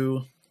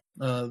to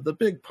the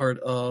big part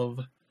of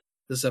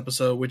this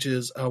episode, which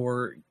is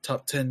our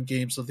top 10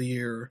 games of the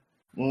year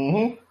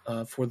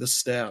for the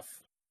staff.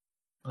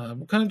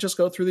 We'll kind of just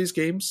go through these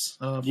games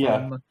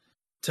from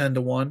 10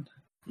 to 1.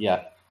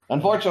 Yeah.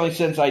 Unfortunately,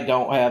 since I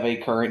don't have a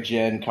current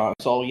gen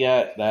console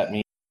yet, that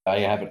means I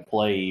haven't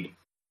played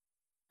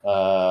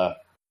or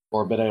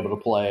been able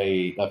to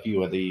play a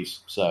few of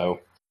these.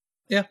 So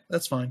yeah,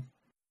 that's fine.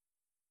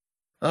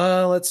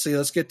 Let's see.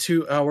 Let's get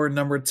to our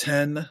number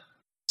 10,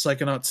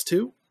 Psychonauts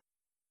 2.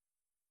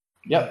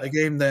 Yep. A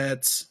game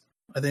that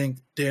I think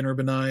Dan Rub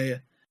and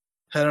I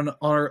had on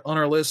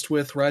our list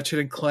with Ratchet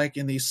and Clank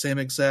in the same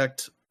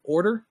exact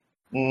order.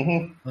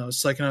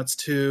 Psychonauts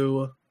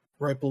 2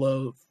 right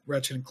below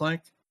Ratchet and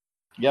Clank.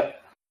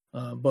 Yep.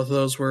 Both of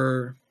those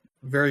were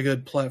very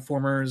good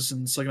platformers,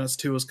 and Psychonauts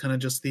 2 was kind of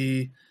just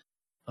the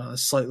a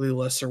slightly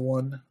lesser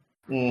one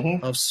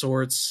of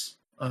sorts.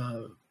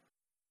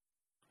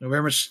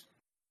 Very much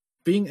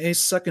being a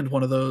second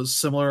one of those,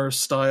 similar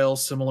style,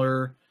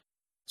 similar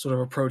sort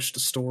of approach to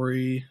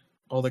story,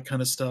 all that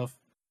kind of stuff.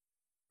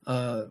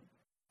 A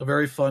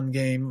very fun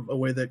game, a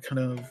way that kind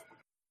of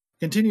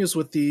continues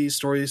with the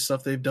story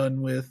stuff they've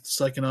done with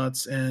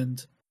Psychonauts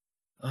and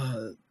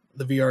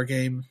the VR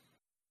game.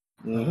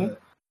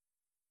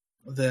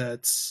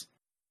 That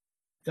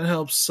kind of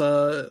helps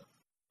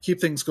keep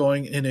things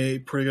going in a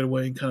pretty good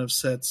way and kind of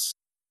sets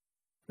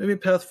maybe a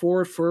path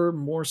forward for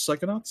more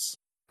Psychonauts.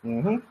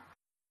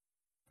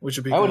 Which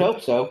would be I would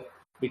hope so,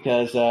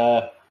 because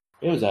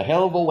it was a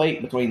hell of a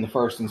wait between the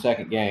first and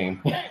second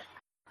game.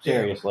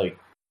 Seriously.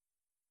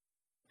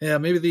 Yeah,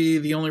 maybe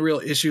the only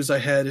real issues I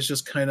had is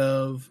just kind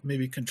of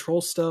maybe control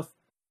stuff,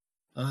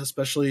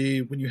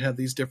 especially when you have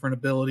these different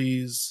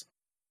abilities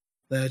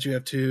that you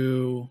have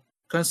to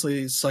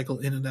constantly cycle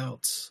in and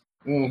out.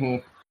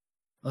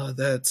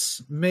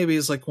 That's maybe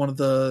is like one of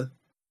the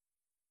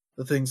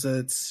things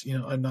that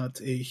I'm not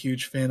a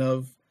huge fan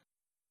of.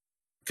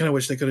 Kind of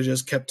wish they could have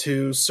just kept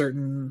to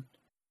certain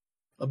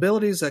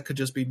abilities that could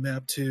just be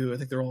mapped to. I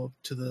think they're all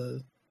to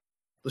the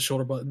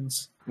shoulder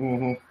buttons.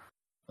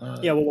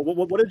 Yeah. Well,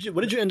 what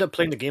did you end up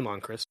playing the game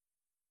on, Chris?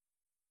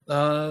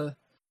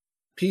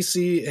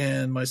 PC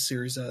and my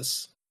Series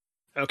S.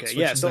 Okay.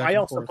 Yeah. So I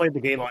also played the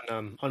game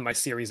on my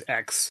Series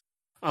X.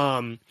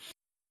 And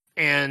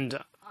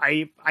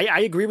I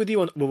agree with you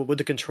with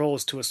the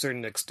controls to a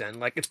certain extent.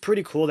 Like, it's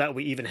pretty cool that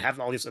we even have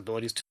all these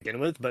abilities to begin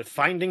with, but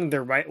finding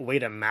the right way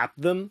to map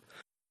them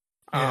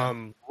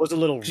was a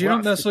little rough. You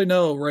don't necessarily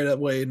know right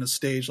away in the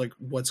stage like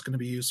what's going to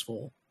be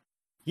useful.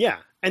 Yeah,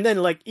 and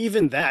then like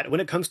even that, when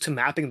it comes to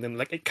mapping them,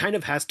 like it kind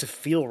of has to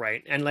feel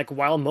right. And like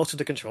while most of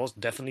the controls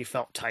definitely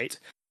felt tight,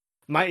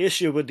 my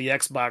issue with the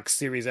Xbox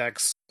Series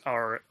X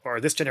or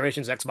this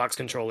generation's Xbox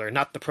controller,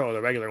 not the Pro,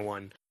 the regular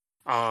one,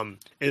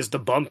 is the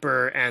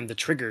bumper and the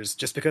triggers,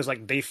 just because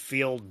like they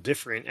feel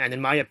different. And in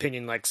my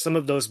opinion, like some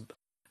of those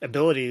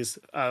abilities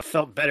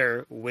felt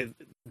better with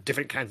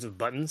different kinds of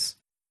buttons.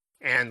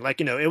 And like,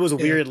 it was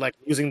weird, like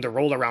using the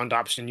roll around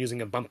option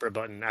using a bumper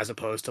button as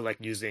opposed to like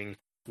using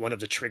one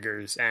of the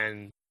triggers.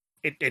 And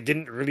it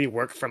didn't really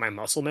work for my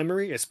muscle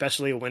memory,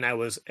 especially when I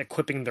was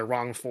equipping the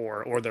wrong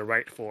 4 or the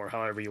right 4,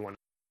 however you want.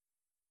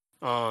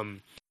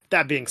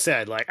 That being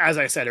said, like as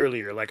I said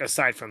earlier, like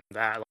aside from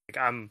that, like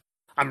I'm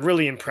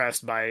really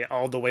impressed by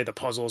all the way the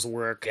puzzles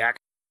work, the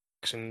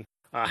action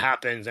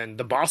happens, and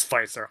the boss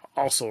fights are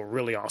also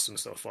really awesome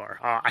so far.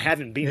 I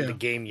haven't beaten the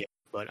game yet,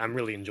 but I'm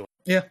really enjoying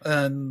it. Yeah,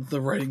 and the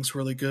writing's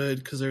really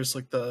good because there's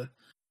like the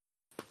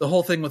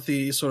whole thing with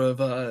the sort of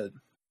the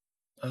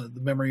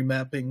memory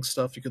mapping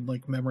stuff. You can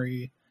like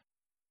memory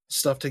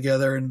stuff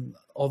together and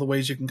all the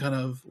ways you can kind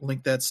of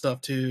link that stuff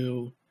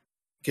to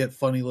get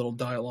funny little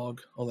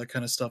dialogue, all that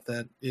kind of stuff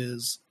that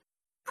is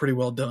pretty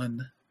well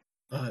done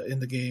in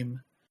the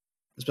game.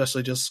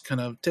 Especially just kind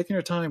of taking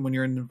your time when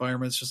you're in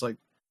environments, just like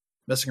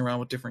messing around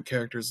with different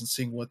characters and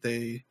seeing what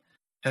they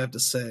have to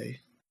say.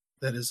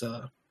 That is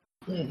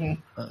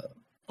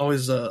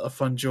always a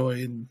fun joy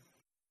in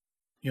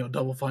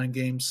Double Fine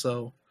games.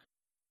 So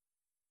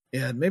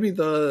yeah, maybe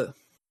the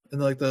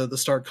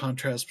stark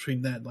contrast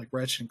between that and like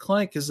Ratchet and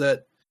Clank is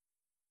that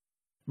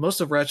most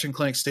of Ratchet and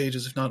Clank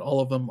stages, if not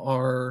all of them,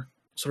 are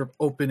sort of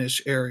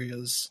openish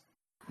areas,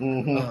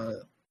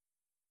 and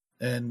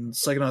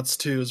Psychonauts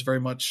 2 is very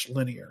much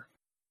linear.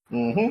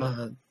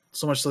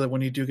 So much so that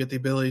when you do get the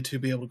ability to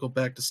be able to go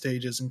back to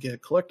stages and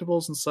get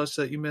collectibles and such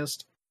that you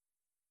missed,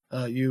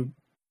 you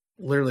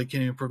literally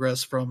can't even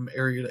progress from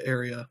area to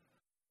area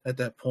at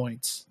that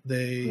point.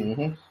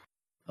 They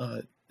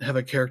have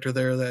a character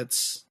there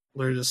that's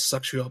literally just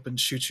sucks you up and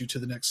shoots you to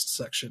the next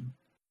section.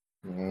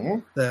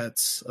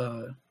 That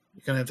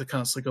you're going to have to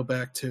constantly go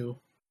back to.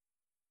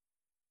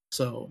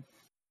 So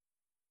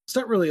it's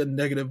not really a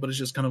negative, but it's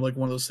just kind of like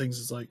one of those things.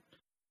 It's like,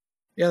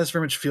 yeah, this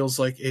very much feels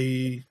like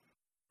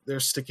they're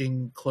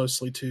sticking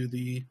closely to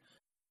the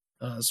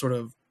sort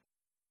of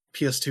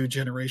PS2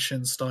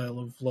 generation style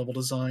of level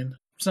design.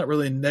 It's not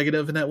really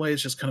negative in that way.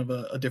 It's just kind of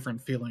a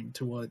different feeling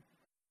to what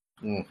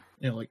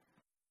like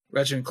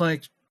Ratchet and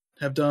Clank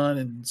have done,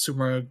 and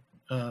Super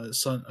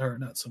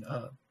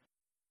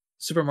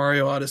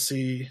Mario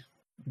Odyssey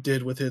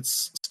did with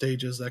its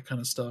stages, that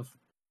kind of stuff.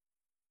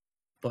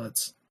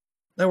 But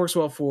that works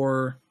well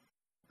for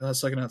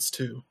Psychonauts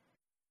 2.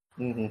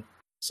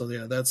 So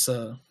yeah, that's I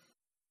don't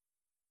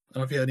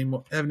know if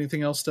you have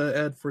anything else to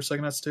add for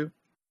Psychonauts 2?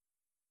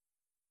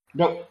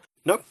 Nope.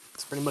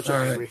 It's pretty much all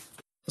right.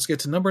 Let's get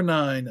to number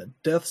 9,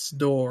 Death's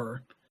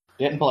Door.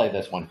 Didn't play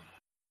this one.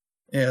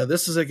 Yeah,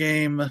 this is a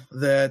game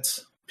that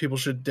people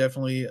should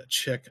definitely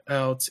check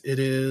out. It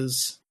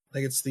is, I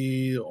think it's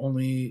the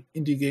only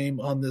indie game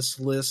on this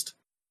list.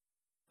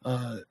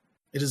 It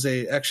is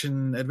a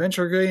action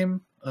adventure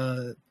game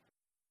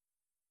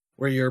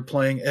where you're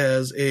playing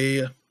as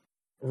a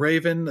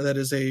raven that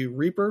is a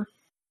reaper.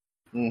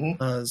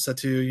 Set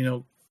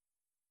to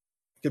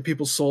get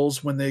people's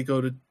souls when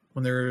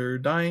they're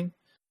dying,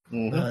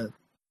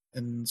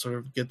 and sort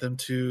of get them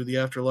to the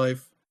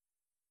afterlife.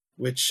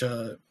 which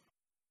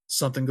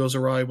something goes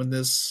awry when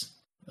this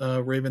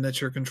raven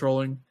that you're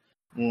controlling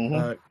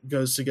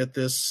goes to get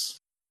this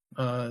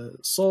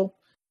soul,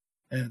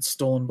 and it's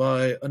stolen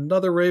by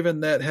another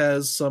raven that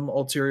has some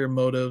ulterior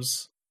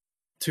motives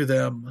to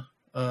them.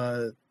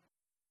 And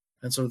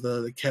so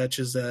the catch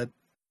is that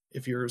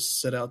if you're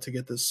set out to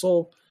get this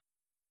soul,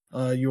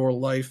 your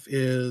life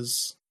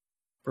is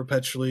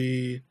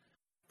perpetually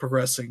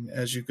progressing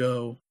as you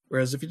go.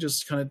 Whereas if you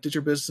just kind of did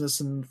your business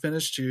and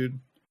finished, you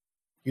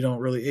don't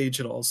really age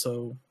at all.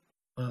 So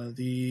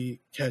the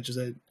catch is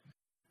that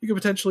you could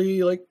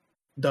potentially like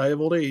die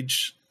of old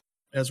age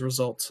as a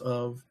result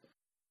of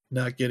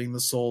not getting the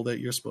soul that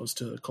you're supposed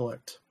to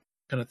collect,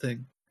 kind of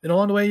thing. And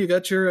along the way, you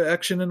got your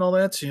action and all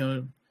that.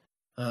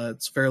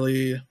 It's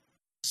fairly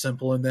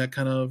simple in that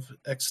kind of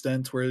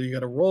extent where you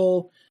got a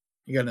roll,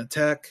 you got an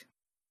attack,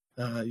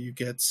 you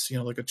get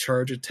like a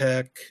charge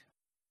attack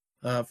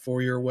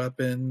for your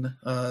weapon.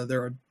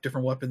 There are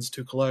different weapons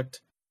to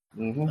collect.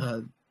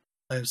 I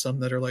have some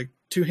that are like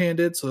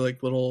two-handed, so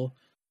like little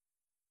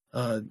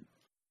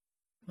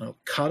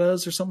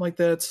katas or something like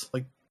that,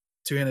 like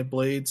two-handed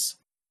blades.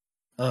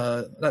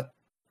 Not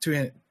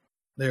two-handed,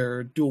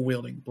 they're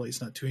dual-wielding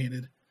blades, not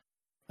two-handed.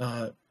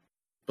 But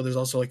there's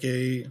also like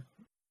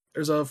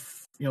there's a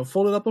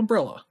folded up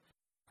umbrella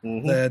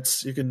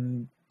that you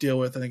can deal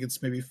with. I think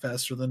it's maybe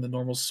faster than the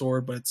normal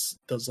sword, but it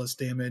does less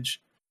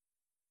damage.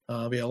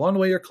 But yeah, along the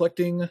way you're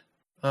collecting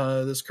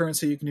this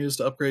currency you can use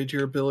to upgrade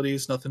your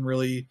abilities. Nothing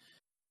really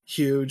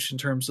huge in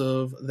terms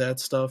of that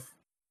stuff.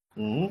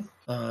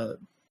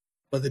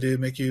 But they do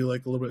make you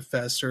like a little bit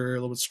faster, a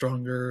little bit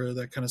stronger,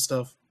 that kind of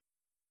stuff.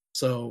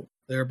 So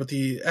there, but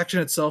the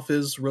action itself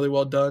is really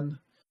well done.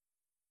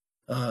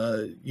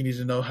 You need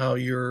to know how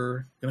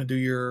you're going to do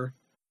your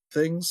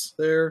things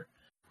there.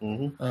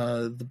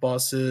 The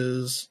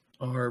bosses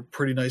are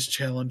pretty nice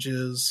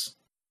challenges.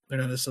 They're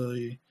not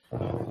necessarily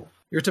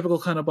your typical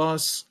kind of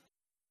boss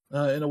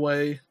in a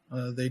way.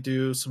 They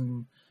do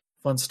some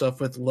fun stuff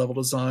with level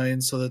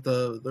design so that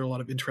there are a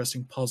lot of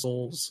interesting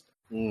puzzles.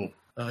 You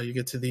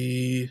get to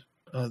the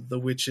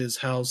witch's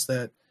house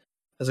that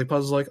has like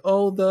puzzles like,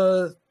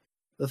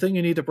 the thing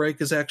you need to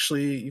break is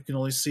actually, you can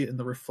only see it in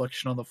the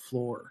reflection on the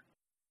floor.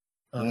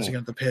 So you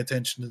have to pay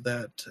attention to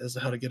that as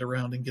to how to get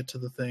around and get to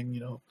the thing.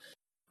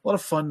 A lot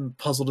of fun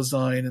puzzle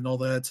design and all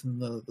that,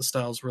 and the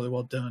style's really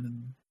well done.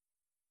 And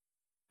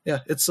yeah,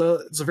 it's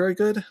a very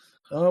good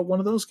one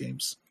of those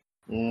games.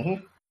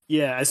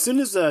 Yeah, as soon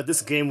as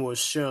this game was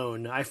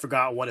shown, I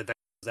forgot what event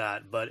it was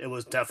at, but it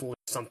was definitely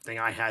something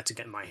I had to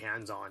get my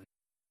hands on.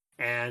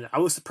 And I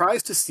was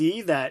surprised to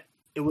see that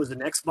it was an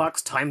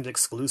Xbox timed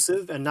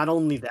exclusive, and not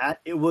only that,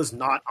 it was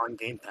not on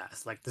Game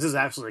Pass. Like, this is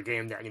actually a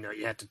game that,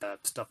 you had to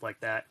stuff like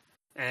that.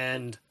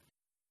 And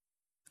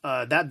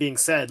that being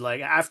said,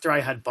 like, after I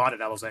had bought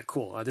it, I was like,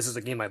 cool, this is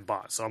a game I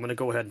bought, so I'm going to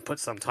go ahead and put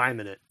some time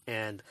in it.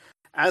 And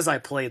as I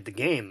played the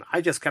game, I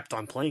just kept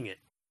on playing it.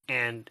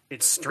 And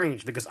it's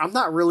strange, because I'm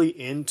not really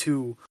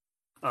into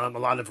a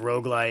lot of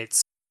roguelites,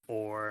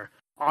 or,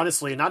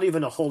 honestly, not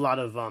even a whole lot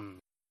of,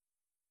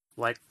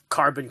 like,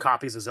 carbon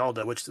copies of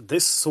Zelda, which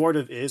this sort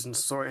of is and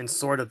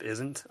sort of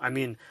isn't. I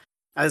mean,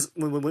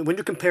 when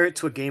you compare it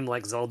to a game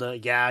like Zelda,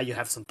 yeah, you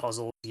have some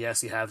puzzles.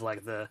 Yes, you have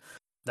like the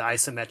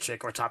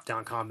isometric or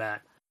top-down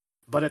combat.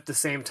 But at the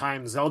same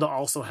time, Zelda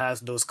also has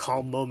those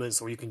calm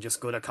moments where you can just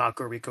go to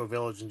Kakariko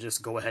Village and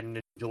just go ahead and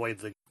enjoy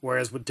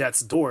Whereas with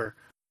Death's Door,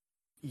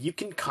 you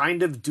can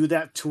kind of do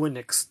that to an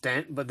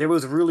extent, but there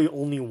was really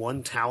only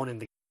one town in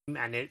the game,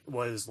 and it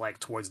was like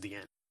towards the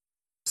end.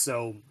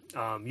 So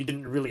you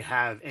didn't really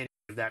have any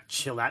of that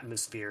chill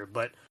atmosphere,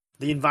 but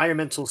the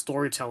environmental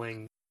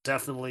storytelling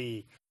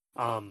definitely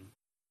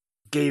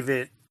gave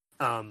it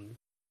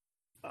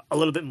a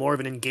little bit more of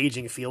an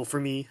engaging feel for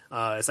me.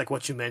 It's like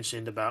what you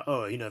mentioned about,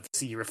 if you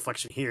see your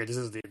reflection here, this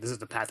is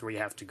the path where you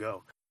have to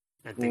go,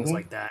 and things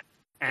like that.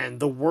 And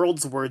the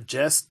worlds were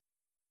just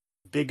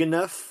big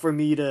enough for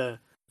me to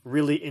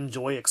really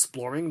enjoy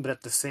exploring, but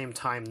at the same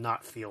time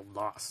not feel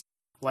lost.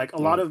 Like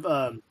a lot of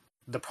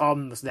the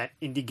problems that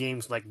indie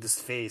games like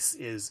this face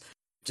is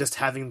just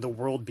having the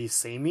world be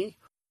samey,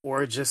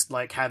 or just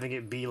like having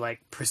it be like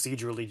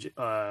procedurally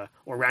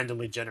or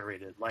randomly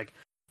generated. Like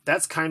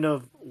that's kind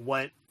of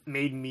what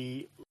made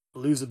me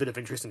lose a bit of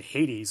interest in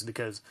Hades,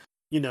 because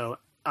no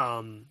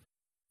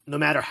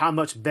matter how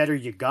much better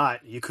you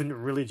got, you couldn't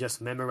really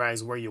just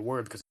memorize where you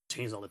were because it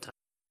changed all the time.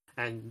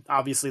 And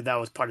obviously that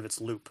was part of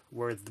its loop,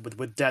 where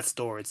with Death's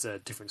Door, it's a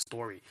different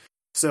story.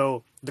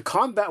 So the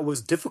combat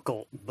was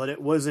difficult, but it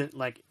wasn't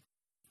like,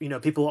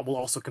 people will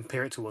also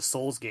compare it to a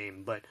Souls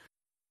game, but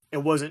it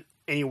wasn't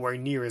anywhere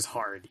near as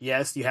hard.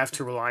 Yes, you have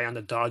to rely on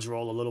the dodge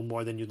roll a little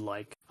more than you'd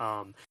like.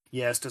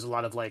 Yes, there's a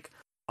lot of like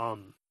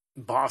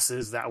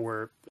bosses that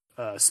were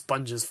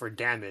sponges for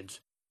damage,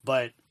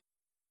 but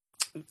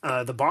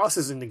the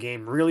bosses in the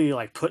game really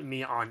like put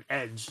me on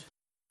edge,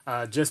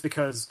 just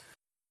because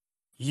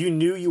you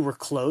knew you were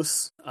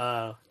close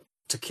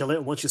to kill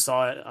it once you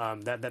saw it,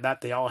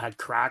 that they all had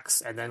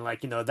cracks, and then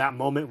like that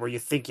moment where you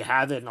think you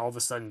have it and all of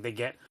a sudden they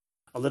get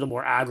a little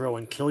more aggro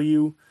and kill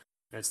you.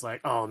 It's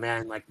like, oh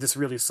man, like this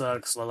really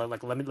sucks.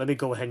 Like let me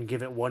go ahead and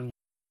give it one.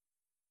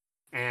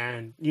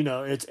 And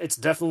it's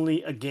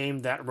definitely a game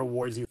that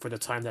rewards you for the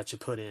time that you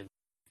put in.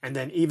 And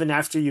then even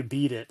after you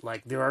beat it,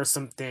 like there are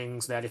some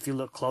things that if you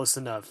look close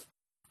enough,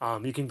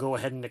 you can go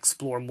ahead and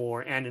explore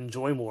more and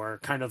enjoy more,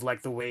 kind of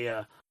like the way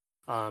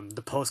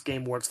the post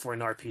game works for an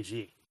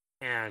RPG.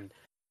 And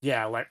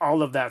yeah, like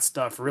all of that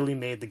stuff really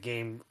made the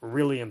game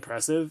really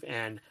impressive.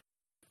 And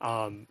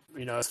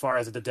as far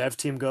as the dev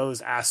team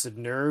goes, Acid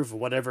Nerve,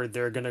 whatever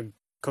they're gonna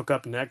cook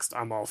up next,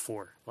 I'm all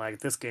for. Like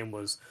this game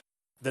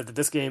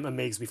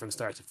amazed me from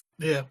start to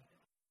finish.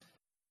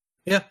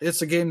 Yeah,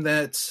 it's a game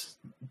that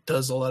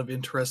does a lot of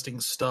interesting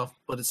stuff,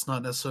 but it's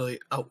not necessarily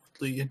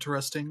outwardly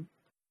interesting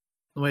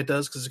the way it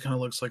does, because it kind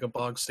of looks like a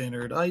bog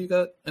standard. You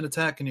got an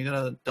attack and you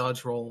got a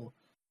dodge roll,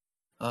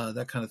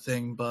 that kind of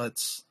thing,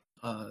 but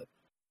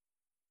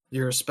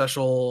your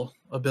special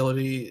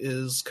ability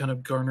is kind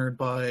of garnered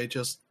by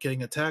just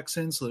getting attacks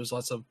in, so there's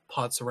lots of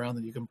pots around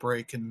that you can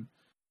break and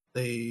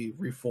they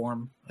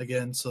reform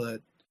again, so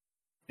that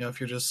if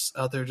you're just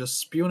out there just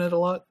spewing it a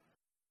lot,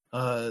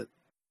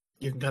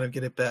 you can kind of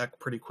get it back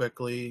pretty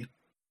quickly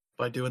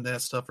by doing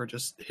that stuff or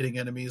just hitting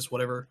enemies,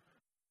 whatever.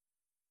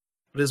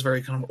 It is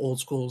very kind of old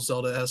school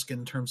Zelda-esque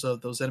in terms of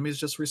those enemies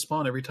just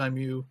respawn every time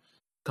you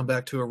come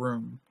back to a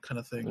room, kind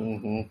of thing.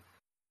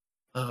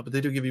 Mm-hmm. But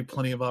they do give you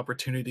plenty of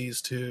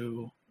opportunities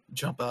to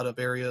jump out of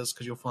areas,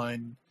 because you'll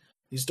find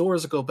these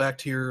doors that go back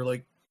to your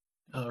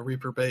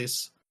Reaper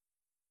base,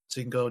 so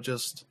you can go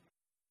just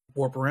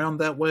warp around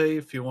that way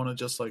if you want to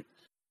just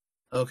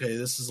okay,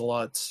 this is a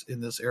lot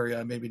in this area,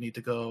 I maybe need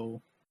to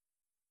go.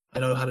 I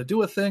know how to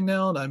do a thing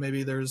now, and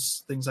maybe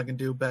there's things I can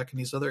do back in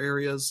these other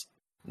areas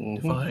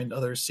to find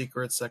other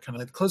secrets. That kind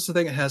of the closest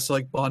thing it has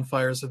to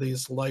bonfires are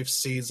these life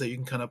seeds that you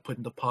can kind of put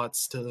into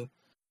pots to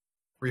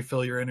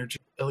refill your energy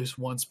at least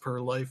once per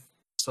life.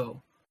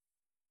 So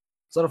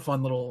it's a lot of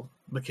fun little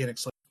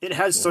mechanics. It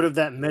has sort of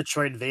that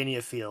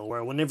Metroidvania feel,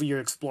 where whenever you're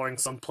exploring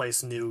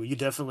someplace new, you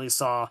definitely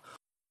saw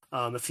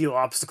a few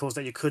obstacles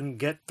that you couldn't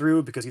get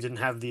through because you didn't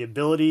have the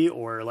ability,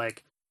 or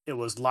it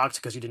was locked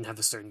because you didn't have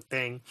a certain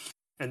thing.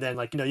 And then,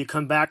 you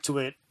come back to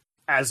it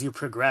as you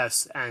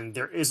progress, and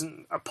there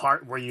isn't a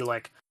part where you,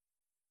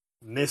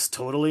 miss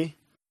totally.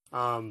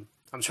 I'm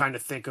trying to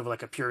think of, a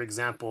pure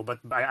example, but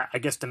I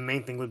guess the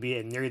main thing would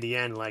be near the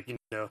end,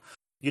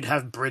 you'd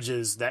have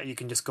bridges that you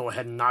can just go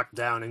ahead and knock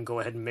down and go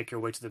ahead and make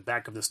your way to the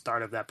back of the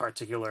start of that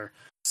particular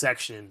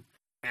section.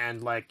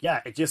 And,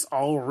 it just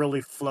all really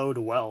flowed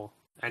well,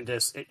 and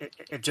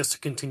it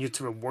just continued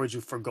to reward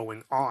you for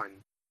going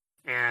on.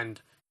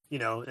 And,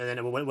 and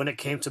then when it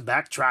came to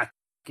backtracking,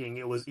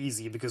 it was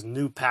easy because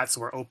new paths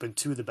were open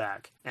to the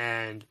back,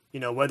 and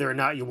whether or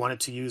not you wanted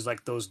to use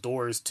those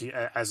doors to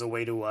as a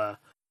way to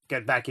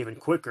get back even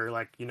quicker,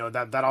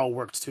 that all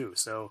worked too.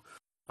 So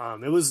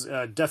it was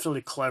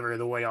definitely clever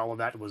the way all of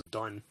that was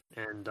done,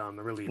 and I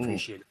really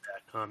appreciated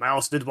that. I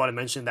also did want to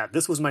mention that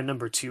this was my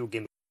number 2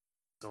 game,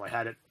 so I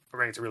had it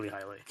ranked really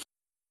highly.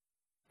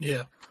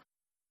 Yeah,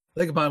 I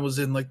think mine was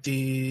in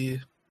the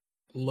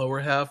lower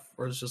half,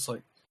 where it's just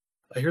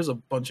here's a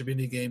bunch of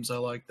indie games I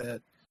like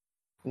that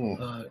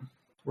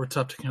were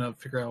tough to kind of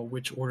figure out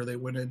which order they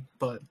went in,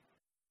 but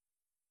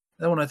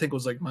that one I think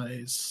was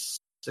my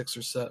 6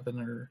 or 7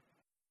 or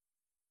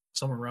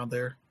somewhere around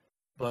there.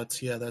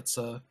 But yeah, that's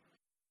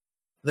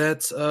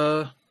then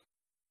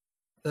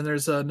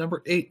there's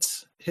number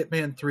 8,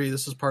 Hitman 3.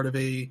 This is part of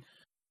a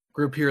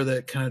group here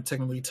that kind of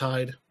technically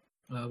tied,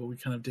 but we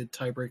kind of did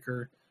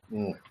tiebreaker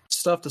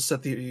stuff to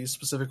set the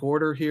specific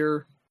order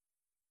here.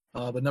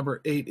 But number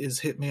 8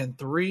 is Hitman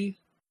 3.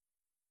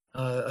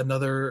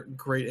 Another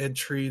great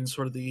entry in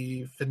sort of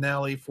the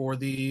finale for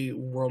the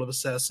World of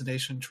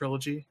Assassination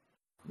trilogy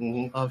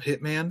of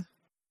Hitman.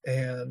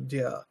 And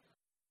yeah,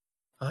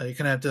 you kind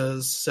of have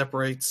to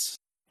separate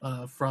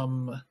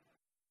from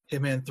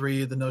Hitman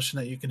 3 the notion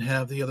that you can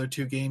have the other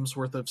 2 games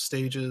worth of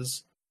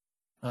stages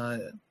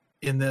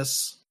in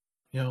this,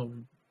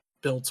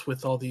 built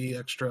with all the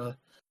extra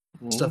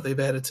stuff they've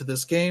added to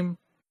this game,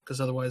 because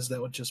otherwise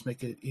that would just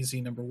make it easy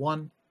number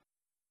 1.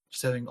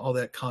 Just having all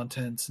that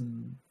content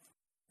and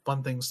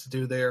fun things to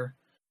do there.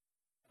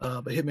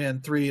 But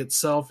Hitman 3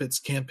 itself, its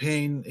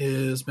campaign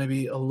is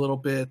maybe a little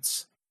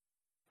bit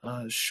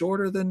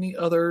shorter than the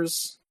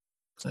others.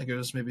 I think it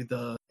was maybe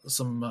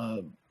some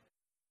a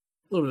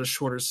little bit of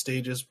shorter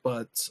stages,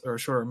 or a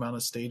shorter amount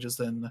of stages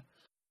than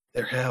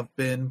there have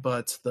been.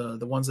 But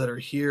the ones that are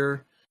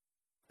here,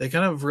 they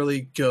kind of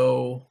really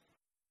go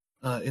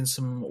in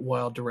some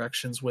wild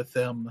directions with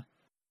them.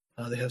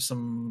 They have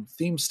some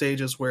theme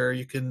stages where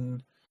you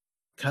can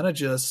kind of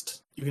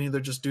you can either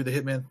just do the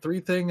Hitman 3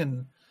 thing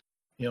and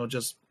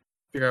just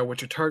figure out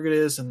what your target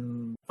is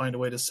and find a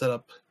way to set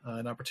up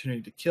an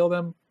opportunity to kill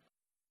them,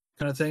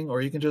 kind of thing,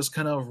 or you can just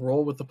kind of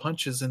roll with the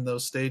punches in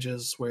those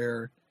stages,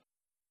 where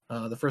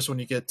the first one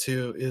you get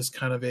to is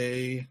kind of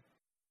a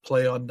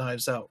play on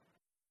Knives Out,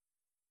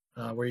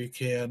 where you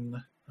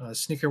can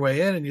sneak your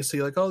way in and you see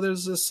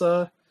there's this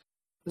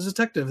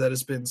detective that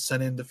has been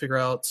sent in to figure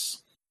out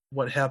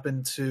what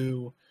happened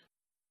to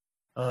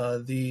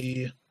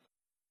the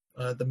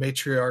the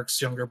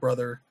matriarch's younger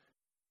brother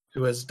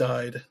who has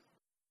died,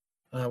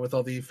 with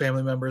all the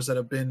family members that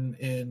have been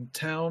in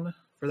town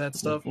for that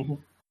stuff. You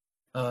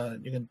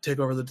can take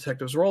over the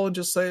detective's role and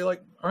just say,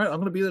 like, all right, I'm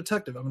going to be the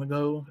detective. I'm going to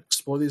go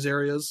explore these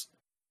areas,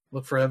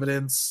 look for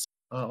evidence,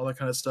 all that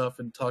kind of stuff,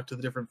 and talk to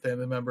the different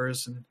family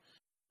members and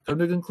come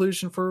to a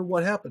conclusion for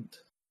what happened.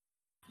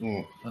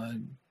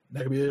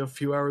 That could be a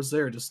few hours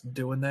there just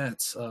doing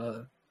that.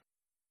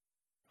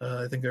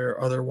 I think there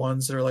are other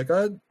ones that are like,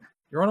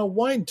 you're on a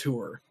wine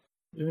tour.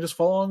 You can just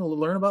follow along and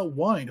learn about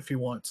wine if you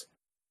want.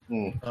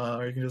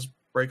 Or you can just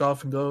break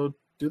off and go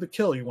do the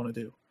kill you want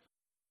to do.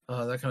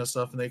 That kind of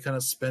stuff. And they kind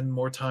of spend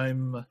more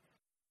time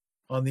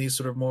on these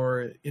sort of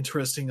more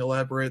interesting,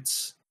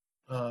 elaborate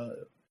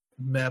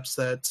maps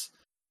that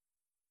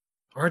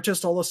aren't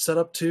just all set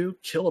up to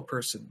kill a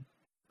person.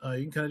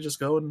 You can kind of just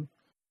go and,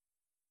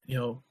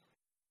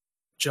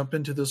 jump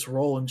into this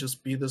role and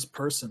just be this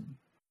person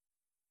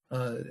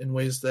in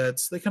ways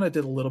that they kind of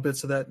did a little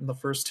bits of that in the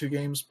first two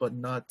games, but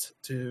not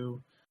to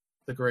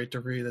the great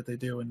degree that they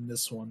do in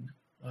this one,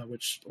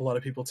 which a lot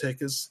of people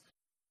take as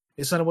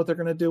a sign of what they're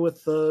going to do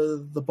with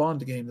the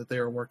Bond game that they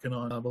are working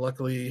on. But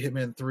luckily,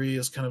 Hitman 3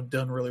 has kind of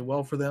done really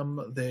well for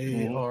them.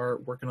 They are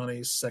working on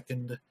a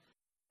second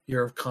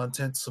year of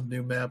content, some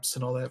new maps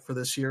and all that for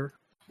this year.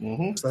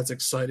 So that's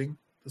exciting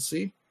to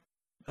see.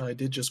 I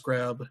did just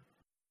grab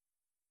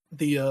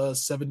the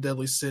 7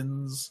 Deadly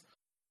Sins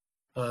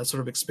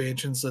sort of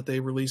expansions that they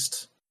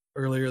released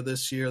earlier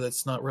this year.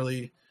 That's not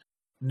really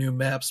new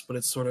maps, but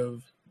it's sort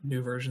of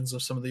new versions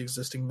of some of the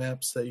existing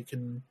maps that you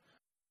can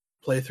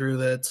play through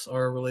that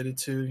are related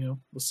to,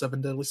 the 7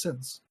 Deadly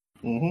Sins.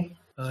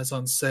 It's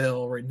on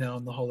sale right now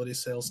in the holiday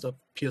sale stuff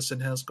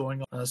PSN has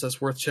going on. So that's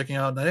worth checking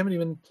out. And I haven't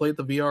even played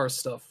the VR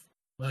stuff.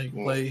 You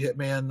can play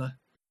Hitman,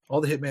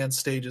 all the Hitman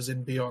stages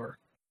in VR,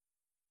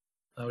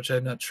 which I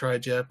have not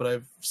tried yet, but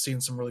I've seen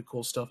some really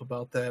cool stuff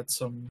about that.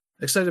 So I'm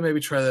excited to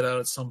maybe try that out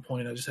at some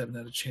point. I just haven't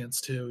had a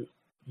chance to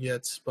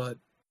yet. But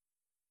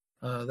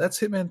that's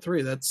Hitman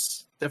 3.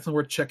 That's definitely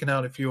worth checking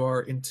out if you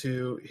are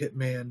into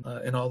Hitman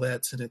and all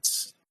that. And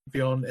if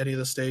you own any of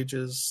the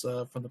stages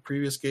from the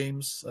previous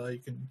games, you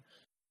can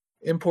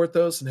import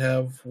those and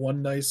have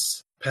one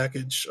nice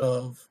package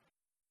of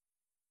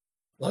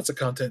lots of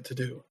content to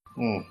do.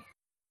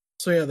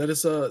 So yeah, that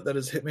is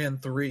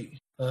Hitman 3.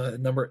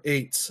 Number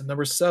 8.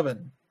 Number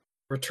 7,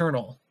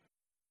 Returnal.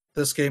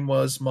 This game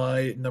was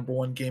my number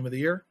 1 game of the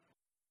year.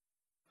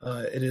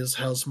 It is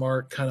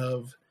Housemarque kind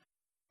of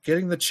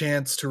getting the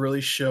chance to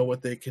really show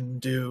what they can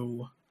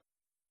do,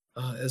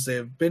 as they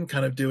have been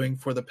kind of doing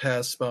for the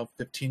past about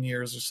 15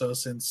 years or so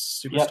since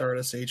Super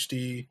Stardust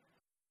HD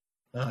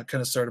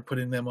kind of started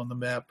putting them on the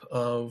map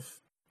of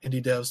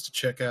indie devs to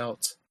check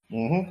out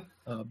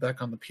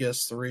back on the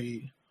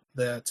PS3.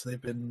 That they've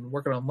been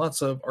working on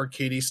lots of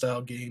arcadey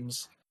style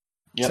games.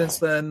 Since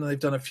then, they've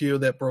done a few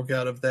that broke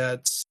out of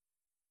that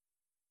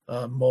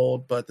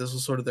mold, but this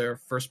was sort of their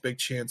first big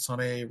chance on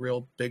a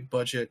real big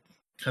budget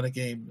kind of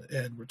game.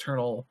 And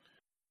Returnal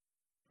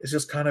is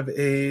just kind of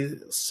a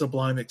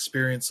sublime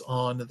experience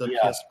on the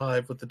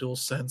PS5 with the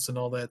DualSense and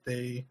all that.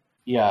 They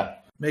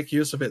make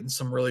use of it in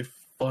some really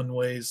fun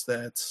ways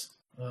that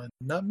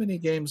not many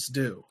games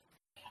do.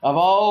 Of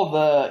all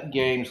the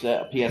games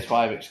that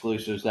PS5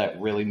 exclusives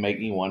that really make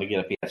me want to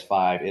get a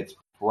PS5, it's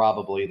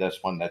probably this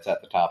one that's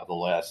at the top of the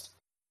list.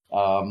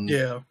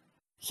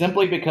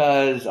 Simply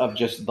because of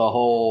just the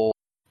whole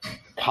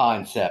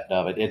concept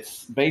of it.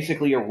 It's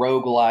basically a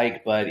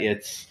roguelike, but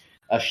it's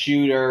a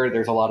shooter.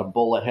 There's a lot of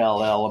bullet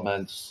hell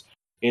elements.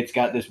 It's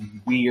got this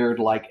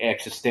weird,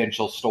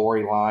 existential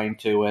storyline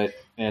to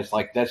it. And it's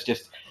like,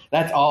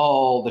 that's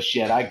all the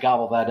shit. I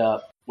gobble that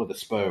up with a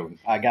spoon.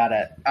 I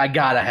gotta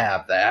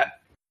have that.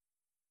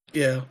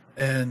 Yeah,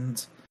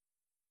 and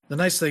the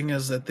nice thing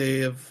is that they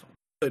have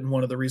put in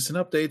one of the recent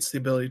updates the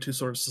ability to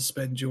sort of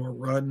suspend your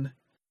run.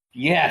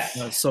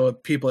 Yes. So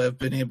people have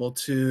been able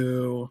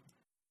to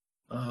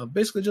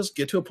basically just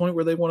get to a point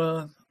where they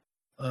want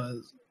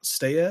to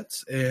stay at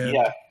and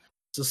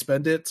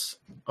suspend it,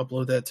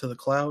 upload that to the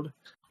cloud.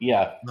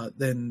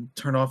 Then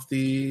turn off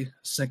the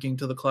syncing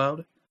to the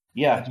cloud.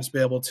 And just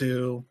be able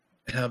to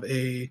have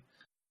a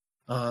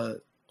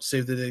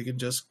save that they can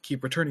just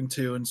keep returning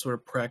to and sort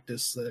of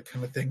practice that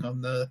kind of thing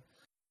on the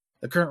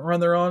current run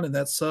they're on, and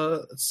that's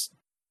it's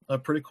a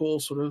pretty cool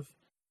sort of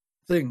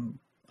thing.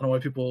 I don't know why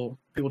people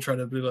try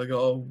to be like,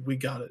 oh, we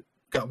got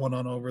one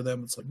on over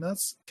them. It's like,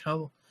 that's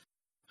how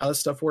this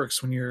stuff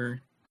works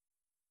when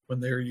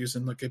they're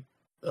using like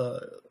a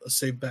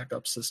save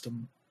backup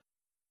system,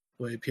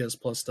 the way PS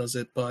Plus does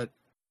it. But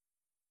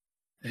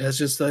it has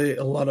just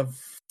a lot of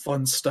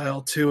fun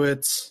style to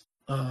it.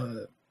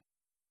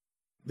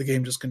 The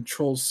game just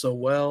controls so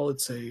well.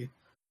 It's a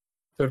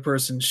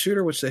third-person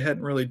shooter, which they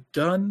hadn't really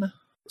done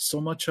so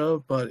much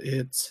of, but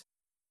it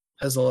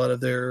has a lot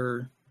of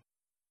their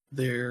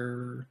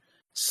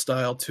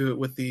style to it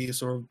with the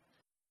sort of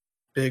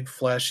big,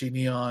 flashy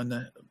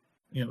neon,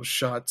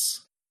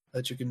 shots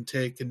that you can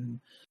take and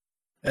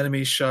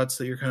enemy shots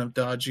that you're kind of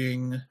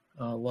dodging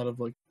a lot of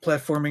like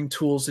platforming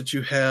tools that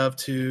you have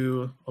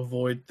to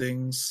avoid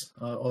things,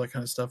 all that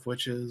kind of stuff,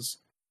 which is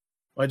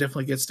why it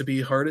definitely gets to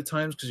be hard at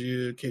times because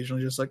you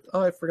occasionally just like,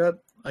 oh, I forgot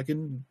I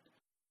can,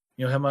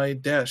 have my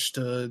dash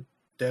to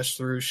dash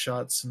through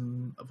shots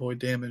and avoid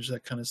damage,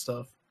 that kind of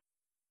stuff.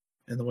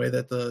 And the way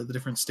that the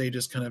different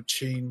stages kind of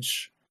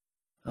change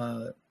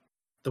the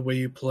way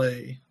you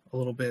play a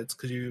little bit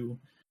because you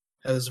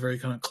have this very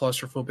kind of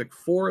claustrophobic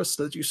forest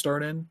that you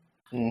start in.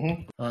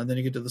 Mm-hmm. And then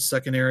you get to the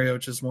second area,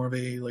 which is more of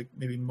a like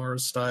maybe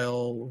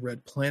Mars-style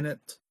red planet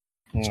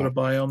sort of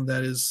biome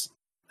that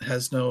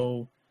has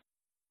no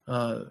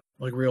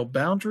like real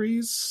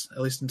boundaries,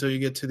 at least until you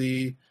get to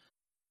the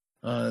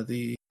I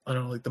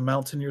don't know, like the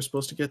mountain you're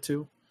supposed to get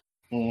to,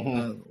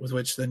 with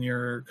which then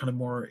you're kind of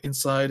more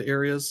inside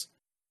areas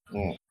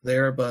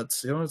there. But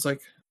it's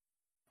like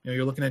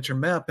you're looking at your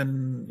map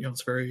and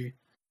it's very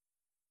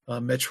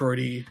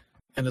Metroid-y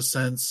in a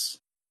sense.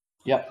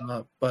 Yep.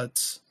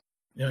 But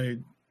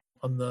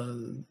on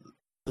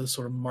the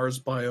sort of Mars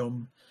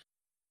biome,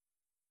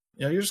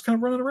 you're just kind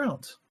of running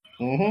around.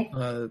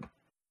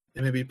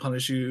 It maybe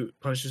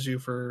punishes you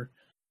for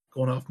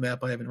going off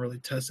map. I haven't really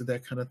tested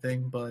that kind of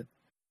thing, but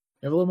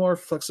you have a little more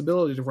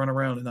flexibility to run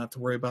around and not to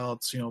worry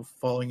about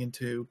falling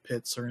into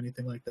pits or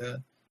anything like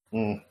that.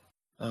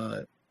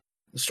 The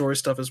story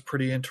stuff is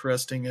pretty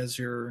interesting as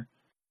you're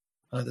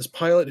this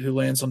pilot who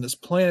lands on this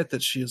planet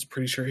that she is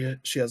pretty sure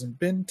she hasn't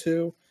been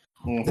to,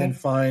 then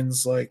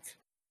finds like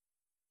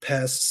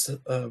past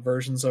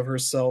versions of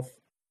herself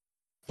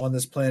on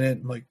this planet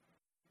and like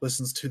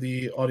listens to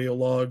the audio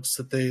logs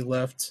that they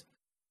left.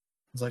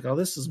 It's like, oh,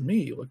 this is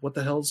me. Like, what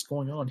the hell's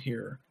going on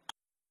here?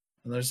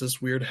 And there's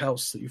this weird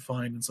house that you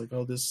find. It's like,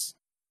 oh, this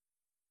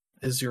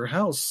is your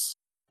house,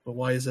 but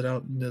why is it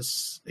out in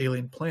this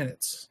alien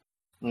planet?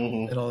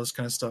 And all this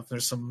kind of stuff.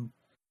 There's some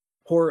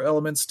horror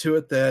elements to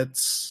it that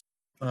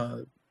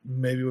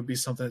maybe would be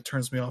something that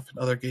turns me off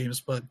in other games,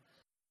 but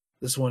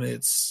this one,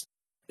 it's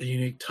a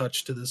unique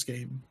touch to this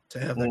game to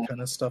have that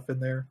kind of stuff in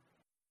there.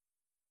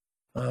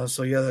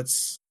 So yeah,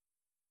 it's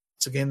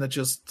a game that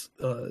just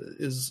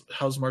is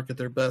Housemarque at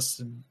their best,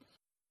 and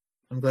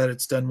I'm glad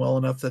it's done well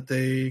enough that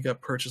they got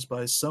purchased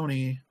by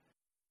Sony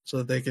so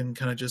that they can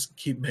kind of just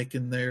keep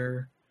making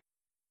their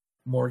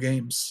more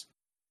games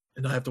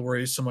and not have to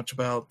worry so much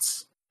about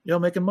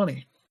making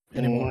money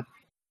anymore.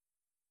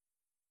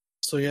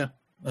 So yeah,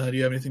 do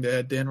you have anything to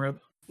add, Dan Reb?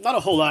 Not a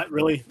whole lot,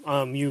 really.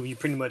 You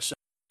pretty much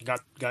got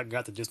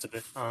the gist of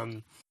it.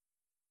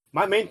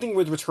 My main thing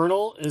with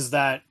Returnal is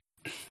that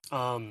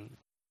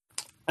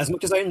as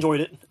much as I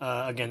enjoyed it,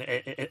 again,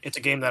 it's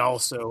a game that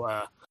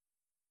also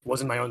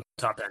was in my own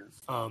top 10.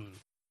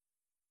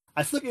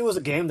 I feel like it was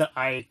a game that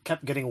I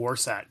kept getting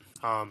worse at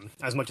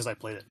as much as I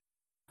played it.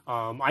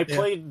 I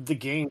played the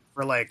game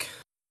for like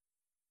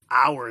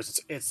hours.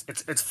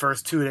 It's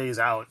first 2 days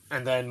out,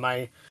 and then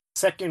my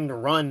second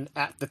run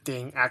at the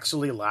thing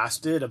actually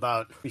lasted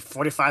about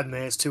 45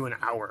 minutes to an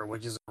hour,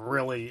 which is a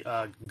really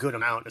good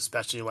amount,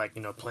 especially like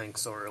playing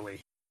so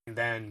early. And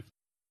then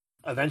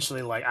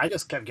eventually, like, I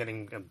just kept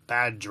getting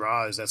bad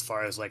draws as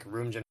far as like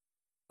room gen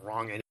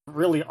wrong, and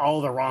really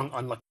all the wrong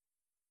unlucky.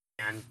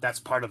 And that's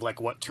part of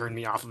like what turned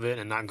me off of it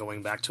and not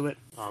going back to it.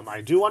 I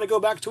do want to go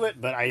back to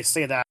it, but I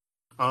say that.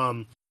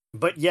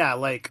 But yeah,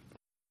 like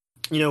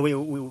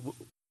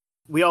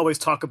we always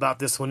talk about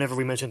this whenever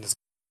we mention this.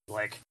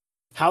 Like,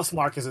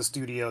 Housemarque is a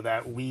studio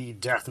that we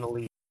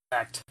definitely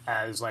respect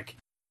as like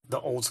the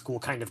old school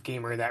kind of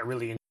gamer that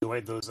really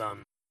enjoyed those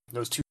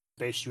 2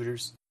 space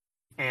shooters,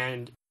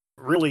 and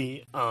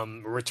really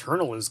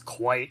Returnal is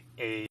quite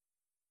a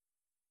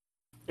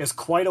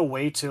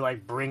way to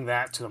like bring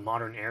that to the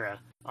modern era,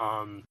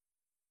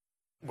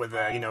 with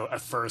a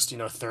first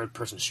third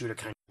person shooter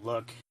kind of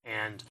look,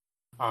 and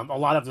a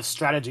lot of the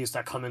strategies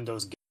that come in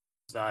those games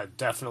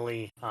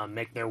definitely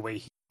make their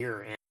way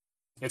here, and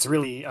it's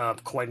really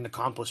quite an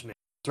accomplishment.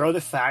 Throw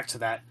the fact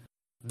that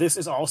this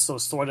is also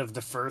sort of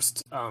the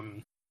first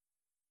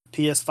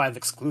PS5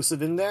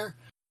 exclusive in there,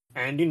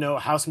 and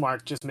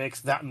Housemarque just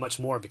makes that much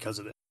more because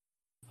of it.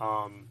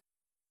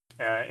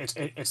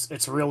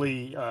 It's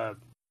really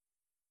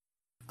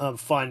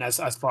fun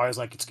as far as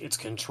like its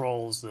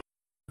controls,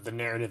 the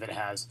narrative it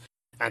has,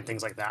 and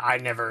things like that. I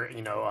never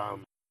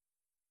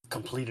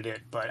completed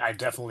it, but I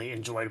definitely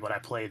enjoyed what I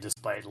played,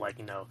 despite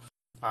like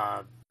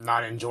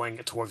not enjoying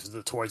it towards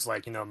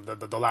like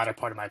the latter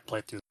part of my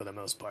playthrough for the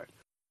most part.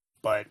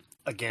 But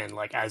again,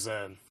 like as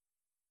an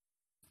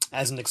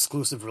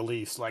exclusive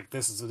release, like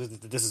this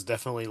is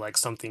definitely like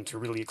something to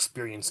really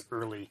experience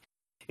early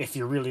if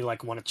you really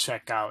like want to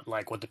check out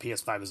like what the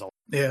PS5 is all.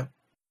 Yeah.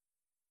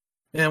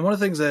 And one of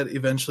the things that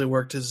eventually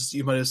worked is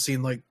you might have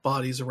seen like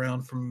bodies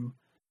around from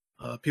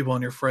people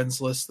on your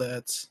friends list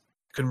that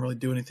couldn't really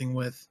do anything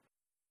with.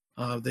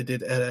 They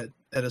did at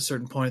a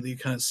certain point that you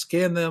kind of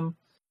scan them,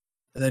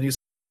 and then you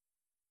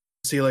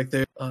see like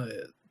their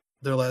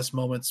last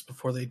moments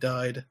before they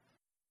died,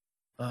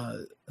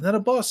 and then a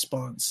boss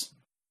spawns,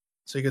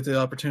 so you get the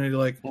opportunity to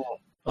like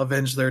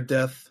avenge their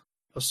death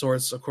of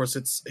sorts. Of course,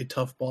 it's a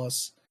tough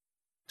boss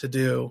to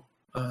do,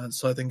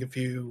 so I think if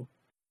you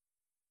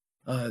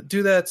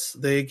do that,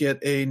 they get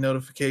a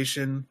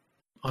notification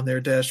on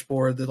their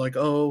dashboard that like,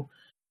 oh,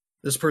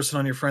 this person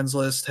on your friends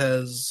list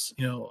has,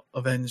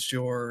 avenged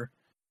your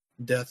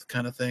death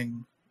kind of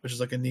thing, which is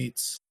like a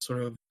neat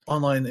sort of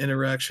online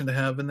interaction to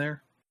have in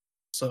there.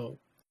 So,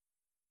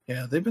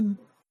 yeah, they've been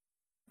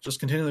just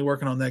continually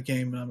working on that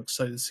game, and I'm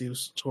excited to see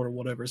sort of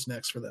whatever's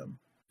next for them.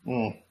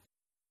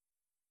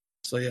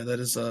 So yeah, that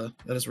is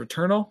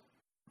Returnal.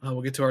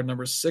 We'll get to our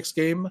number 6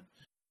 game,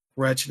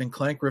 Ratchet and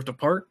Clank Rift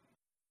Apart.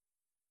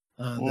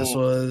 This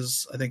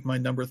was, I think, my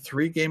number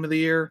 3 game of the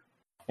year.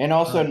 And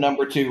also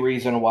number 2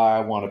 reason why I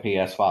want a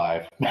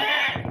PS5.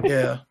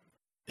 Yeah,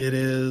 it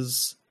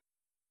is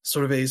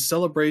sort of a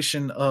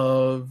celebration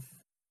of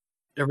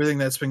everything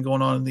that's been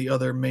going on in the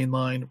other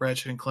mainline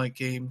Ratchet and Clank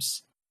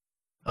games.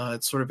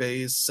 It's sort of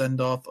a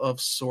send-off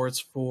of sorts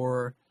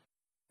for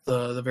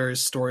the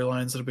various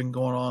storylines that have been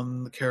going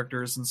on, the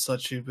characters and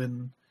such you've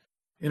been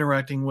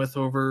interacting with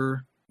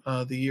over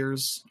the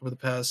years, over the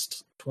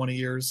past 20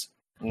 years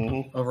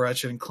of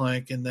Ratchet and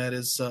Clank, and that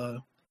is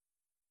a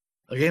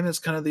game that's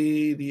kind of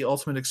the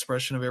ultimate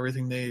expression of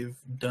everything they've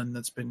done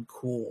that's been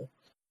cool.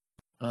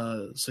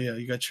 So yeah,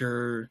 you got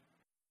your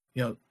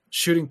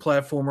shooting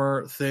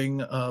platformer thing,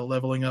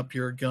 leveling up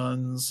your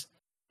guns,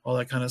 all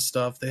that kind of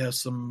stuff. They have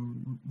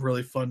some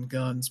really fun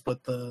guns,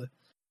 but the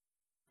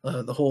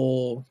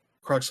whole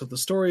crux of the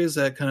story is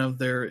that kind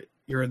of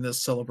you're in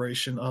this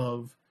celebration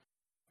of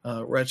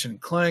Ratchet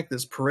and Clank,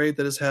 this parade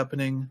that is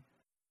happening,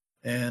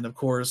 and of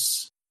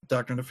course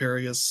Dr.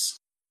 Nefarious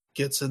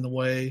gets in the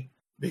way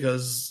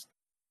because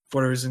for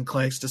whatever reason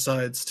Clank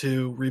decides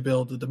to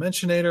rebuild the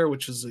Dimensionator,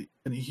 which is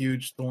a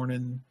huge thorn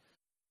in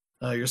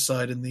your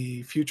side in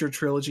the future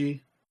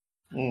trilogy.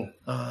 He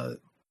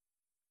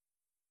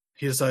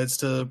decides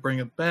to bring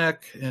it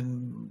back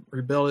and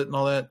rebuild it and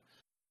all that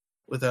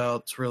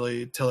without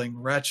really telling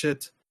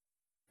Ratchet.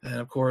 And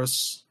of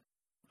course,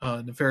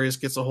 Nefarious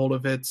gets a hold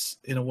of it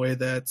in a way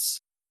that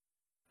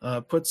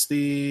puts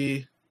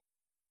the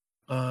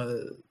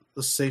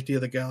safety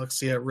of the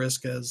galaxy at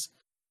risk, as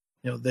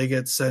they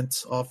get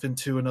sent off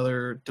into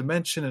another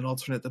dimension, an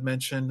alternate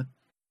dimension,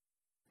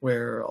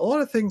 where a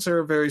lot of things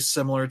are very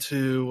similar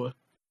to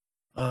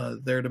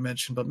their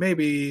dimension, but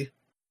maybe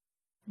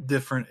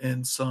different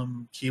in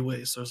some key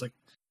ways. So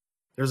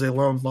there's a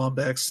lone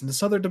Lombax in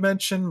this other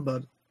dimension,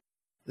 but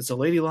it's a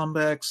Lady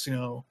Lombax.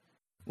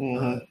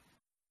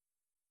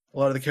 A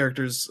lot of the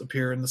characters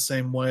appear in the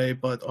same way,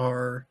 but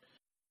are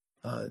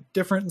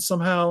different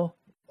somehow.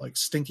 Like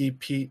Stinky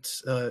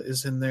Pete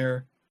is in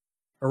there,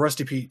 or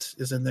Rusty Pete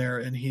is in there,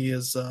 and he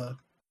is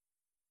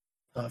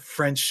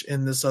French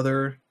in this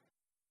other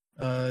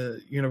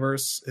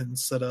universe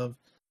instead of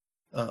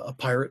a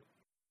pirate.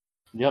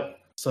 Yep.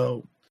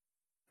 So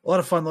a lot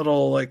of fun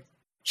little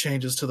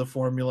changes to the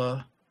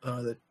formula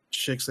that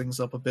shakes things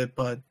up a bit,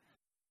 but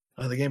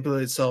the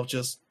gameplay itself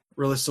just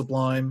really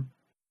sublime.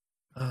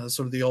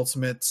 Sort of the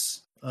ultimate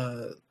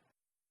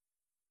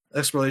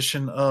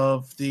exploration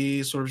of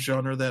the sort of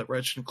genre that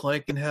Ratchet and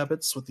Clank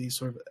inhabits, with the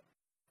sort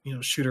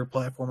of shooter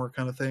platformer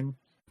kind of thing.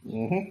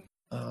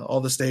 All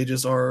the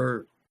stages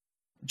are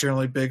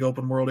generally big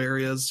open world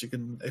areas. You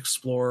can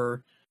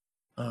explore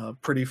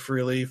pretty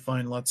freely,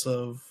 find lots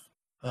of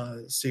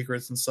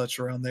secrets and such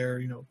around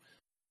there.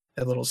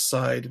 Have little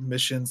side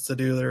missions to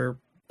do. There are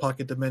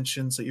pocket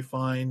dimensions that you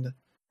find.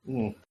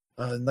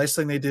 Nice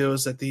thing they do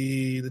is that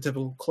the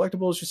typical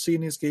collectibles you see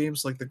in these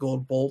games, like the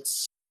gold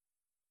bolts,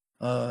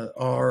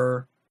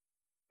 are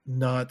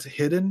not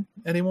hidden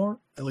anymore,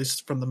 at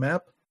least from the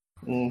map.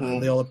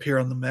 They all appear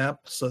on the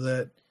map, so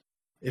that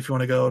if you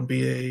want to go and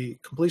be a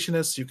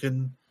completionist, you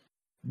can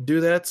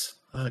do that.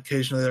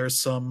 Occasionally there are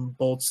some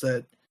bolts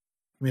that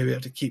you maybe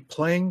have to keep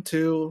playing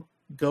to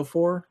go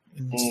for,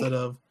 instead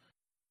of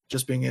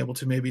just being able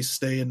to maybe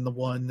stay in the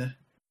one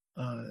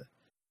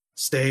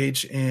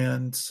stage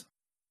and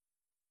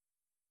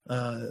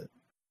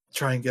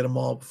try and get them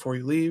all before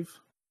you leave.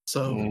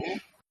 So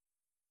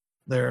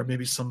there are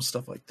maybe some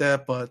stuff like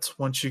that, but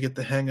once you get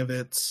the hang of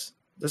it,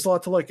 there's a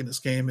lot to like in this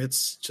game.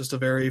 It's just a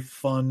very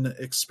fun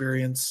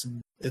experience,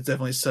 and it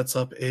definitely sets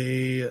up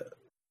a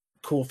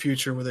cool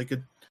future where they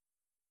could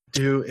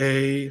do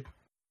a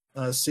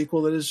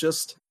sequel that is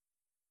just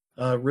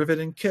Rivet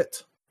and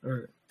Kit,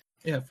 or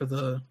for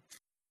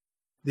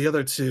the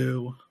other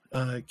two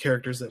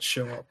characters that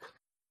show up,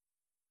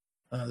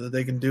 that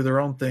they can do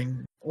their own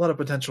thing. A lot of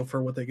potential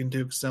for what they can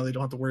do, because now they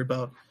don't have to worry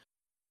about,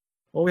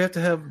 well, we have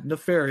to have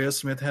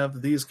Nefarious, and we have to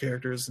have these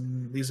characters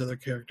and these other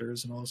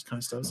characters and all this kind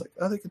of stuff. It's like,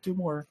 they could do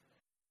more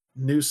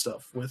new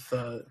stuff with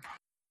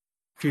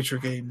future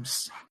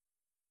games,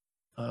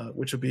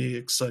 which would be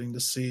exciting to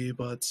see.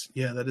 But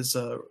yeah, that is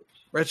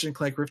Ratchet and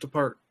Clank Rift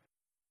Apart.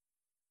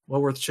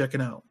 Well worth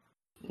checking out.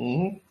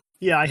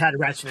 Yeah, I had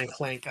Ratchet and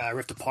Clank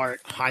Rift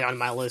Apart high on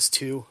my list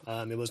too.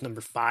 It was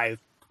number 5.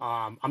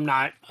 I'm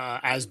not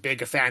as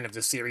big a fan of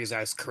the series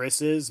as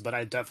Chris is, but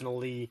I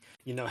definitely,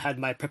 had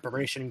my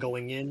preparation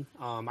going in.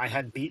 I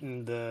had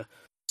beaten the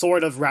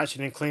sort of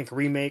Ratchet and Clank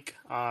remake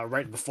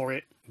right before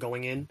it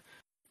going in,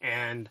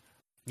 and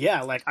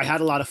yeah, I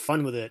had a lot of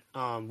fun with it.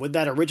 With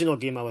that original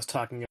game I was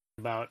talking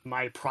about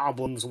my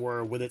problems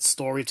were with its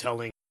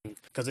storytelling,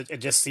 because it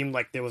just seemed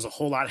like there was a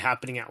whole lot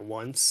happening at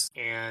once.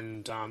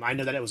 And I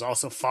know that it was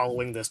also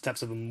following the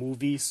steps of a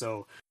movie,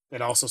 so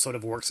it also sort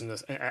of works in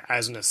this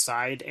as an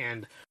aside.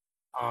 And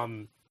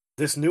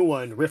this new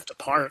one, Rift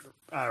Apart,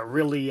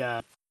 really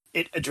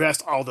it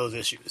addressed all those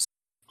issues.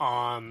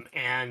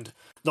 And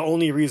the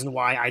only reason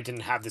why I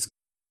didn't have this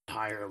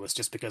higher was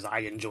just because I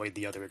enjoyed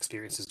the other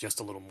experiences just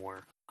a little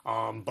more.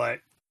 But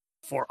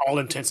for all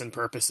intents and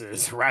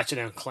purposes, Ratchet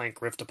and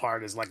Clank Rift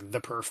Apart is like the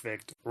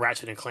perfect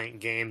Ratchet and Clank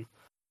game.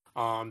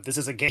 This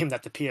is a game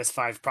that the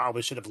PS5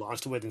 probably should have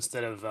launched with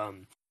instead of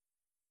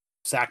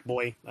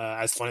Sackboy,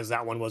 as fun as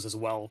that one was as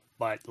well.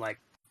 But like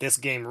this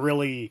game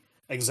really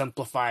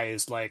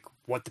exemplifies like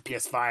what the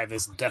PS5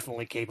 is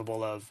definitely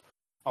capable of.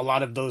 A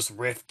lot of those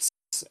rifts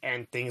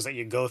and things that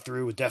you go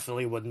through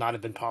definitely would not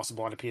have been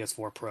possible on a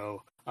PS4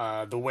 Pro.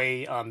 The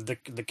way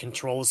the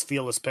controls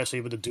feel,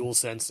 especially with the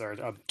DualSense,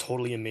 are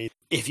totally amazing.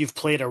 If you've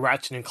played a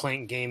Ratchet and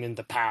Clank game in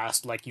the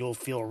past, like you'll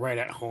feel right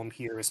at home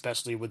here,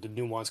 especially with the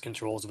nuanced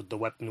controls with the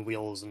weapon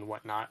wheels and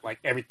whatnot. Like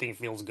everything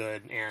feels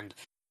good, and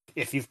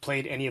if you've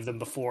played any of them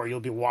before, you'll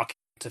be walking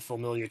to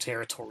familiar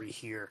territory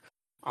here.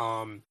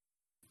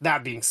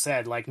 That being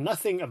said, like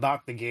nothing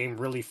about the game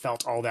really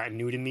felt all that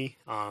new to me.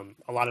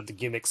 A lot of the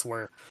gimmicks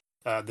were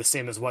the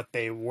same as what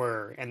they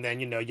were, and then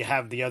you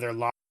have the other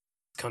locks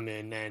come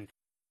in, and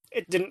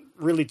it didn't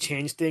really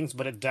change things,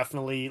 but it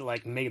definitely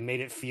like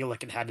made it feel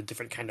like it had a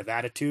different kind of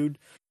attitude.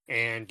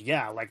 And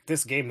yeah, like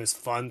this game is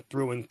fun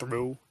through and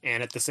through,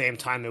 and at the same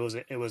time, it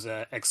was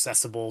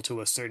accessible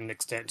to a certain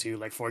extent too.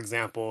 Like for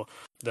example,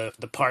 the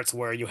parts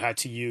where you had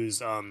to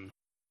use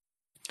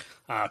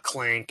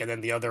Clank and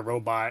then the other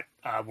robot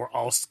were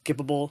all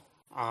skippable.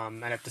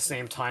 And at the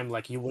same time,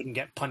 like you wouldn't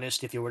get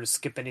punished if you were to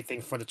skip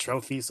anything for the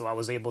trophy. So I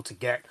was able to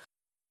get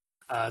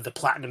the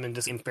platinum in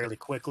this game fairly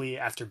quickly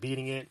after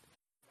beating it.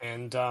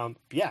 And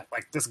yeah,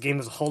 like this game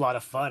is a whole lot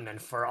of fun,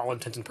 and for all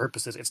intents and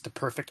purposes, it's the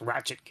perfect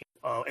Ratchet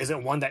game. Is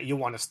it one that you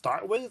want to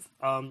start with?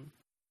 I'm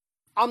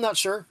not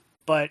sure,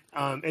 but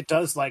it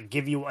does like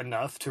give you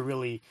enough to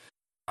really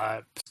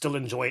still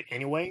enjoy it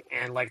anyway.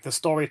 And like the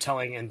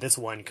storytelling in this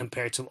one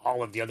compared to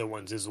all of the other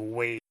ones is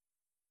way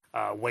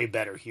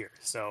better here.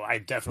 So I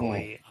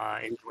definitely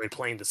enjoy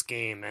playing this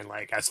game, and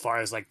like as far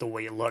as like the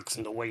way it looks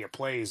and the way it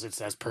plays,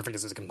 it's as perfect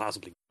as it can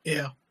possibly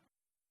be.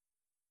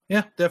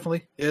 Yeah,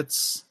 definitely.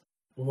 It's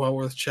well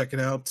worth checking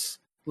out.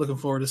 Looking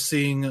forward to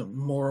seeing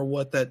more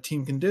what that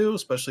team can do,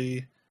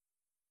 especially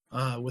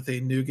with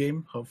a new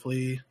game.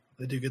 Hopefully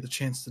they do get the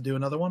chance to do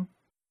another one.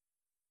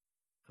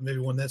 Maybe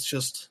one that's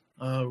just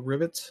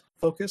Rivet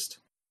focused,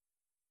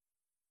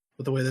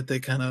 with the way that they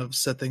kind of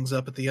set things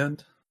up at the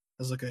end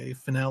as like a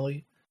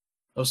finale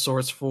of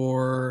sorts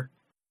for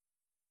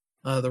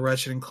the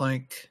Ratchet and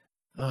Clank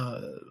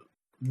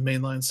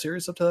mainline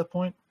series up to that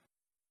point.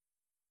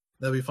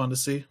 That'd be fun to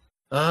see.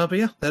 But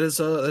yeah, that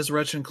is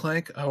Ratchet and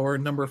Clank. Our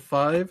number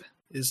 5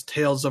 is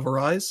Tales of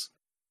Arise.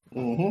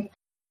 Mm-hmm.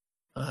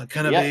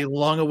 Kind of a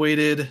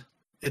long-awaited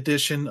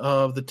edition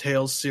of the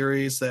Tales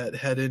series that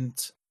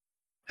hadn't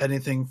had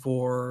anything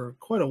for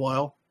quite a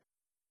while,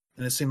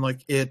 and it seemed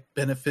like it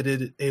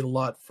benefited a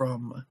lot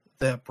from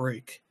that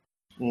break.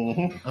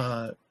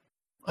 Mm-hmm.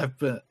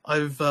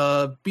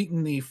 I've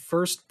beaten the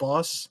first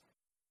boss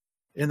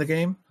in the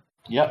game.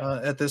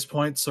 At this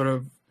point, sort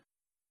of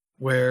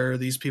where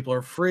these people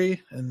are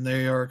free and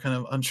they are kind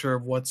of unsure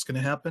of what's going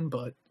to happen,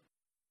 but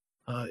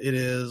it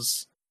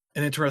is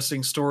an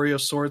interesting story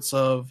of sorts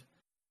of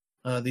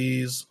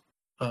these.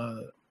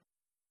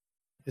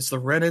 It's the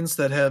Renans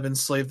that have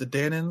enslaved the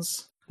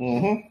Danans.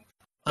 Mm-hmm.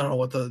 I don't know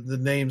what the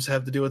names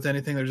have to do with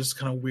anything. They're just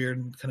kind of weird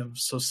and kind of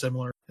so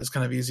similar. It's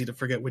kind of easy to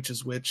forget which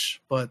is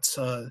which. But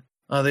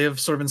they have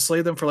sort of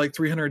enslaved them for like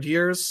 300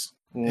 years.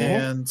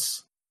 Mm-hmm.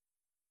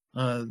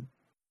 And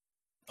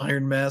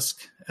Iron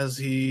Mask, as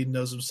he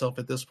knows himself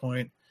at this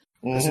point,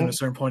 at a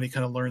certain point he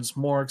kind of learns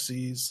more, because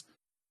he's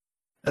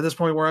at this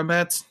point where I'm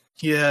at,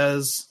 he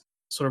has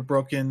sort of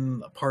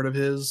broken a part of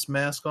his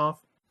mask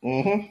off.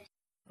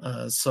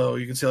 Mm-hmm. So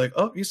you can see like,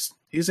 oh,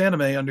 he's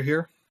anime under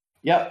here.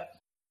 Yep.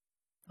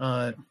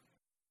 But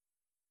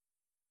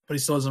he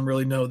still doesn't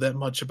really know that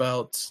much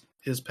about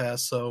his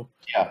past. So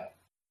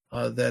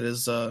that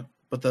is.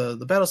 But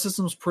the battle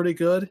system's pretty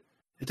good.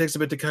 It takes a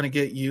bit to kind of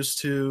get used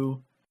to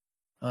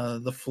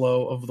the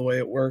flow of the way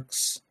it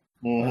works.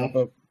 Mm-hmm.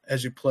 But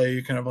as you play,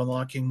 you're kind of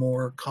unlocking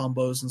more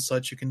combos and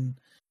such. You can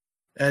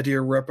add to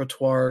your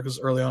repertoire, because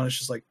early on it's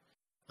just like,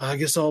 I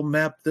guess I'll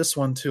map this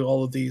one to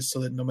all of these so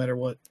that no matter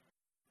what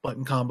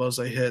button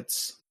combos I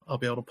hit, I'll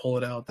be able to pull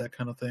it out, that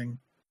kind of thing.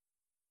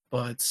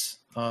 But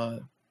yeah,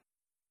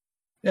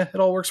 it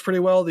all works pretty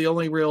well. The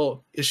only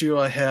real issue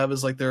I have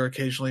is like there are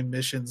occasionally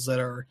missions that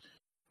are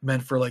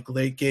meant for like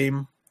late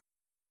game.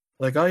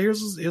 Like, oh,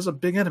 here's a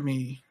big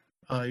enemy.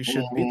 You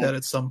should beat that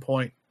at some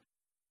point.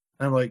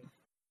 And I'm like,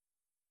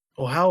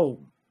 well, how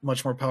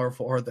much more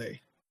powerful are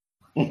they?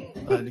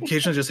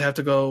 Occasionally just have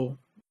to go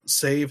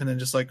save and then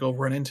just like go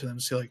run into them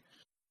and see like,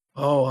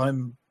 oh,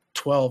 I'm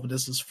 12 and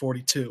this is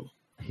 42.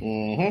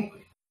 Mm-hmm.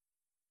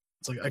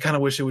 It's like, I kind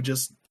of wish it would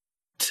just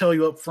tell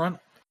you up front,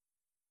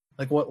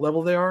 like what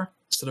level they are,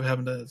 instead of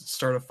having to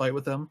start a fight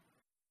with them.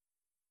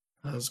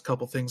 There's a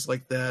couple things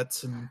like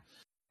that, and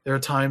there are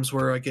times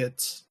where I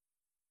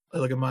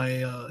look at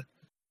my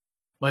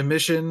my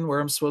mission where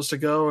I'm supposed to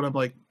go, and I'm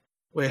like,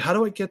 wait, how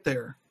do I get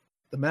there?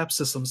 The map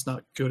system's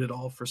not good at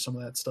all for some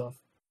of that stuff.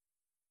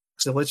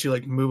 Because it lets you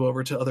like move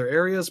over to other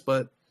areas,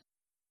 but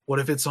what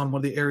if it's on one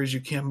of the areas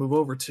you can't move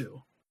over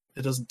to?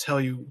 It doesn't tell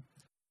you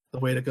the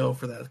way to go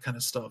for that kind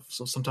of stuff.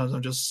 So sometimes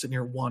I'm just sitting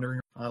here wandering.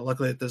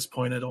 Luckily at this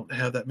point, I don't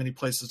have that many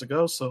places to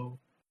go, so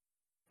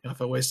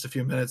if I waste a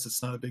few minutes,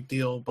 it's not a big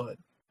deal, but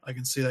I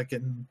can see that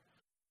getting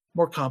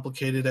more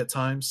complicated at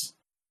times.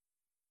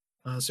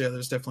 So yeah,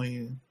 there's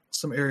definitely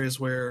some areas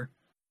where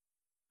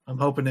I'm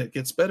hoping it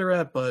gets better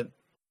at, but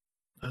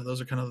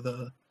those are kind of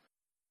the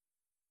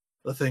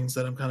things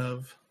that I'm kind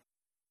of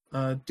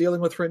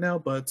dealing with right now.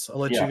 But I'll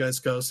let you guys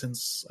go,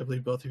 since I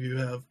believe both of you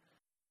have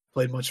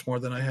played much more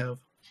than I have.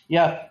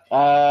 Yeah.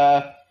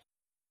 I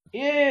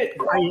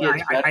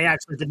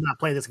actually did not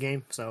play this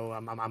game, so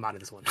I'm out of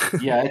this one.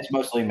 Yeah, it's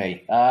mostly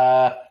me.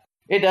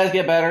 It does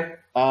get better.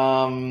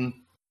 On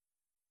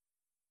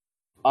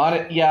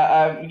it,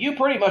 you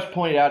pretty much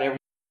pointed out everything.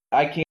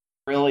 I can't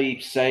really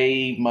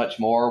say much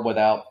more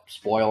without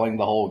spoiling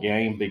the whole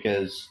game,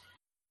 because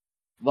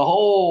the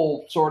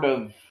whole sort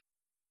of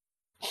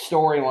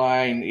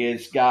storyline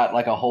is got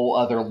like a whole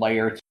other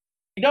layer to it.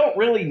 You don't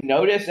really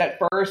notice at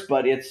first,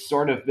 but it's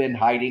sort of been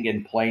hiding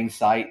in plain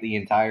sight the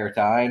entire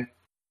time.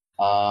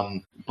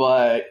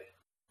 But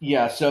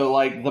yeah, so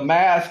like the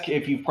mask,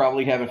 if you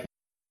probably haven't,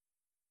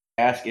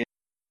 mask is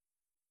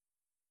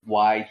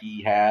why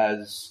he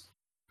has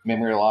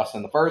memory loss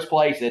in the first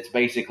place. It's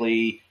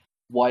basically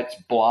what's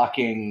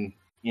blocking,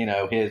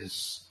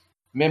 his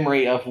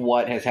memory of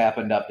what has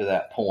happened up to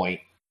that point.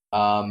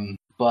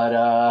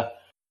 But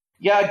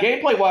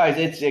gameplay wise,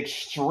 it's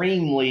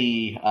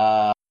extremely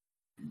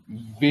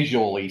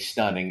visually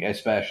stunning,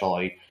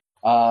 especially.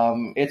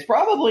 It's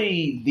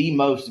probably the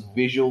most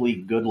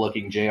visually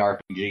good-looking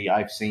JRPG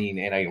I've seen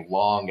in a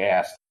long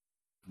ass.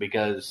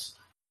 Because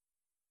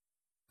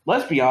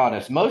let's be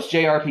honest, most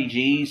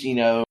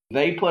JRPGs,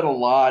 they put a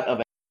lot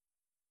of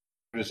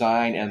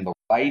design and the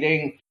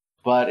writing,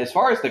 but as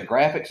far as the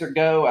graphics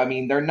go, I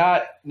mean, they're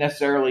not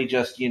necessarily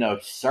just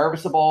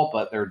serviceable,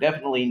 but they're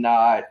definitely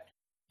not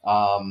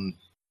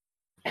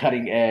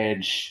cutting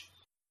edge,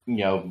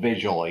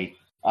 visually.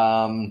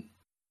 Tales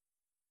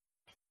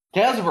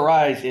of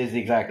Arise is the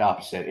exact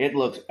opposite. It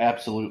looks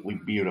absolutely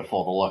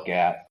beautiful to look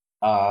at.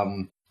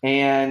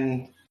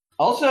 And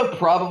also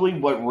probably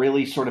what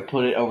really sort of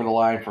put it over the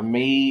line for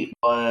me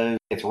was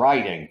its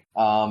writing.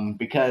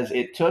 Because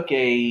it took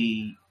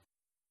a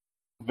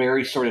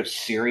very sort of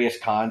serious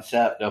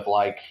concept of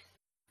like,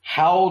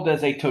 how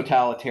does a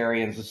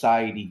totalitarian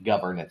society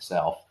govern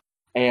itself?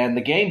 And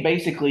the game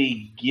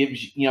basically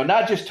gives,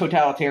 not just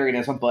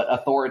totalitarianism, but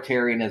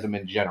authoritarianism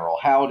in general.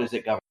 How does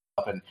it govern?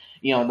 And,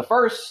 in the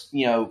first,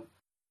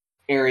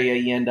 area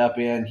you end up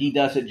in, he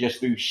does it just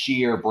through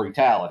sheer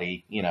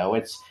brutality.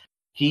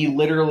 He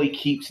literally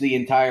keeps the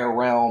entire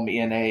realm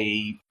in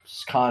a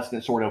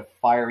constant sort of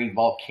fiery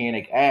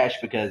volcanic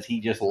ash because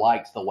he just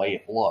likes the way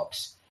it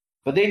looks.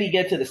 But then you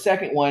get to the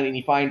second one and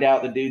you find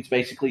out the dude's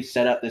basically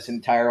set up this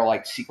entire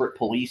like secret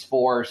police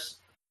force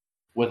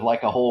with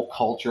like a whole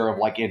culture of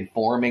like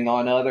informing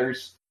on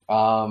others.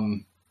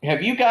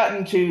 Have you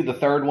gotten to the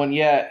third one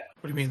yet?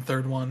 What do you mean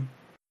third one?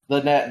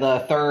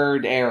 The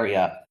third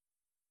area.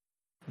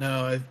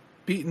 No, I've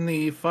beaten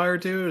the fire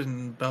dude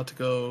and about to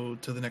go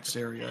to the next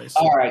area.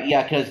 All right,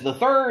 yeah, because the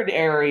third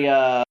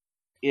area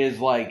is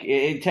like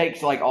it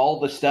takes like all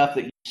the stuff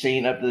that you've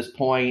seen up to this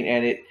point,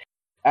 and it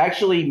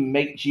actually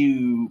makes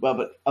you. Well,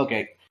 but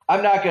okay,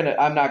 I'm not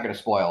gonna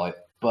spoil it,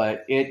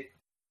 but it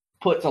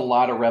puts a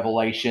lot of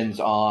revelations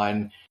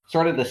on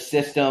sort of the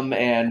system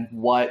and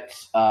what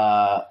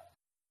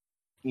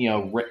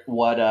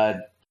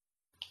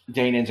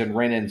Daemons and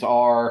Renans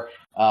are.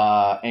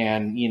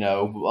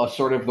 And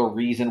sort of the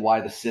reason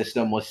why the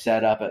system was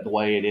set up the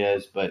way it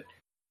is, but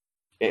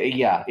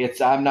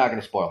I'm not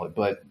going to spoil it,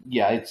 but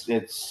yeah,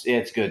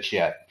 it's good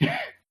shit.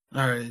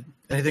 All right.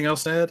 Anything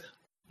else to add?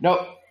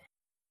 Nope.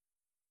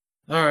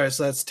 All right,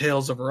 so that's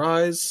Tales of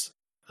Arise,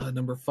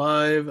 number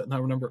 5.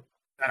 Now remember,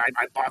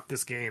 I bought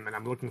this game and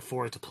I'm looking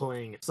forward to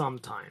playing it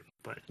sometime,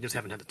 but I just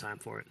haven't had the time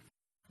for it.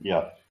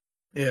 Yeah.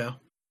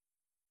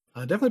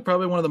 Definitely,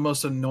 probably one of the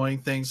most annoying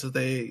things that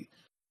they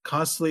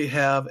constantly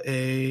have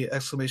a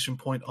exclamation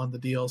point on the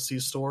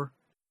DLC store,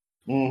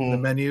 the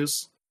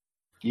menus.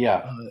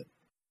 Yeah.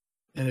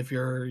 And if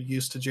you're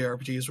used to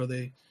JRPGs where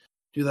they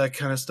do that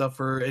kind of stuff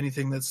for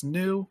anything that's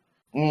new,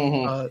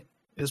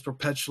 is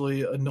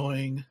perpetually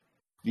annoying.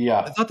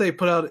 Yeah. I thought they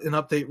put out an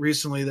update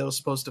recently that was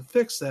supposed to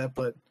fix that,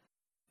 but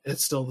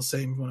it's still the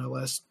same when I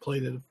last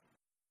played it a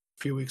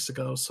few weeks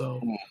ago.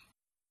 So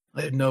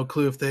I have no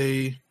clue if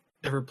they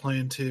ever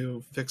plan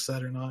to fix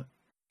that or not.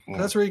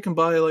 That's where you can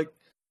buy like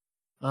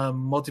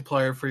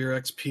multiplier for your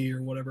XP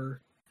or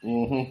whatever.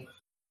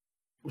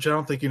 which I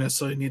don't think you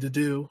necessarily need to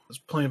do. There's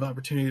plenty of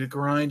opportunity to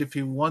grind if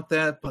you want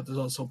that, but there's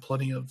also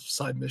plenty of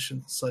side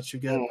missions and such you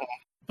get.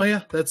 But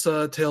yeah, that's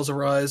Tales of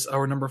Rise.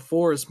 Our number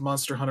 4 is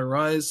Monster Hunter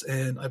Rise,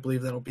 and I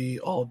believe that'll be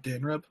all of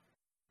DanReb.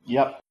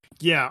 Yep.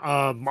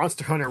 Yeah,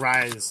 Monster Hunter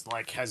Rise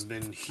has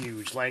been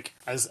huge.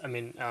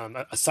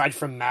 Aside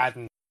from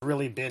Madden,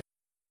 really been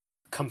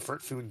a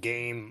comfort food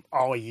game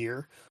all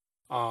year.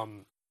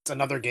 It's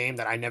another game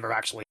that I never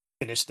actually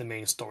finished the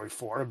main story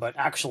for, but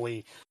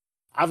actually,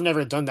 I've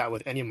never done that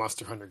with any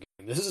Monster Hunter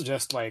game. This is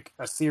just a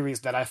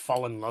series that I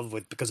fall in love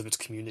with because of its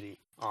community.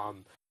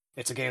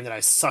 It's a game that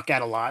I suck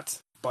at a lot,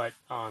 but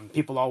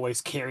people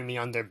always carry me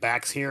on their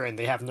backs here, and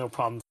they have no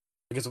problem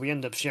because we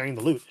end up sharing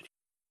the loot.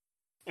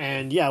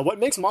 And yeah, what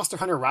makes Monster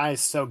Hunter Rise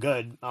so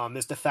good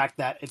is the fact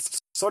that it's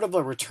sort of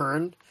a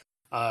return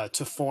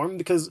to form,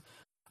 because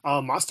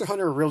Monster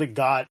Hunter really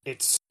got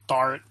its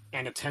start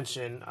and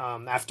attention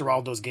after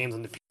all those games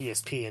on the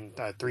PSP and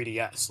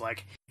 3DS.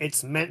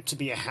 It's meant to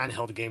be a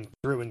handheld game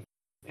through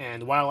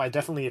and while I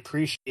definitely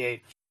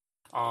appreciate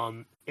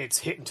its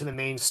hit into the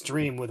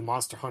mainstream with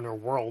Monster Hunter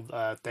World,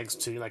 thanks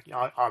to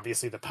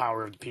obviously the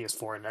power of the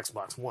PS4 and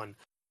Xbox One,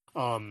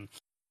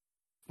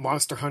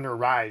 Monster Hunter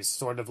Rise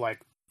sort of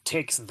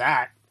takes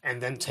that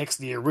and then takes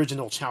the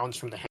original challenge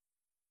from the hand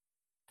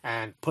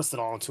and puts it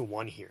all into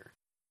one here.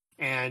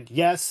 And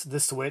yes, the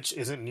Switch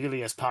isn't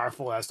nearly as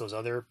powerful as those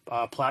other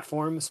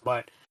platforms,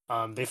 but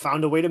they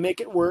found a way to make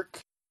it work.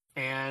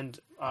 And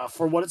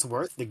for what it's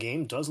worth, the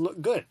game does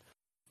look good.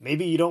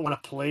 Maybe you don't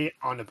want to play it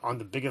on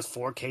the biggest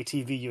 4K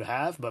TV you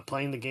have, but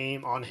playing the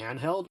game on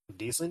handheld,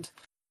 decent.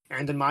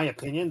 And in my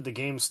opinion, the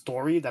game's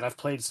story that I've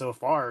played so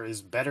far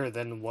is better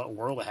than what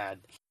World had.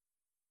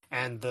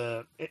 And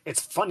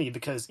it's funny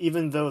because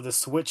even though the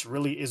Switch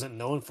really isn't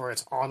known for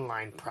its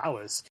online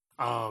prowess,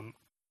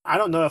 I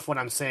don't know if what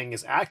I'm saying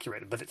is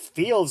accurate, but it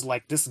feels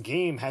like this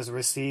game has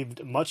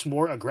received much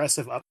more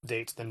aggressive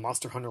updates than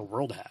Monster Hunter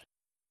World had.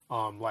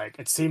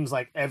 It seems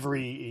like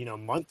every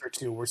month or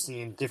two we're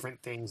seeing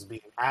different things being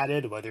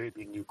added, whether it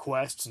be new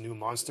quests, new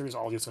monsters,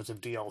 all these sorts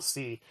of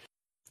DLC.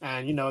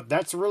 And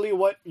that's really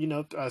what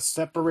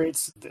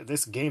separates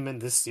this game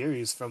and this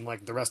series from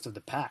the rest of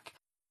the pack.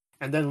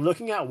 And then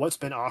looking at what's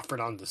been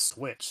offered on the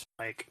Switch,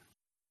 say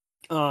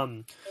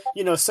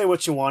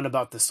what you want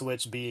about the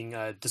Switch being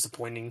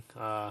disappointing,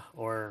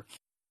 or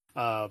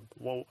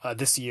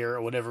this year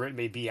or whatever it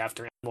may be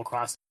after Animal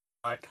Crossing,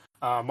 but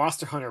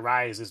Monster Hunter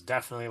Rise is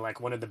definitely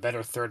one of the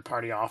better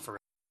third-party offerings.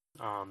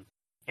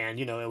 And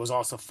it was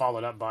also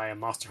followed up by a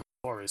Monster Hunter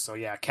Stories. So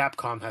yeah,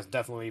 Capcom has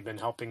definitely been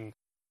helping,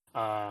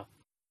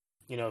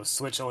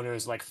 Switch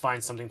owners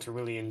find something to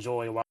really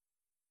enjoy while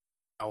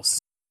else.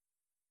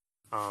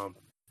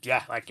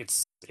 Yeah,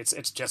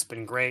 it's just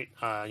been great.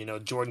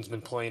 Jordan's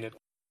been playing it,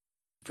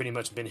 pretty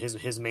much been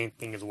his main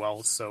thing as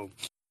well. So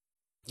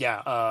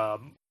yeah,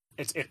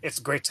 it's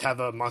great to have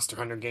a Monster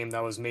Hunter game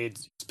that was made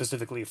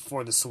specifically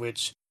for the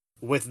Switch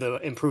with the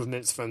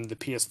improvements from the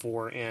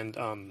PS4 and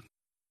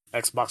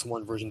Xbox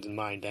One versions in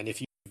mind. And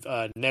if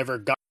you've never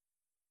got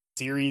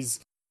the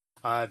series,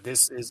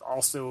 this is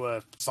also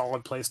a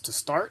solid place to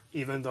start,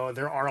 even though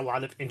there are a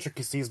lot of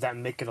intricacies that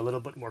make it a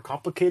little bit more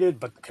complicated,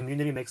 but the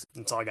community makes it.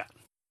 That's all I got.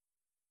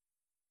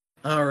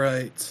 All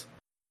right.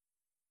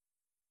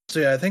 So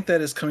yeah, I think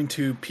that is coming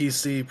to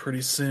PC pretty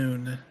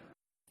soon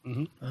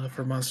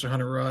for Monster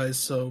Hunter Rise.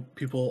 So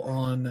people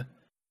on,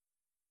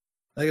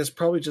 I guess,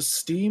 probably just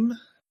Steam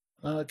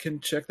can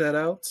check that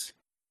out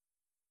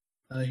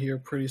here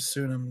pretty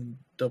soon. I'm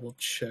double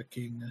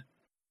checking.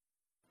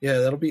 Yeah,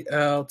 that'll be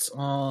out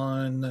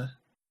on the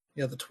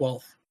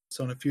 12th.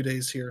 So in a few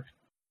days here,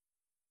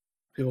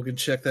 people can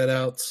check that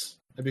out.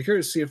 I'd be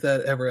curious to see if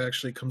that ever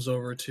actually comes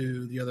over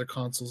to the other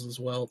consoles as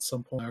well at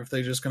some point, or if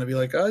they're just going to be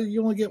like, oh,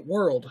 you only get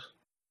World.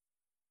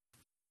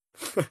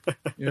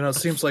 It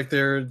seems like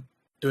they're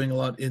doing a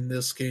lot in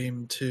this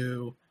game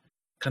to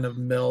kind of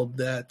meld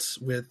that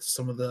with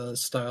some of the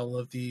style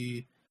of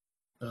the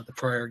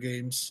prior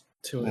games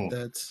to it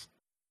that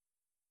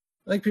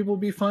I think people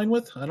will be fine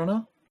with. I don't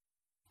know.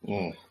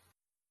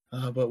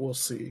 But we'll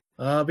see.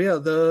 But yeah,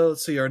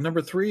 let's see. Our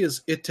number 3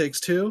 is It Takes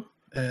Two,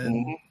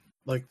 and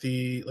like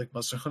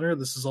Monster Hunter,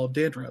 this is all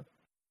DanReb.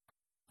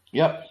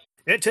 Yep.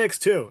 It Takes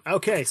Two.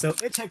 Okay, so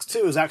It Takes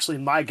Two is actually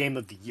my game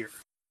of the year.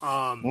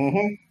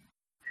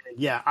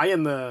 Yeah, I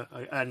am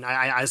and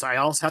I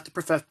also have to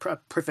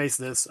preface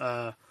this.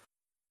 I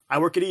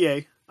work at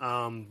EA,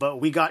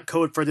 but we got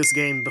code for this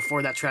game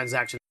before that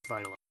transaction was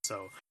finalized.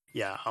 So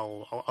yeah,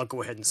 I'll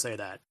go ahead and say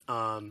that.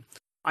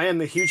 I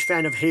am a huge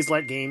fan of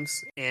Hazelight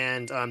Games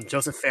and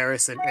Joseph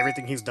Fares and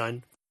everything he's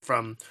done.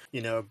 From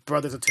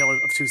Brothers: A Tale of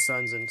Two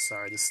Sons and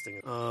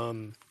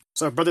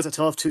Brothers: A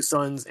Tale of Two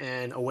Sons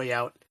and A Way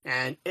Out,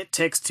 and It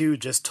Takes Two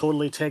just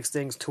totally takes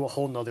things to a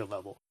whole nother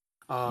level.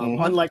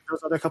 Unlike those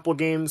other couple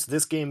games,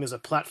 this game is a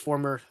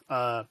platformer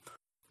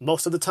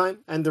most of the time,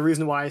 and the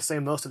reason why I say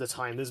most of the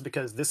time is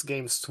because this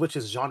game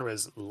switches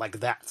genres like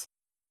that.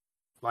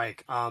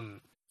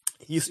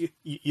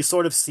 You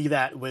sort of see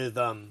that with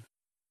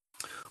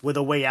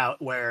A Way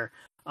Out, where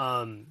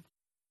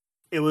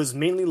it was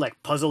mainly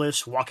like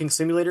puzzle-ish walking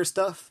simulator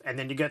stuff, and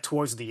then you get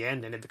towards the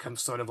end and it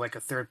becomes sort of like a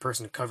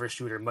third-person cover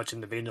shooter, much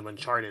in the vein of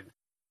Uncharted.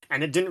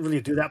 And it didn't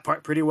really do that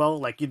part pretty well.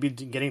 Like, you'd be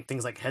getting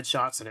things like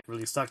headshots, and it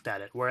really sucked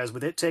at it. Whereas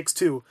with It Takes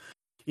Two,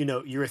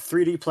 you're a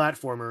 3D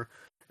platformer,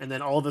 and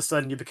then all of a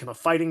sudden you become a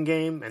fighting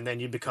game, and then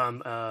you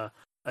become a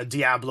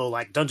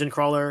Diablo-like dungeon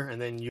crawler,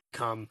 and then you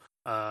become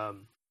a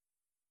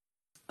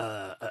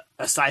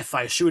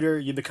sci-fi shooter,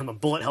 you become a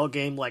bullet hell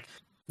game. Like,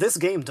 this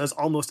game does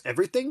almost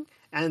everything,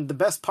 and the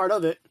best part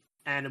of it,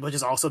 and which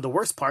is also the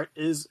worst part,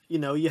 is,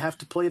 you have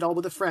to play it all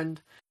with a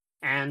friend,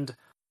 and,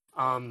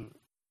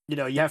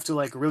 you have to,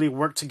 like, really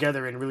work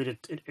together and really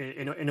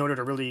in order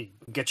to really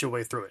get your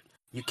way through it.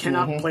 You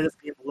cannot play this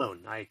game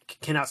alone. I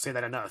cannot say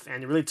that enough.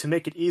 And really, to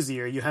make it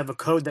easier, you have a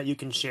code that you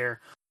can share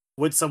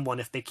with someone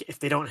if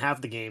they don't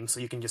have the game, so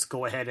you can just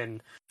go ahead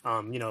and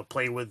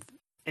play with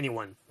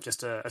anyone,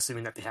 just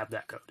assuming that they have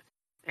that code.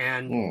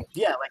 And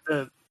yeah,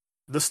 like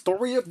the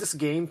story of this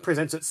game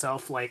presents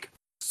itself like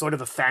sort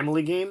of a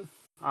family game,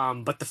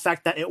 but the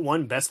fact that it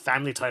won Best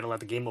Family Title at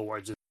the Game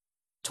Awards is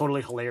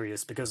totally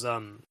hilarious, because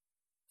a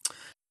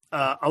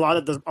lot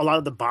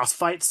of the boss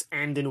fights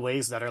end in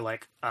ways that are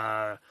like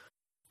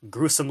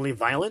gruesomely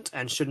violent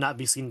and should not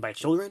be seen by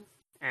children.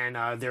 And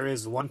there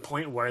is one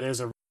point where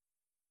there's a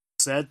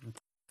said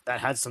that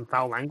had some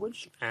foul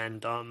language,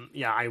 and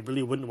I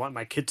really wouldn't want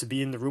my kid to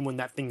be in the room when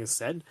that thing is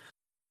said.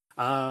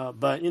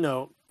 But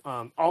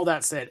all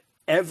that said,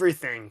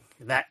 everything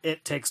that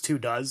It Takes Two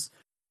does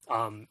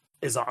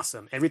is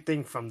awesome.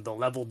 Everything from the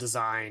level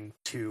design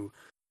to,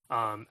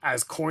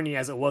 as corny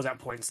as it was at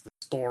points, the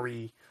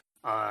story,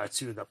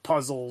 to the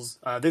puzzles.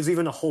 There's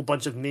even a whole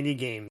bunch of mini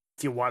games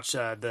if you watch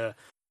the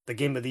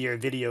Game of the Year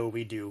video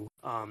we do,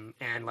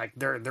 and like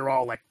they're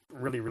all like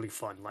really, really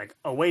fun. Like,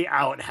 A Way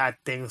Out had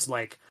things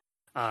like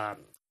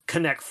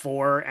Connect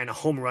 4 and a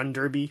home run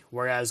derby,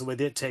 whereas with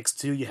It Takes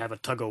Two you have a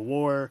tug of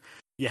war,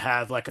 you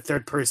have like a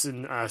third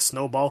person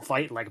snowball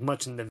fight, like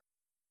much in the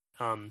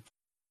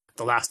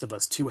Last of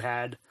Us 2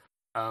 had,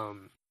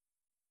 and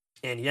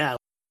yeah,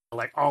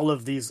 like all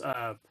of these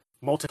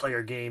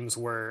multiplayer games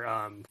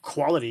were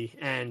quality,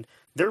 and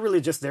they're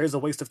really just there as a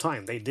waste of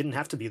time. They didn't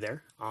have to be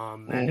there,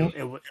 and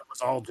it was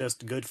all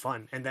just good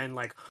fun. And then,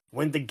 like,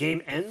 when the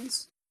game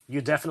ends, you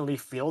definitely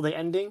feel the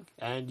ending,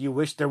 and you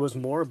wish there was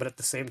more, but at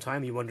the same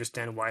time, you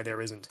understand why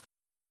there isn't.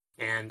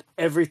 And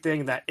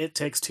everything that It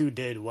Takes Two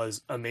did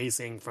was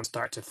amazing from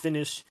start to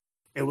finish.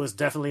 It was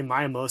definitely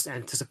my most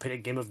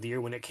anticipated game of the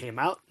year when it came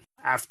out.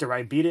 After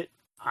I beat it,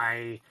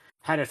 I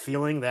had a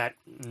feeling that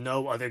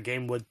no other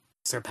game would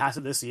surpass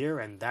it this year,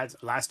 and that's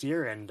last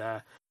year, and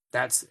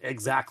that's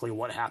exactly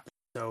what happened.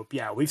 So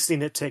yeah, we've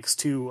seen It Takes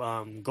Two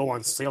go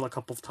on sale a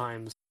couple of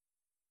times.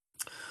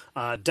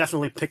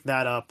 Definitely pick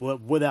that up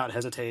without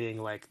hesitating.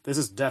 Like, this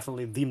is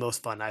definitely the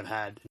most fun I've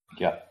had.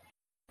 Yeah.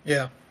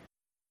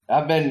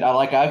 I've been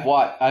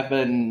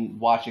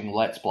watching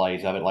Let's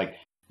Plays of it. Like,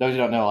 those who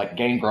don't know, like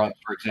Game Grumps,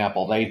 for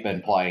example, they've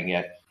been playing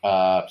it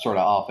sort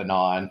of off and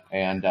on,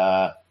 and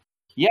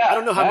yeah, I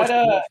don't know how much.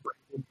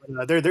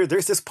 But,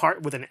 there's this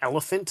part with an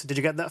elephant. Did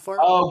you get that far?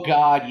 Oh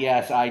God,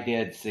 yes, I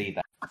did see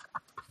that.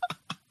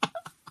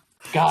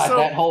 God, so,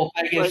 that whole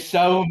thing is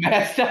so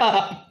messed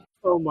up.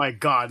 Oh my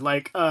God!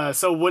 Like,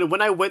 so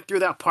when I went through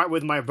that part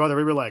with my brother,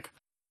 we were like,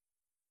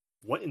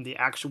 "What in the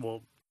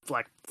actual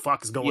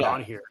fuck is going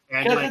on here?"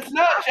 Because it's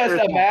not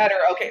just a matter.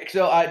 Okay,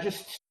 so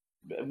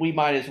we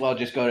might as well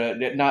just go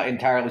to, not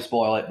entirely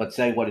spoil it, but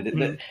say what it is.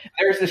 Mm-hmm.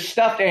 There's a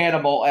stuffed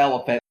animal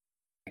elephant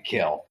to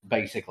kill,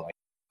 basically.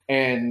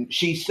 And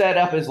she's set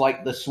up as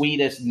like the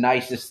sweetest,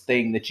 nicest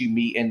thing that you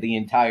meet in the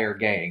entire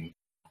game.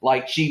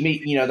 Like,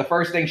 the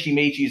first thing she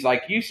meets, she's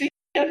like, "You seem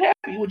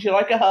unhappy. Would you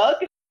like a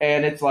hug?"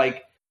 And it's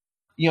like,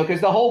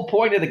 because the whole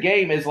point of the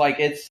game is like,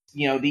 it's,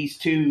 these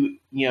two,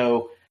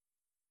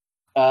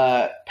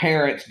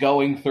 parents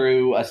going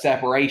through a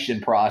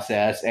separation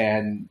process,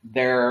 and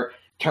they're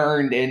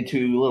turned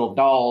into little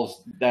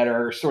dolls that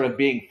are sort of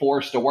being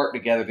forced to work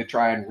together to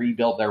try and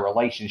rebuild their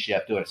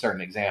relationship, to a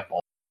certain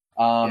example.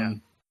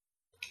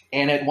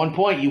 And at one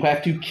point, you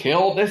have to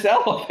kill this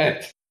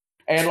elephant.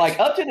 And, like,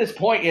 up to this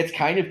point, it's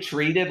kind of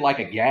treated like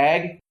a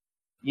gag.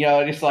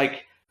 It's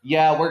like,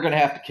 yeah, we're going to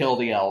have to kill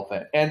the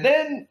elephant. And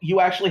then you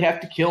actually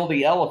have to kill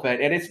the elephant.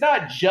 And it's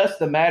not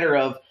just a matter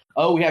of,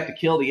 oh, we have to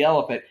kill the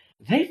elephant.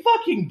 They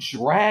fucking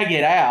drag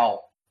it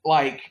out.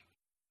 Like,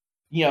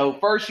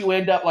 first you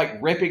end up, like,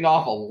 ripping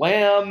off a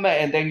limb,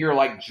 and then you're,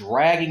 like,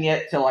 dragging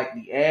it to, like,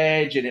 the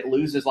edge, and it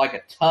loses, like,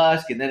 a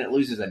tusk, and then it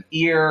loses an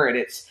ear, and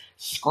it's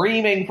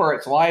screaming for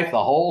its life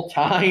the whole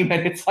time,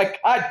 and it's like,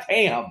 God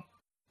damn.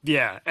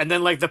 Yeah, and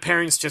then, like, the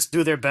parents just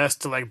do their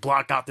best to, like,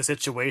 block out the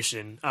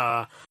situation.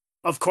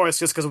 Of course,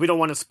 just because we don't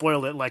want to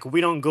spoil it, like,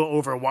 we don't go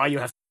over why you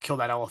have to kill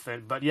that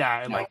elephant, but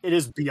yeah, like, it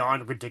is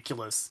beyond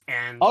ridiculous.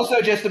 And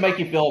also, just to make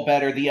you feel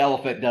better, the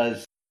elephant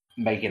does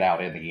make it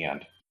out in the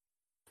end.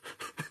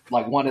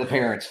 Like, one of the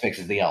parents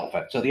fixes the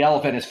elephant, so the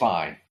elephant is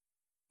fine.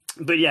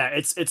 But yeah,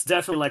 it's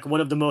definitely, like, one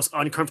of the most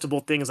uncomfortable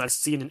things I've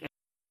seen in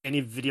any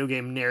video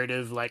game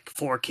narrative like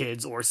for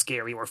kids or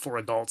scary or for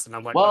adults, and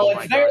I'm like, well, oh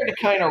it's there to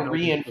kind of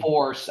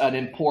reinforce an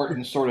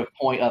important sort of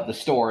point of the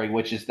story,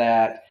 which is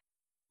that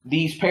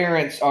these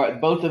parents are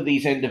both of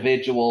these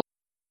individuals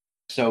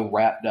so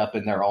wrapped up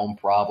in their own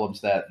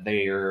problems that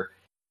they're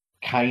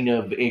kind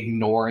of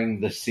ignoring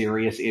the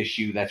serious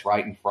issue that's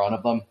right in front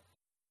of them.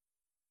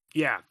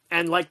 Yeah,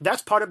 and like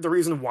that's part of the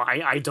reason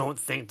why I don't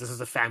think this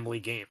is a family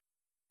game.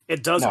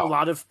 It does a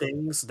lot of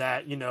things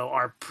that, you know,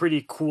 are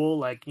pretty cool,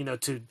 like, you know,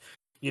 to,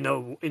 you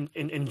know,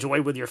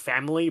 enjoy with your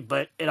family,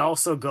 but it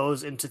also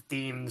goes into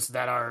themes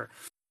that are,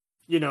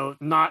 you know,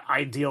 not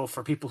ideal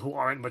for people who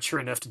aren't mature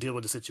enough to deal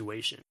with the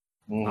situation.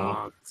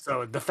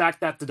 So the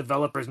fact that the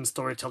developers and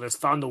storytellers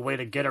found a way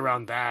to get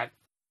around that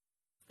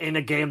in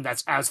a game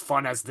that's as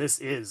fun as this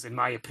is, in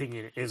my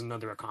opinion, is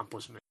another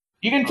accomplishment.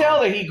 You can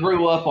tell that he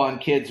grew up on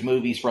kids'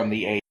 movies from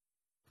the 80s,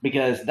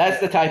 because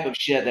that's the type of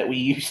shit that we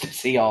used to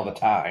see all the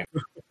time.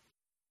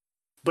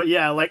 But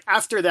yeah, like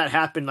after that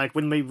happened, like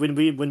when me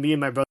and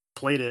my brother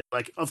played it,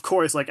 like of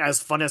course, like as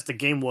fun as the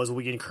game was,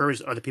 we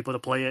encouraged other people to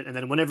play it, and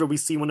then whenever we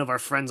see one of our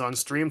friends on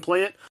stream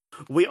play it,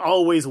 we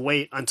always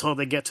wait until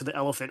they get to the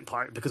elephant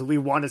part because we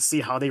want to see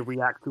how they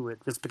react to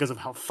it, just because of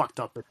how fucked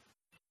up it is.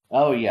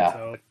 Oh yeah.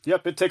 So,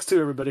 yep, It Takes Two,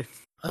 everybody.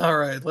 All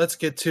right, let's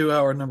get to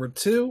our number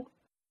 2,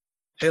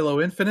 Halo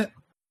Infinite.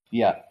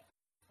 Yeah.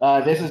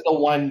 This is the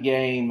one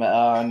game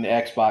on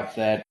Xbox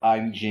that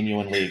I'm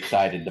genuinely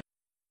excited to,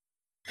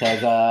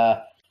 because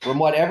from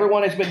what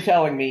everyone has been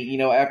telling me, you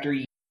know, after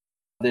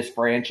this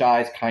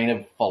franchise kind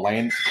of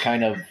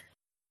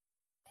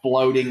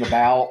floating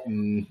about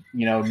and,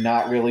 you know,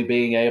 not really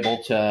being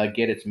able to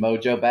get its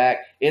mojo back,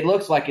 it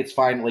looks like it's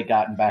finally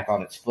gotten back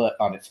on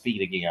its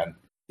feet again.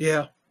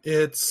 Yeah,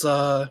 it's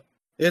a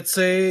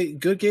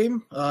good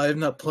game. I've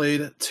not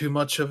played too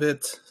much of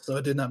it, so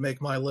it did not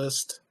make my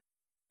list.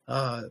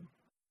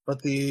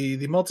 But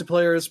the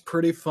multiplayer is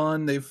pretty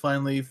fun. They've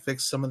finally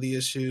fixed some of the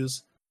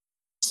issues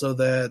so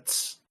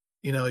that,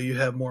 you know, you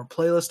have more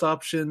playlist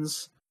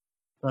options.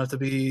 Don't have to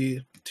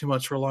be too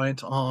much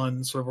reliant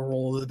on sort of a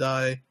roll of the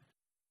die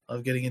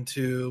of getting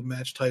into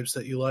match types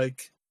that you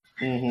like.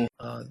 Mm-hmm.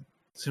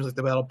 Seems like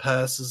the battle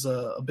pass is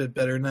a bit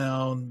better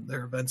now, and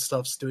their event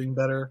stuff's doing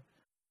better.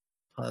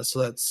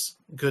 So that's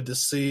good to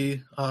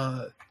see.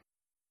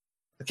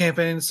 The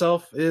campaign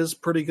itself is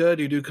pretty good.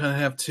 You do kind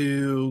of have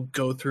to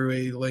go through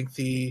a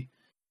lengthy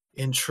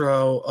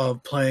intro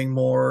of playing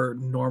more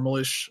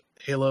normalish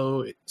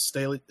Halo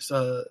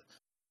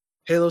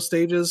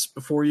stages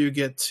before you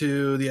get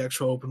to the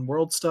actual open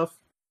world stuff,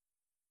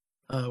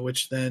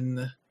 which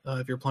then,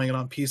 if you're playing it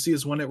on PC,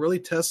 is when it really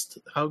tests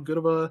how good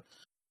of a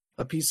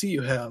PC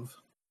you have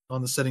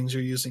on the settings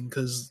you're using,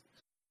 because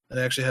it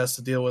actually has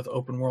to deal with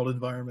open world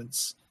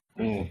environments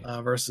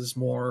versus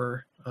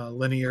more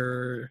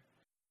linear,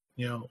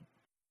 you know,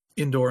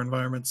 indoor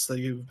environments that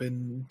you've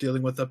been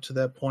dealing with up to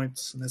that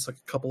point. And it's like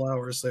a couple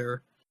hours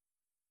there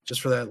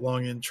just for that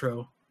long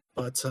intro.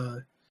 But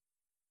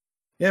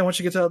yeah, once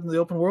you get out in the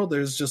open world,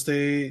 there's just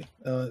a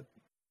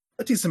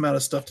decent amount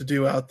of stuff to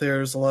do out there.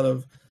 There's a lot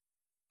of,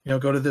 you know,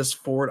 go to this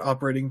forward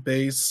operating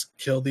base,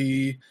 kill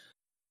the,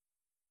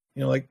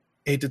 you know, like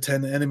 8 to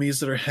 10 enemies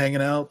that are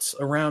hanging out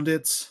around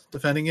it,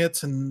 defending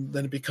it, and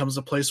then it becomes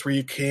a place where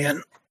you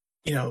can,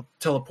 you know,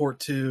 teleport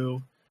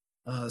to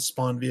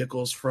spawn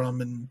vehicles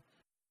from and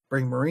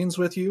bring Marines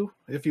with you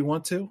if you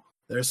want to.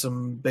 There's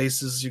some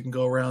bases you can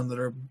go around that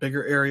are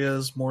bigger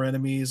areas, more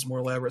enemies, more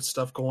elaborate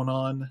stuff going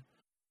on,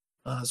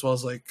 as well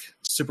as like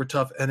super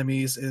tough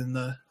enemies in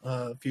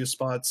a few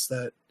spots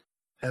that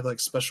have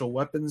like special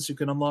weapons you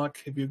can unlock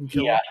if you can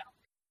kill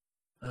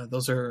them.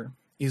 Those are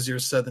easier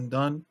said than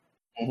done.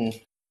 Mm-hmm.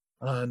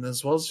 And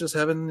as well as just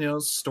having, you know,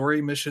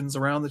 story missions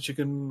around that you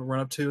can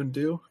run up to and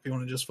do if you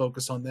want to just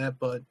focus on that.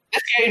 But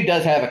this game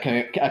does have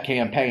a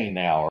campaign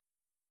now.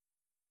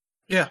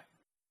 Yeah.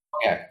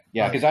 Okay.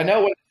 Yeah, because I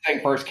know when the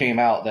thing first came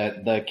out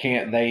that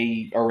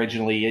they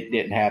originally it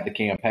didn't have the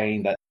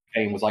campaign. That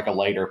game was like a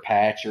later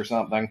patch or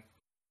something.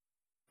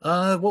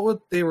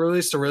 What they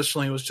released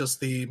originally was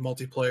just the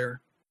multiplayer.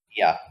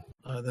 Yeah.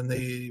 Then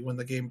when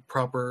the game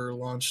proper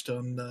launched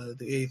on the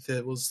 8th,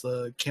 it was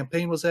the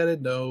campaign was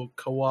added, no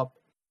co-op,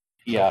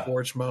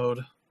 Forge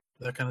mode,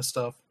 that kind of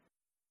stuff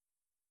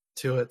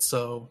to it.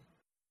 So,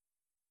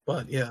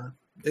 but yeah,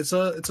 it's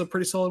a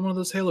pretty solid one of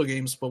those Halo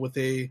games, but with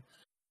a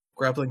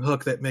grappling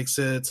hook that makes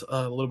it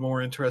a little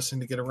more interesting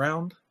to get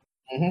around.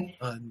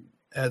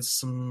 Adds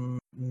some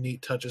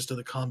neat touches to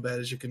the combat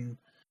as you can,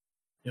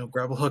 you know,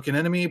 grapple hook an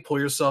enemy, pull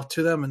yourself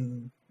to them,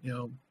 and, you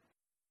know,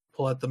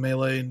 pull out the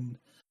melee and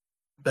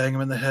bang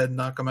them in the head,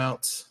 knock them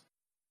out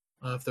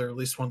if they're at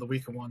least one of the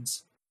weaker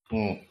ones.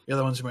 The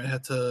other ones you might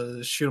have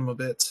to shoot them a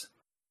bit.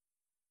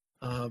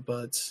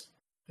 But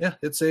yeah,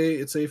 it's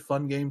a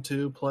fun game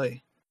to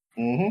play.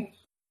 You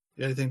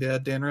got anything to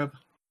add, Dan Reb?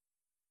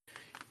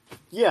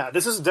 Yeah,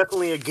 this is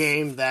definitely a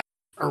game that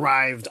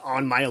arrived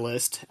on my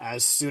list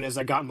as soon as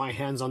I got my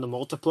hands on the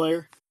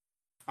multiplayer.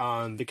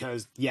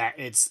 Because yeah,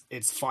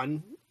 it's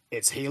fun,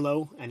 it's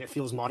Halo, and it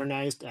feels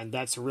modernized, and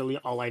that's really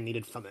all I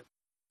needed from it.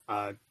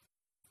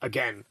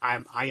 again,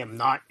 I am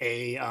not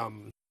a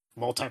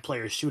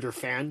multiplayer shooter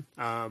fan,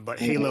 but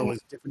Halo is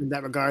different in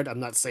that regard. I'm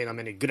not saying I'm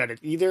any good at it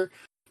either,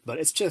 but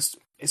it's just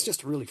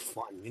really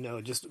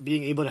fun, just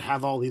being able to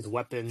have all these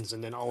weapons,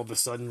 and then all of a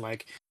sudden,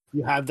 like,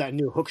 you have that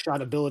new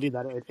hookshot ability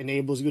that it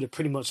enables you to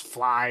pretty much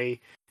fly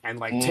and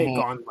like take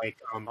on like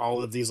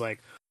all of these like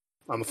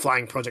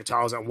flying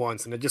projectiles at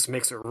once, and it just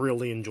makes it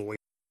really enjoyable.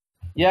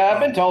 Yeah, I've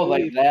been told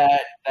like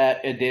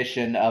that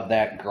edition of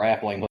that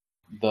grappling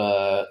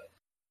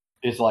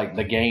is like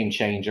the game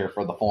changer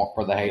for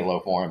the Halo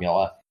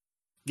formula.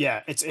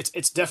 Yeah,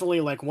 it's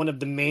definitely like one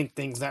of the main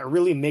things that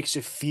really makes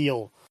you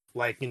feel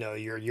like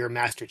you're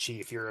Master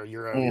Chief, you're a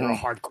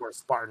hardcore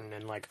Spartan,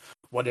 and like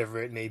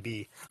whatever it may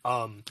be.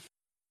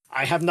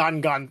 I have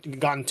not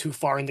gotten too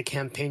far in the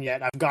campaign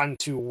yet. I've gotten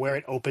to where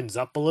it opens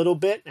up a little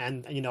bit,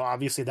 and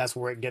obviously that's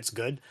where it gets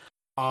good.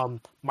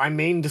 My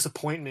main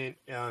disappointment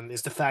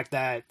is the fact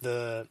that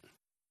the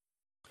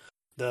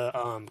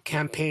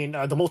campaign,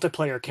 the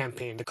multiplayer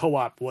campaign, the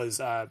co-op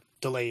was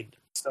delayed,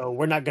 so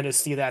we're not going to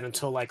see that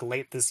until like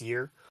late this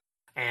year,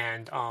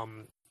 and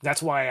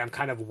that's why I'm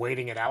kind of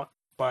waiting it out.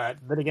 But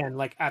again,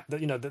 like at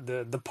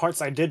the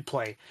parts I did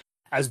play,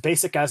 as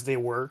basic as they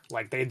were,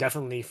 like they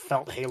definitely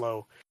felt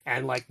Halo,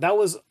 and like that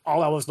was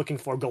all I was looking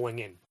for going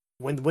in.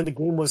 When the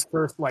game was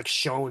first like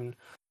shown,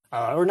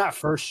 or not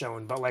first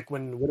shown, but like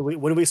when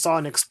we saw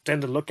an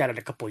extended look at it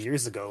a couple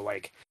years ago,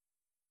 like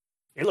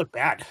it looked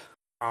bad.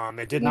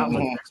 It did not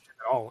look next gen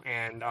at all,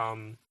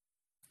 and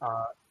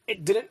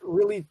it didn't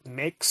really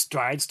make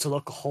strides to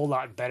look a whole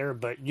lot better.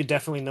 But you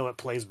definitely know it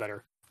plays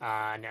better,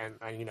 and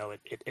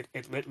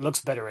it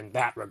looks better in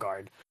that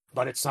regard.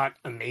 But it's not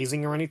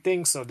amazing or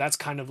anything, so that's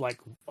kind of like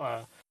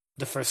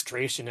the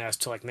frustration as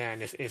to like,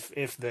 man, if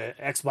the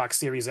Xbox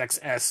Series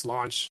XS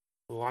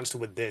launched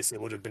with this,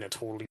 it would have been a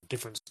totally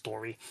different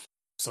story.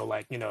 So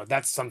like,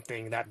 that's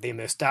something that they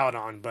missed out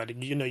on.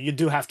 But you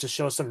do have to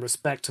show some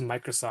respect to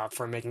Microsoft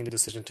for making the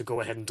decision to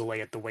go ahead and delay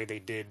it the way they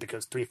did,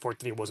 because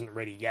 343 wasn't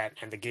ready yet,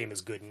 and the game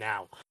is good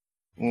now.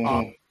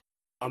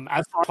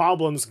 As far as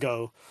problems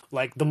go,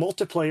 like the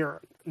multiplayer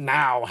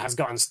now has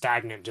gotten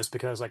stagnant just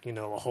because like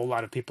a whole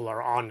lot of people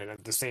are on it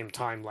at the same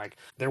time. Like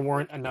there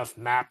weren't enough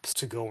maps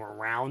to go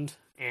around,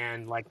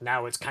 and like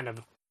now it's kind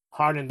of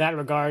hard in that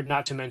regard.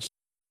 Not to mention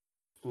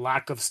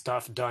lack of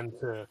stuff done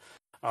to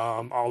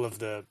all of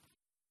the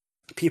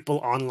people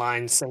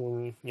online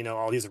saying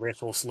all these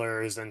racial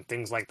slurs and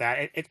things like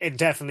that. It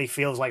definitely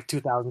feels like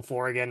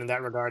 2004 again in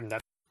that regard, and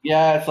that's.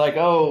 Yeah, it's like,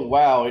 oh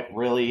wow, it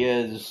really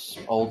is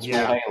old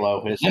school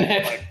Halo, isn't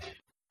it?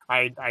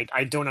 Like,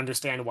 I don't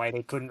understand why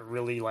they couldn't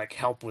really like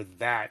help with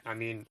that. I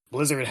mean,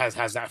 Blizzard has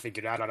that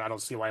figured out, and I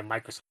don't see why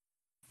Microsoft.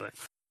 But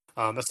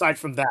aside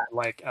from that,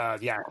 like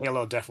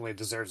Halo definitely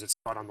deserves its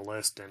spot on the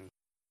list, and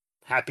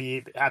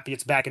happy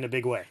it's back in a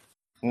big way.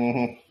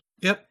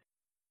 Yep.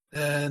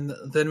 And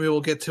then we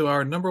will get to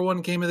our number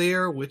one game of the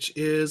year, which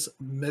is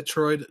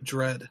Metroid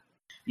Dread.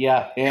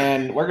 Yeah,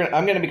 and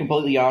I'm gonna be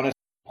completely honest.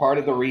 Part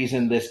of the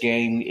reason this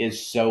game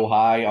is so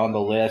high on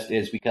the list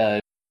is because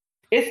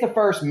it's the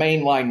first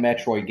mainline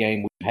Metroid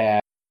game we've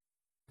had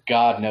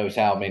God knows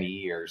how many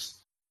years.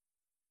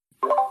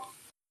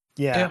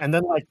 Yeah, and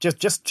then like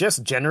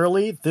just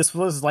generally, this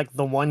was like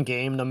the one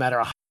game, no matter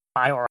how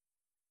high or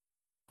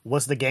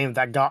was the game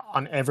that got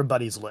on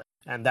everybody's list,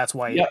 and that's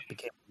why it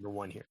became number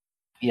one here.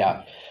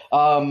 Yeah.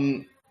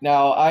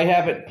 Now I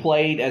haven't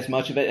played as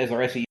much of it as the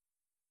rest of you,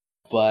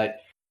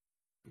 but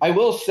I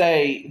will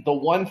say the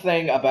one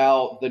thing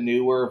about the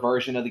newer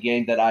version of the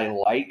game that I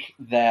like,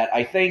 that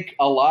I think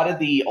a lot of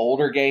the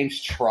older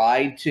games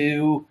tried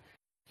to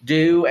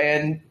do,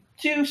 and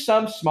to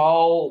some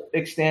small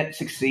extent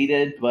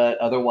succeeded, but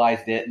otherwise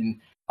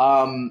didn't.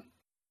 The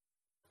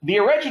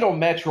original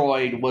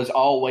Metroid was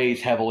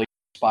always heavily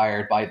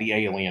inspired by the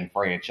Alien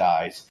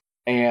franchise,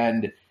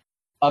 and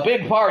a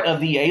big part of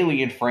the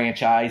Alien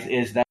franchise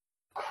is that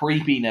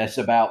creepiness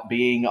about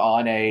being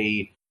on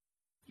a,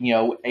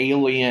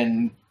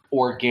 alien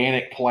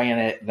organic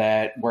planet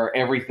where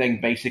everything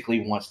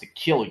basically wants to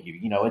kill you.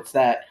 It's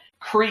that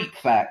creep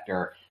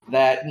factor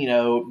that,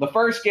 the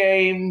first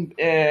game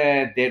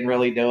didn't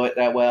really do it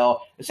that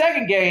well. The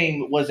second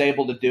game was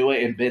able to do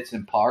it in bits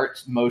and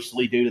parts,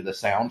 mostly due to the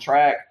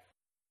soundtrack.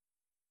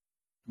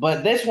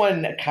 But this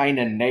one kind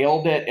of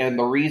nailed it, and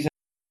the reason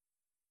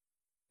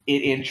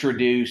it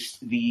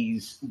introduced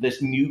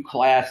this new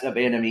class of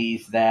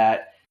enemies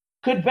that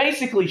could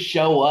basically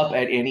show up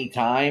at any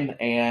time,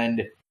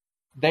 and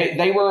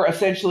they were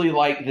essentially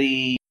like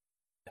the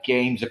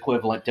game's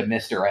equivalent to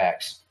Mr.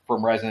 X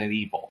from Resident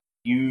Evil.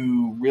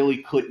 You really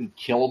couldn't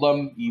kill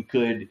them. You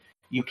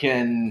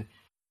can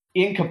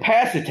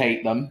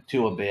incapacitate them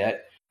to a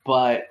bit,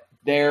 but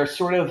they're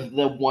sort of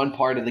the one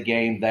part of the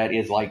game that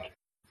is like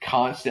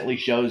constantly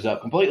shows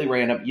up, completely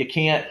random. You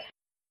can't,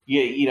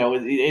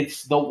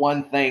 it's the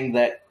one thing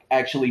that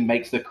actually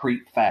makes the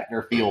creep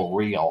factor feel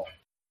real.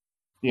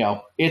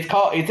 It's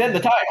in the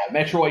title,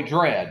 Metroid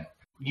Dread.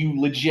 You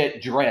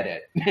legit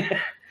dread it.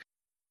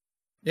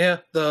 Yeah,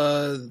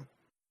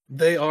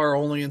 they are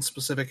only in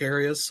specific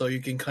areas, so you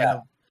can kind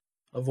of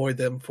avoid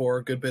them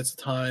for good bits of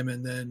time,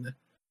 and then,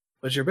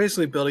 but you're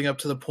basically building up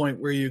to the point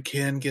where you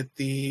can get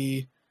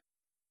the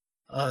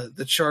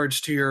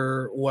charge to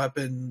your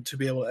weapon to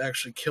be able to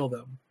actually kill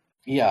them.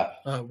 Yeah.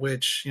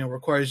 Which,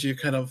 requires you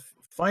kind of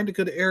find a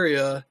good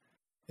area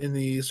in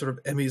the sort of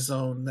Emmy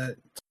zone that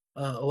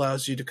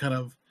allows you to kind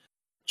of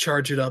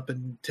charge it up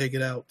and take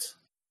it out.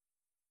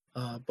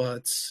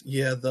 But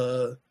yeah,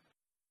 the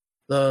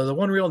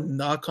one real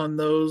knock on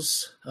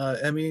those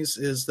Emmys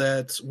is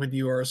that when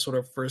you are sort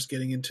of first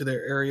getting into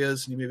their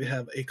areas and you maybe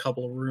have a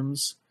couple of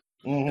rooms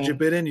that you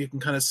bid in, you can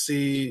kind of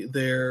see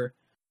their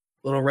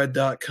little red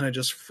dot kind of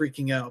just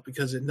freaking out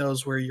because it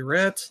knows where you're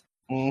at,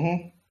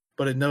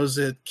 but it knows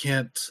it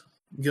can't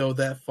go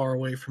that far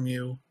away from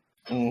you.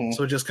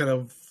 So it just kind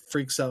of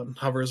freaks out and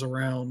hovers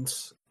around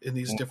in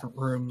these different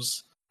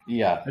rooms.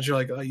 Yeah. And you're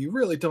like, oh, you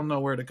really don't know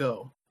where to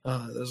go.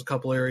 There's a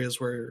couple areas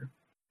where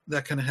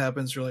that kind of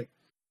happens. You're like,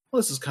 well,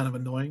 this is kind of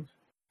annoying.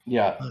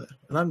 Yeah.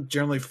 And I'm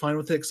generally fine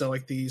with it because I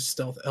like the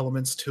stealth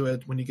elements to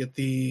it. When you get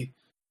the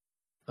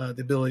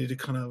ability to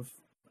kind of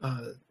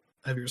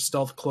have your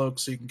stealth cloak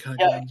so you can kind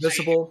of go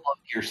invisible.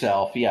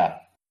 Yourself, yeah.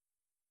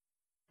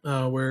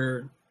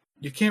 Where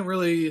you can't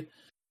really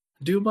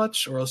do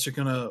much or else you're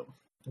going to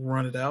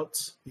run it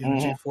out, the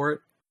energy for it.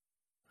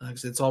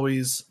 Because it's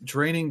always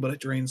draining, but it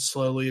drains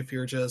slowly if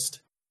you're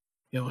just,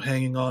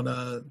 hanging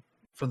on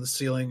from the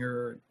ceiling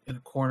or in a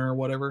corner or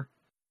whatever.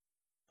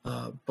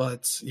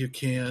 But you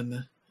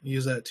can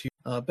use that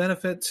to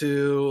benefit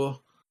to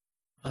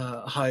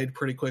hide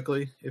pretty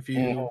quickly if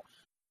you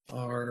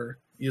are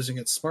using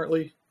it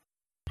smartly.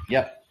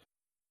 Yep.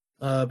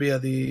 But yeah,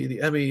 the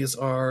Emmys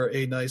are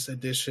a nice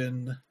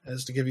addition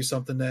as to give you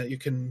something that you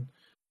can.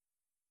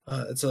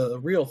 It's a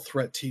real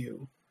threat to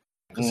you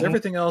because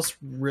everything else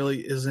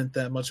really isn't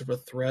that much of a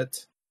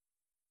threat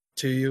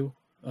to you.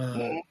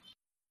 There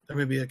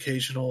may be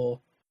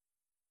occasional,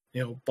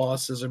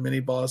 bosses or mini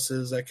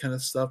bosses, that kind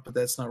of stuff, but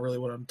that's not really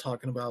what I'm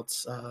talking about.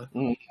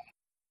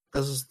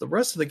 Because the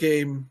rest of the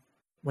game,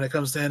 when it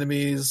comes to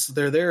enemies,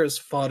 they're there as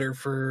fodder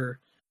for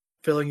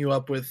filling you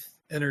up with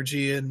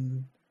energy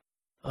and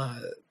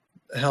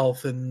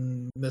health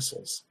and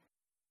missiles,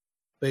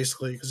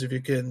 basically. Because if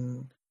you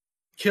can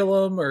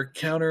kill them or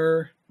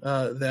counter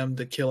them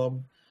to kill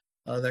them,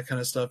 that kind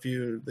of stuff,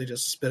 they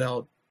just spit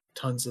out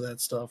tons of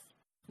that stuff.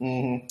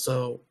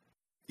 So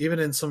even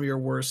in some of your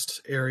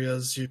worst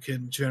areas, you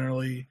can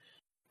generally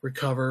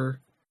recover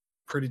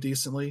pretty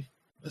decently,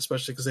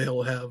 especially because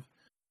they'll have,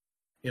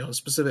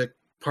 specific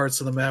parts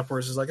of the map where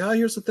it's just like,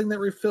 here's the thing that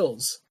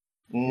refills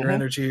your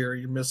energy or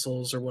your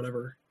missiles or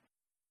whatever.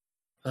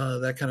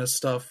 That kind of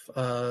stuff.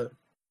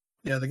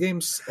 Yeah, the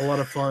game's a lot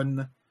of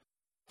fun.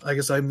 I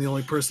guess I'm the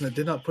only person that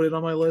did not put it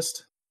on my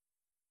list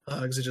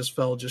because it just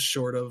fell just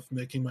short of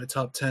making my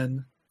top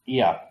 10.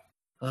 Yeah.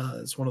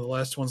 It's one of the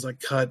last ones I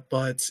cut,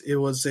 but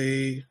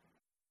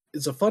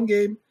it's a fun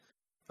game.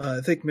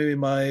 I think maybe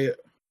my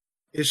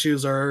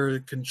issues are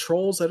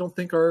controls. I don't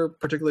think are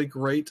particularly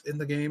great in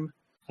the game,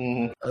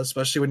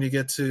 especially when you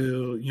get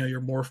to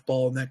your morph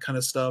ball and that kind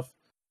of stuff,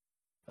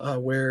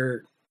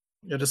 where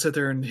you have to sit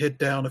there and hit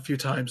down a few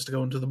times to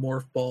go into the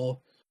morph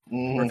ball,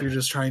 or if you're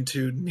just trying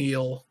to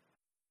kneel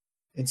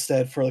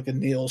instead for like a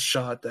kneel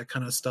shot, that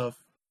kind of stuff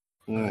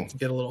can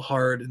get a little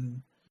hard.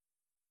 And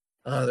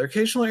there are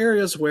occasional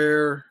areas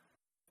where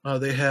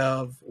they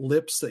have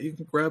lips that you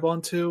can grab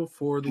onto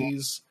for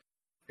these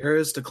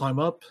areas to climb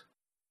up,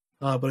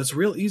 but it's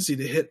real easy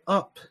to hit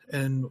up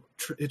and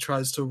it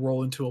tries to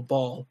roll into a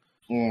ball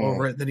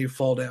over it, and then you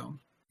fall down.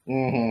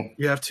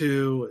 You have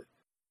to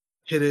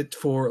hit it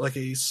for like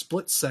a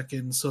split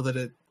second so that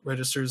it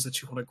registers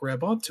that you want to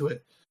grab onto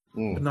it,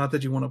 but not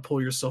that you want to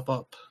pull yourself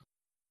up.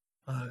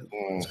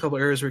 There's a couple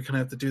areas where you kind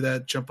of have to do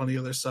that, jump on the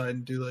other side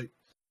and do like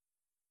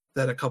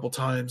that a couple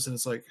times, and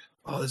it's like,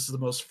 oh, this is the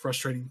most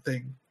frustrating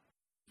thing.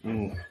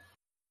 And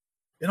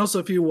also,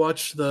 if you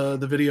watch the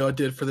video I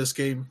did for this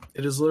game,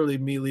 it is literally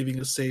me leaving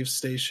a save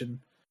station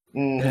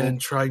and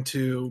trying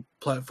to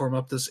platform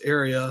up this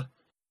area.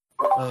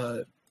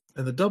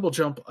 And the double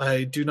jump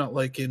I do not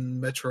like in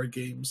Metroid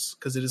games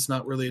because it is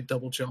not really a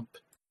double jump.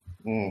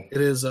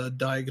 It is a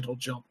diagonal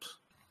jump.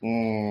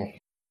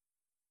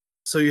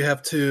 So you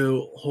have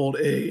to hold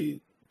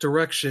a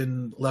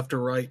direction left or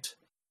right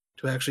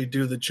to actually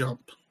do the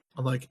jump.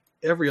 Unlike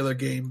every other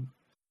game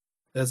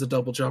that has a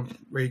double jump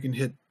where you can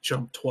hit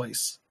jump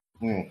twice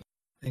and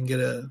get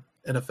an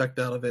effect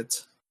out of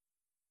it.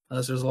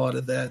 So there's a lot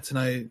of that. And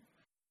I,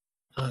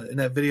 in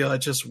that video, I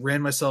just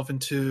ran myself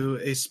into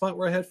a spot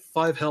where I had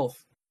 5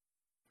 health.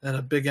 And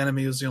a big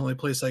enemy was the only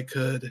place I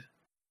could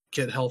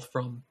get health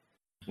from.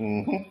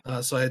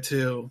 So I had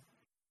to...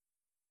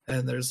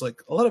 And there's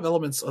like a lot of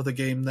elements of the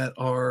game that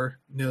are,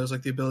 there's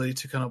like the ability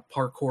to kind of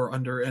parkour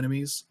under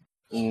enemies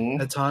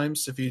at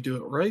times if you do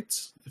it right.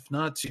 If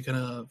not, you're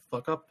gonna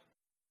fuck up.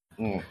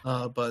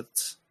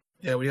 But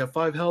yeah, we have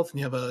 5 health and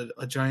you have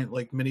a giant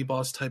like mini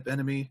boss type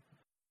enemy.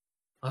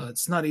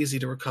 It's not easy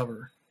to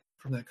recover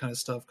from that kind of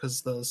stuff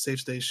because the save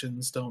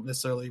stations don't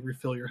necessarily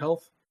refill your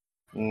health.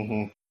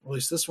 At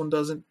least this one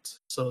doesn't.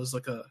 So there's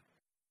like a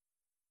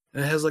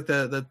And it has like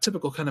the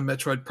typical kind of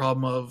Metroid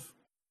problem of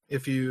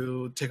if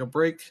you take a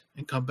break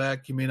and come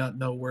back, you may not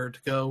know where to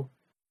go.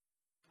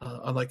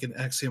 Unlike in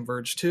Axiom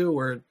Verge 2,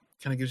 where it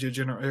kind of gives you a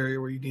general area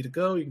where you need to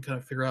go, you can kind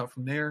of figure out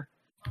from there.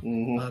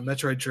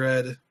 Metroid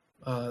Dread,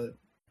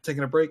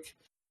 taking a break,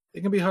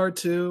 it can be hard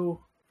to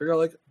figure out,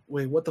 like,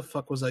 wait, what the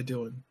fuck was I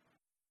doing?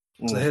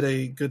 So I hit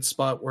a good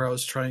spot where I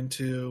was trying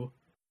to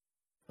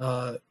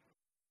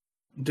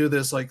do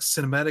this like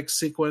cinematic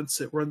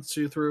sequence it runs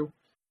you through.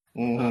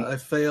 I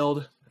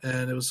failed,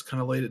 and it was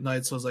kind of late at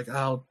night, so I was like,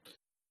 I'll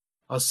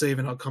save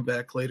and I'll come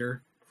back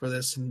later for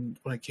this. And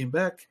when I came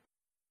back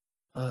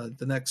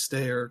the next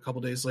day or a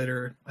couple days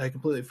later, I had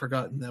completely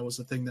forgotten that was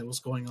the thing that was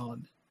going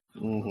on.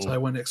 So I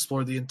went and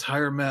explored the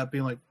entire map,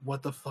 being like,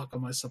 what the fuck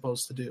am I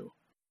supposed to do?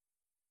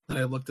 And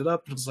I looked it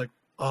up, and it was like,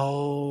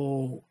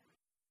 oh,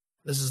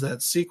 this is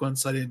that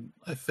sequence I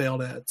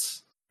failed at,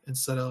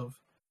 instead of,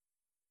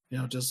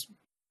 just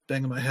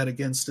banging my head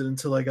against it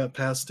until I got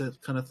past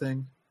it, kind of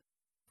thing.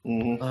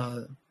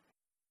 It's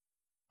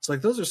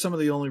like, those are some of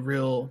the only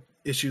real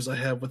issues I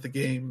have with the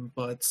game,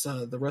 but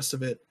the rest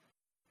of it,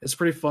 it's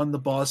pretty fun. The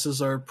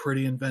bosses are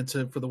pretty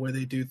inventive for the way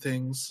they do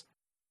things.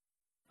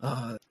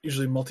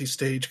 Usually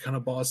multi-stage kind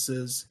of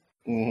bosses.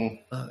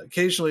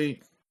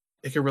 Occasionally,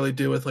 it can really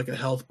do with like a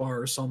health bar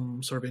or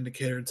some sort of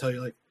indicator to tell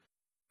you, like,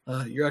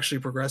 you're actually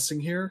progressing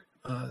here,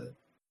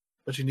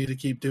 but you need to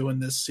keep doing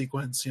this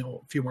sequence, a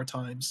few more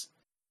times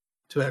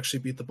to actually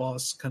beat the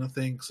boss, kind of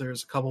thing. Because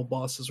there's a couple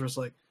bosses where it's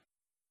like,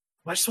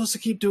 am I supposed to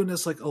keep doing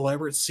this like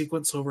elaborate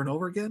sequence over and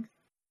over again?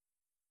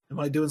 Am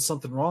I doing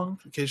something wrong?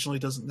 Occasionally,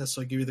 it doesn't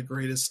necessarily give you the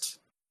greatest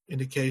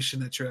indication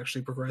that you're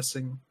actually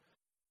progressing,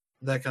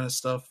 that kind of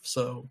stuff.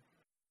 So,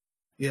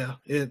 yeah,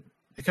 it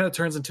kind of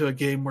turns into a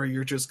game where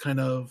you're just kind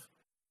of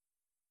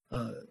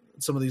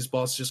some of these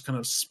bosses just kind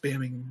of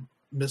spamming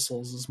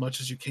missiles as much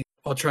as you can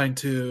while trying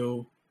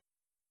to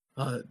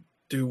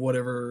do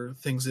whatever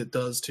things it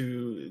does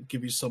to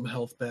give you some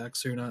health back,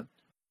 so you're not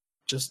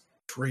just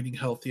draining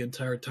health the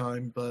entire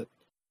time. But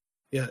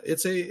yeah,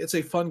 it's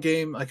a fun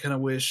game. I kind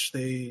of wish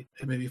they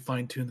had maybe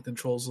fine-tuned the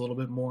controls a little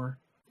bit more,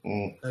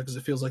 because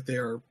it feels like they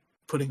are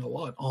putting a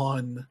lot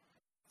on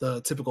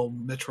the typical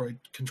Metroid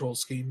control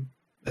scheme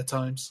at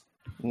times.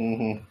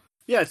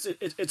 Yeah,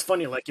 it's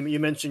funny. Like you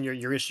mentioned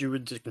your issue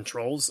with the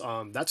controls.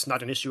 That's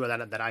not an issue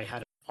that I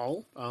had at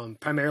all.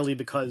 Primarily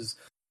because,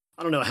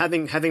 I don't know,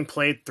 having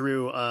played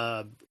through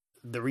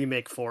the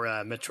remake for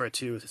Metroid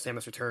 2,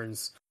 Samus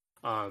Returns,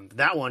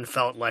 that one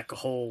felt like a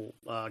whole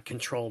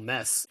control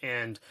mess,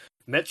 and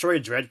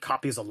Metroid Dread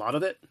copies a lot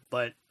of it,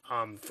 but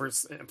for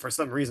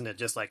some reason it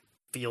just like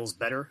feels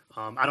better.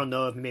 I don't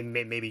know if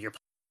maybe your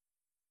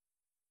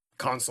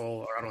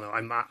console, or I don't know.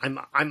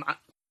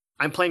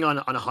 I'm playing on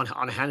a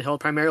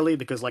handheld primarily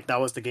because like that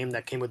was the game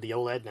that came with the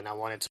OLED, and I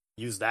wanted to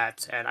use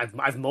that. And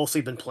I've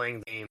mostly been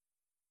playing the game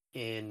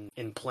in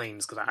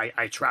planes because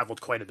I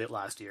traveled quite a bit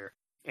last year.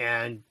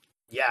 And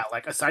yeah,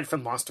 like aside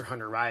from Monster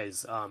Hunter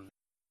Rise,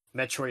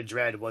 Metroid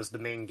Dread was the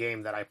main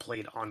game that I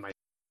played on my.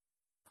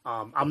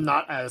 I'm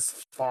not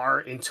as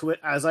far into it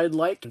as I'd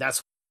like. That's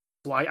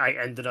why I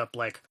ended up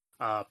like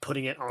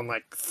putting it on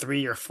like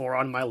 3 or 4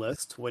 on my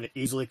list when it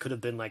easily could have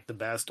been like the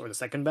best or the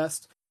second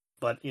best.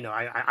 But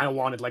I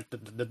wanted like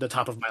the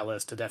top of my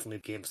list to definitely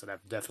be games that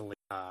I've definitely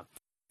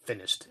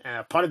finished.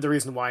 Part of the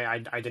reason why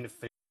I didn't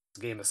finish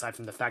this game, aside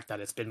from the fact that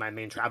it's been my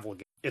main travel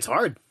game, it's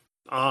hard.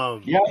 I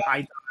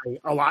die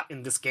a lot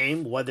in this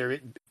game, whether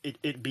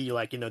it be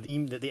like the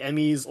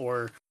Emmys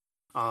or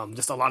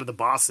just a lot of the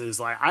bosses.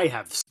 Like I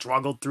have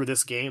struggled through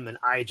this game, and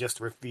I just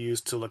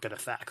refuse to look at a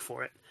FAQ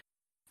for it.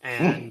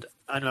 And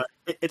I know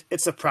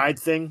it's a pride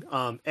thing.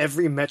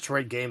 Every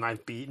Metroid game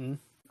I've beaten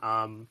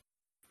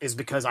is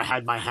because I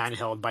had my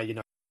handheld by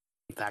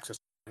factors,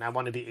 and I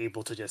want to be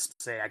able to just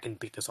say I can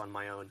beat this on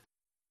my own.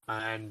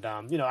 And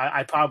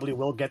I probably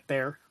will get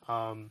there.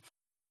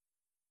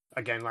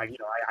 Again, like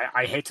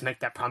I hate to make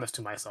that promise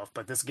to myself,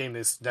 but this game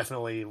is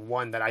definitely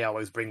one that I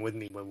always bring with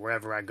me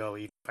wherever I go,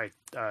 even if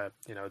I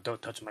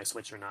don't touch my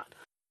Switch or not.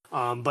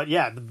 But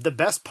yeah, the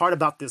best part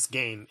about this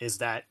game is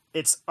that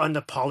it's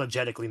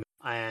unapologetically.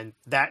 And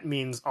that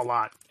means a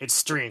lot. It's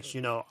strange,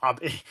 in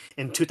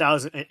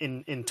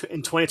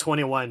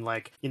 2021,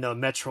 like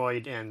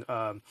Metroid and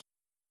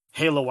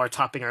Halo are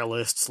topping our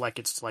lists like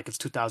it's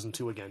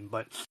 2002 again.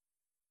 But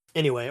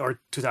anyway, or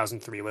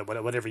 2003,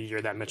 whatever year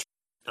that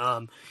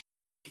Metroid.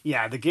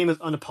 Yeah, the game is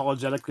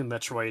unapologetically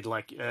Metroid.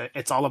 Like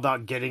it's all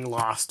about getting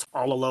lost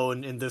all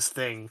alone in this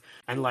thing,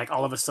 and like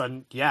all of a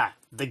sudden, yeah,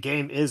 the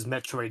game is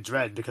Metroid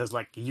Dread because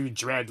like you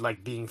dread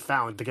like being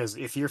found, because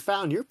if you're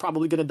found, you're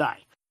probably gonna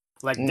die.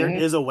 Like, there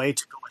is a way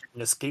to go ahead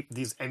and escape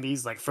these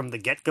enemies, like, from the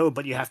get-go,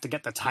 but you have to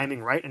get the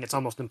timing right, and it's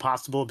almost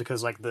impossible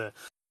because, like, the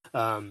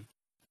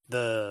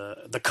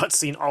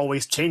cutscene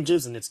always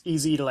changes, and it's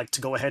easy to, like,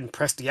 to go ahead and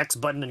press the X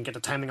button and get the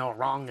timing all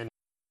wrong, and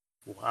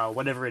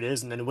whatever it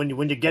is, and then when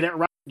you get it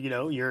right,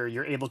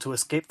 you're able to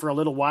escape for a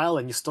little while,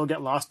 and you still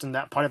get lost in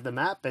that part of the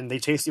map, and they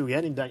chase you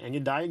again, and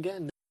you die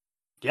again.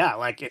 yeah,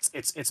 like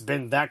it's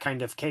been that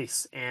kind of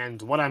case.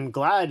 And what I'm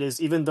glad is,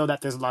 even though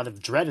that there's a lot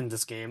of dread in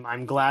this game,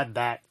 I'm glad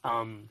that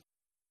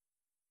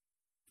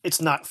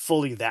it's not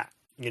fully that.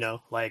 You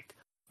know, like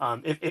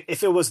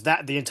if it was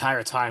that the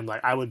entire time,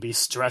 like I would be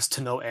stressed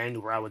to no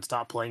end, where I would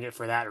stop playing it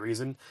for that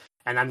reason.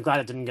 And I'm glad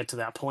it didn't get to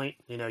that point.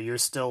 You know, you're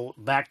still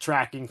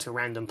backtracking to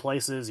random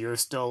places. You're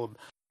still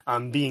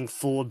being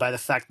fooled by the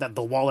fact that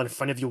the wall in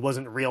front of you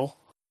wasn't real.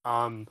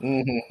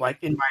 Like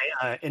in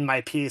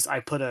my piece,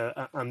 I put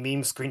a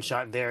meme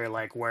screenshot there,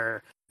 like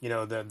where you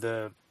know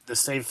the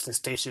save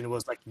station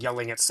was like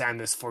yelling at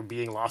Samus for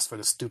being lost for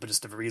the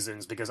stupidest of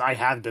reasons, because I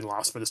have been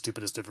lost for the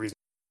stupidest of reasons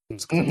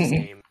because of this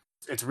game.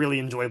 It's really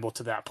enjoyable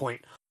to that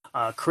point.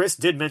 Chris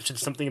did mention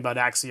something about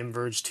Axiom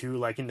Verge too,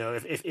 like you know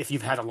if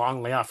you've had a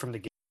long layoff from the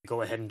game,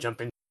 go ahead and jump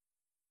in.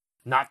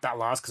 Not that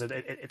lost, because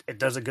it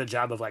does a good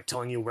job of like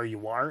telling you where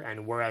you are,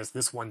 and whereas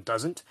this one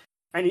doesn't.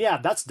 And yeah,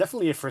 that's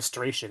definitely a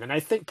frustration. And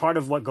I think part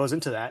of what goes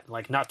into that,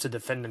 like not to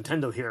defend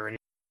Nintendo here, or anything,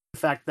 the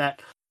fact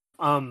that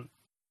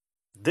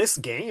this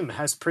game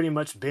has pretty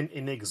much been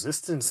in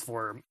existence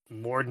for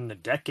more than a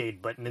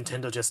decade, but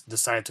Nintendo just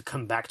decided to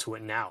come back to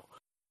it now.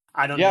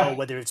 I don't know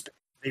whether it's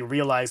they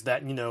realized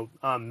that, you know,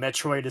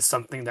 Metroid is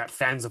something that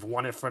fans have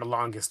wanted for the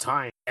longest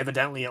time.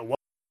 Evidently it was.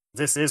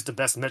 This is the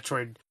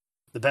best-selling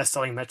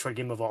Metroid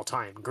game of all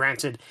time.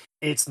 Granted,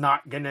 it's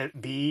not going to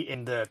be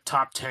in the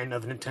top 10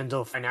 of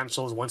Nintendo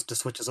financials once the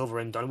Switch is over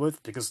and done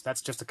with, because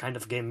that's just the kind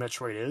of game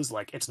Metroid is.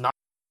 Like, it's not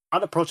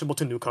approachable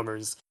to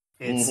newcomers.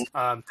 It's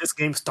this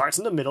game starts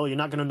in the middle. You're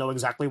not going to know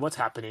exactly what's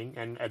happening,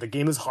 and the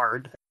game is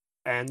hard.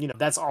 And, you know,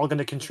 that's all going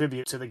to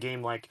contribute to the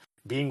game, like,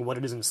 being what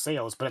it is in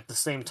sales. But at the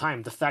same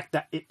time, the fact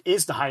that it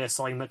is the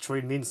highest-selling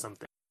Metroid means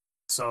something.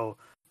 So,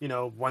 you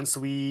know, once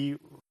we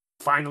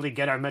finally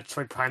get our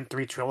Metroid Prime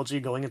 3 trilogy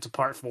going into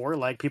part 4,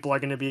 like people are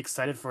going to be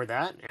excited for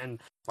that, and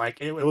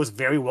like it was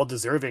very well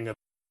deserving of,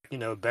 you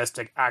know, best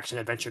action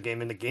adventure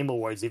game in the Game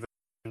Awards, even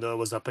though it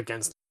was up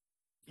against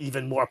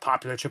even more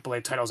popular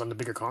AAA titles on the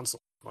bigger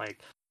console. Like,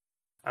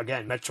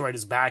 again, Metroid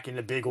is back in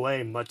a big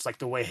way, much like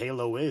the way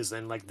Halo is,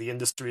 and like the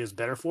industry is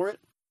better for it.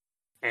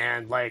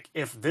 And like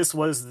if this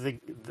was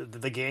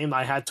the game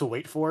I had to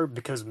wait for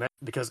because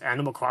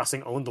Animal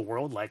Crossing owned the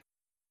world, like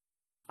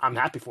I'm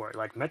happy for it.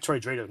 Like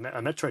Metroid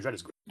Dread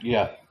is great.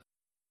 Yeah.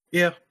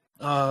 Yeah.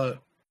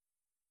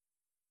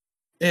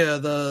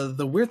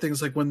 The weird thing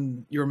is, like,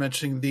 when you were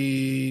mentioning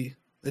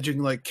that you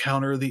can like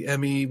counter the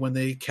Emmy when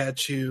they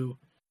catch you,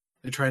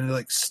 they're trying to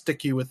like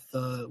stick you with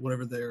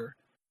whatever their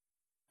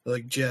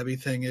like jabby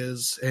thing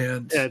is,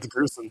 and yeah, it's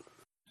gruesome.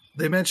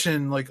 They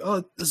mentioned like,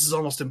 oh, this is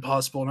almost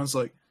impossible, and I was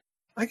like,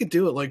 I could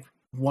do it like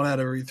 1 out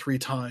of every 3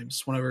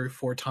 times, 1 out of every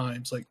 4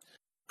 times, like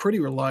pretty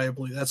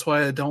reliably. That's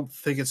why I don't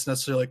think it's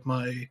necessarily like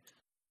my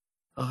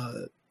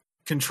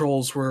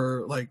controls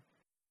were like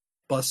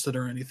busted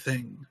or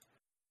anything.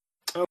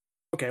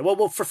 Okay,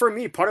 well, for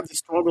me, part of the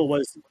struggle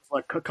was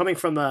like coming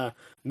from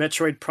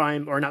Metroid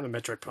Prime, or not the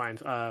Metroid Prime,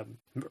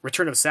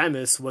 Return of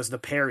Samus was the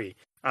parry.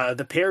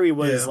 The parry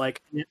was like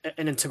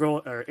an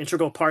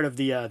integral part of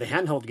the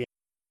handheld game,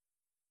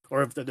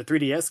 or of the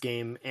 3DS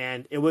game,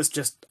 and it was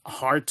just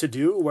hard to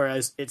do.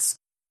 Whereas it's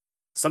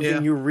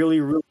something you really,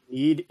 really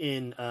need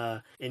in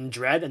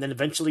Dread, and then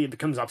eventually it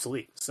becomes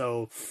obsolete.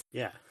 So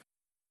yeah.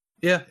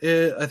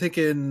 I think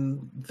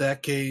in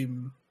that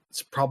game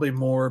it's probably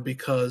more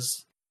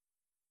because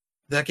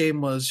that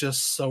game was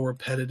just so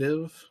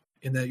repetitive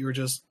in that you were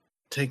just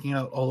taking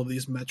out all of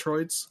these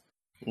Metroids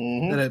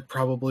that it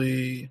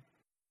probably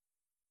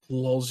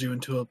lulls you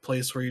into a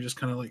place where you just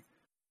kind of like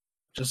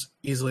just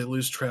easily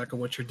lose track of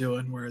what you're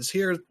doing. Whereas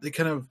here they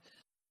kind of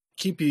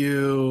keep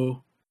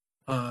you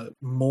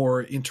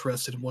more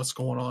interested in what's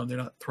going on. They're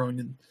not throwing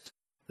in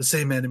the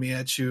same enemy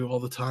at you all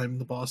the time.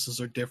 The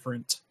bosses are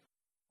different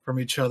from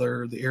each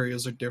other. The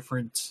areas are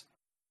different.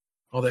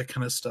 All that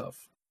kind of stuff.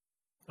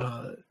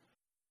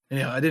 And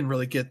yeah, I didn't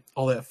really get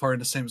all that far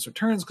into Samus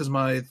Returns because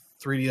my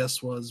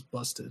 3DS was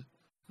busted.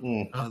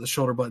 The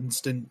shoulder buttons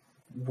didn't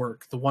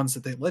work. The ones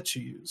that they let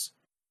you use,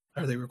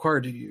 or they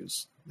required you to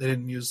use, they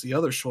didn't use the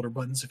other shoulder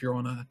buttons if you're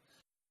on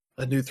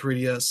a new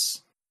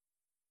 3DS.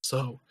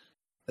 So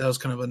that was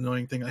kind of an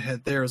annoying thing I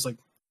had there. Is like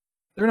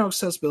there are no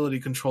accessibility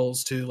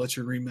controls to let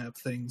you remap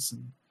things,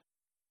 and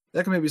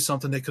that can maybe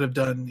something they could have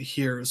done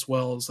here as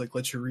well, is like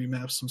let you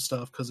remap some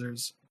stuff, because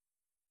there's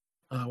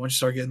once you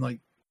start getting like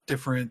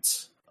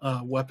different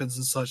weapons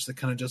and such that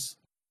kind of just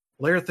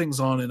layer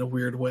things on in a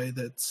weird way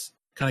that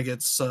kind of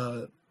gets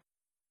a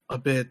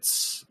bit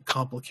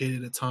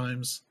complicated at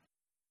times.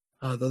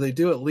 Though they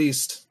do at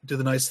least do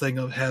the nice thing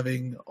of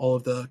having all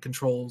of the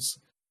controls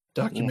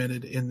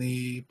documented in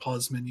the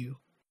pause menu.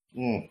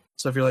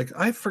 So if you're like,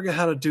 I forget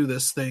how to do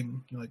this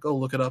thing, you're like, oh,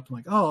 look it up. I'm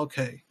like, oh,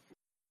 okay.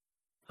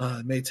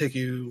 It may take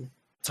you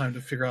time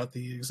to figure out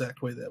the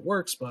exact way that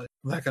works, but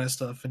that kind of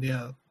stuff. And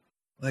yeah,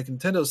 like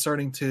Nintendo's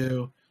starting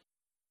to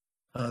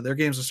their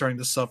games are starting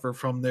to suffer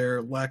from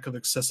their lack of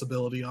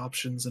accessibility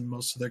options in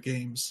most of their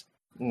games.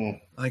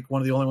 Like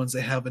one of the only ones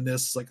they have in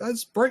this is like, oh,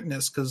 it's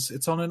brightness because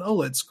it's on an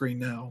OLED screen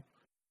now.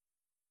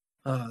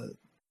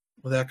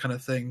 With that kind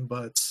of thing.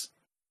 But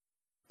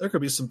there could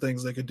be some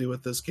things they could do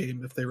with this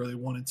game if they really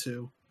wanted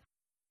to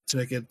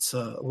make it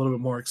a little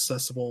bit more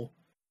accessible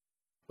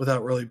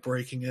without really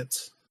breaking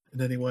it in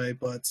any way.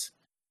 But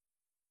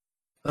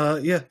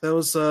that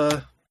was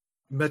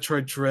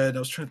Metroid Dread. I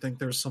was trying to think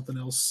there was something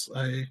else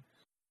I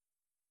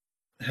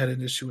had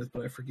an issue with,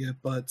 but I forget.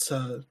 But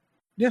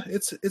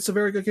it's a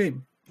very good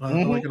game.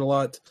 I like it a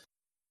lot.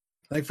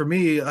 Like for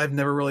me, I've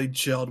never really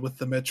gelled with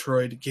the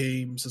Metroid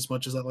games as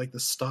much as I like the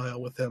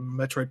style with them.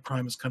 Metroid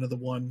Prime is kind of the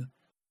one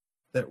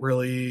that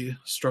really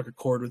struck a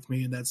chord with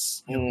me, and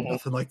that's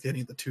nothing like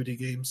any of the 2D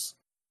games.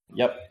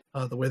 Yep.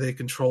 The way they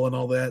control and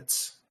all that.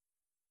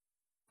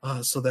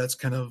 So that's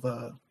kind of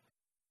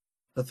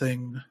the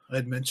thing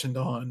I'd mentioned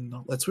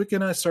on Let's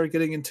Weekend. I started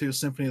getting into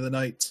Symphony of the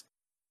Night,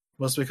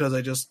 mostly because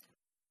I just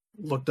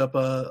looked up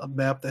a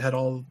map that had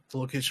all the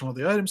location of all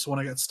the items. So when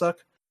I got stuck,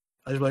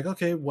 I was like,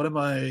 okay, what am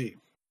I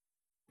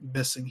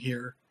missing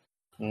here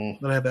that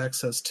I have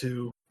access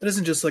to? It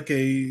isn't just like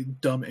a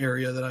dumb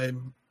area that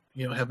I'm,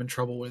 having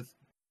trouble with,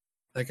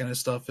 that kind of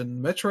stuff.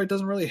 And Metroid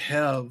doesn't really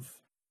have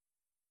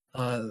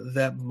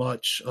that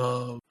much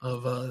of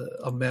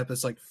a map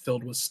that's like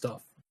filled with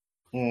stuff.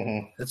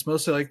 It's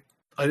mostly like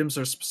items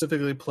are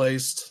specifically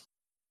placed.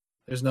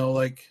 There's no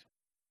like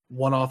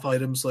one-off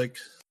items like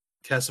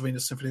Castlevania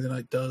Symphony of the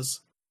Night does.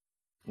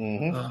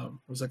 It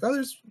was like,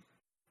 oh,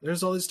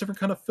 there's all these different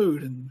kind of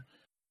food, and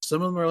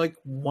some of them are like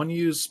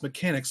one-use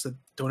mechanics that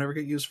don't ever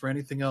get used for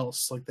anything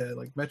else like that.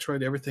 Like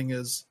Metroid, everything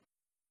is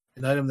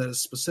an item that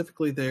is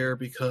specifically there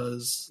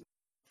because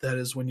that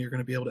is when you're going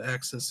to be able to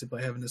access it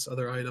by having this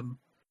other item.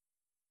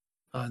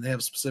 And they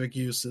have specific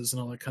uses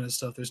and all that kind of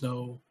stuff. There's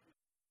no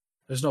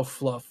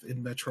fluff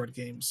in Metroid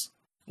games,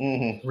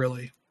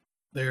 really.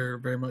 They're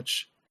very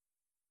much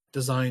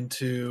designed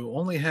to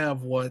only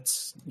have what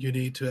you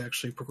need to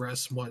actually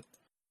progress and what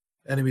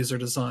enemies are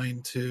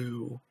designed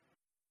to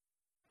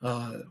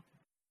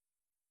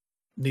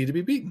need to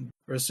be beaten.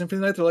 Whereas Symphony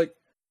of the Night, they're like,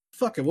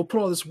 fuck it, we'll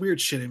put all this weird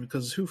shit in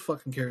because who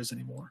fucking cares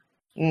anymore?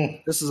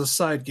 This is a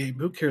side game.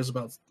 Who cares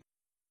about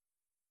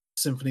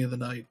Symphony of the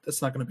Night?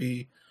 That's not going to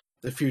be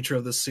the future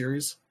of this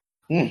series.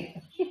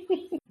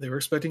 They were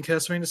expecting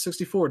Castlevania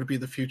 64 to be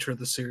the future of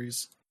the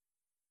series.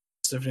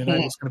 Symphony of the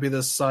Night was going to be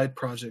this side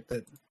project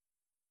that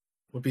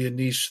would be a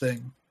niche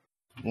thing.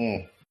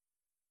 Then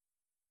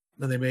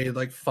they made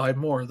like 5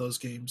 more of those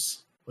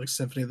games, like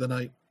Symphony of the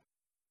Night.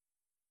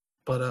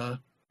 But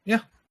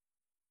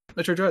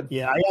Metroid Dread.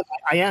 Yeah,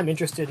 I am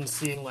interested in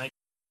seeing like,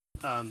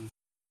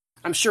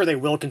 I'm sure they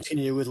will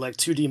continue with like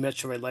 2D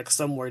Metroid like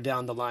somewhere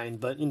down the line,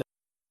 but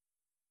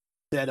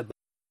said about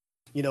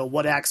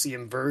what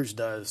Axiom Verge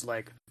does,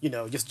 like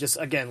just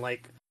again,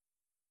 like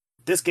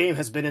this game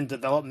has been in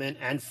development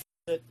and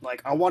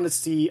like I want to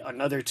see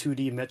another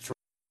 2D Metroid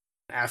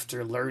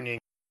after learning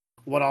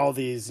what all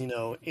these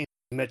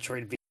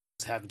Metroid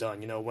games have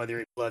done, whether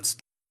it's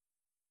Bloodstained,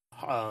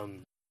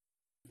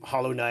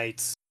 Hollow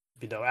Knight,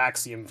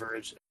 Axiom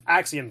Verge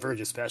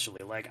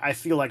especially. Like I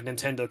feel like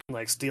Nintendo can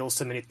like steal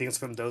so many things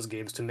from those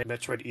games to make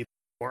Metroid even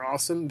more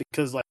awesome,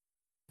 because like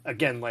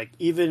again, like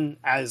even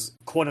as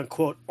quote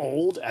unquote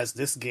old as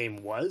this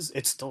game was,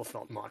 it still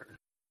felt modern.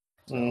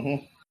 So.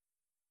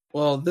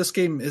 Well, this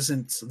game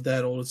isn't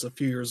that old. It's a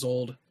few years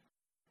old.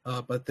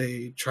 But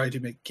they tried to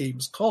make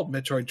games called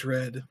Metroid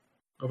Dread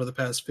over the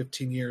past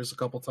 15 years a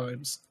couple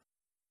times.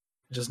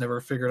 Just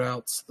never figured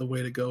out the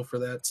way to go for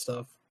that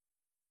stuff.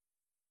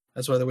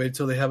 That's why they waited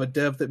until they have a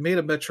dev that made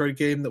a Metroid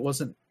game that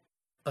wasn't,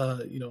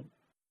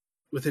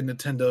 within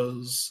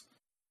Nintendo's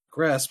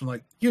grasp. I'm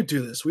like, you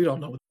do this. We don't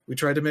know. We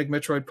tried to make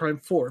Metroid Prime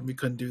 4 and we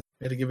couldn't do that.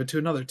 We had to give it to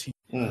another team.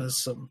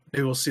 So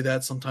maybe we'll see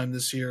that sometime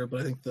this year, but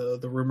I think the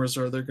rumors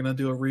are they're going to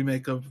do a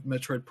remake of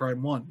Metroid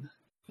Prime 1.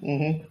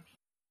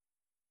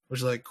 Which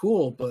is like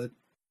cool, but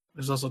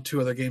there's also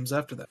 2 other games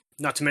after that.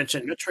 Not to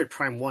mention, Metroid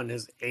Prime 1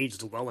 has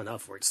aged well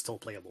enough where it's still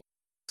playable.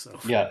 So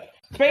yeah.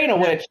 Speaking of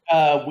which,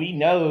 we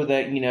know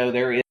that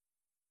there is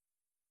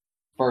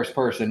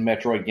first-person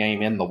Metroid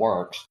game in the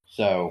works.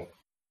 So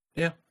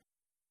yeah,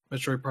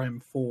 Metroid Prime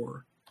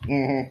 4,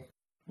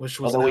 which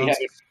was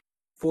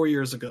 4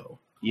 years ago.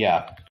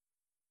 Yeah,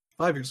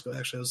 5 years ago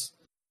actually. It was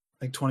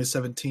like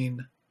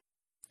 2017.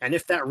 And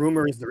if that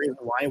rumor is the reason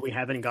why we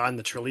haven't gotten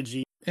the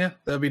trilogy. Yeah,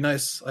 that'd be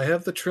nice. I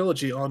have the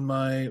trilogy on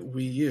my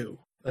Wii U.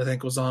 I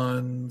think it was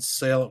on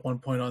sale at one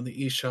point on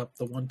the eShop.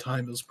 The one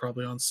time it was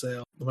probably on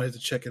sale. I might have to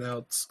check it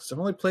out, because I've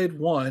only played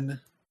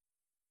 1,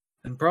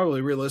 and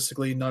probably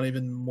realistically not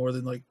even more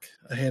than like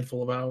a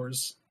handful of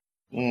hours.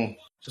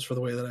 Just for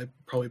the way that I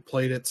probably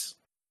played it.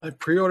 I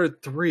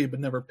pre-ordered 3, but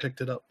never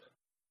picked it up.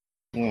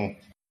 That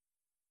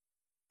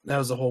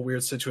was a whole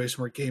weird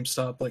situation where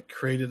GameStop like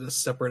created a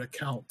separate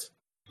account.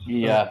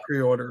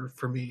 Pre-order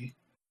for me.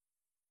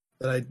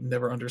 That I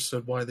never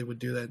understood why they would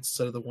do that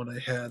instead of the one I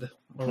had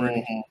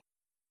already.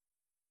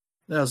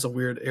 That was a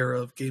weird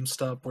era of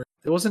GameStop where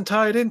it wasn't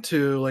tied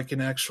into like an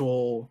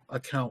actual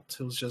account.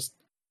 It was just,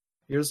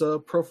 here's a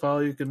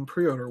profile you can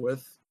pre-order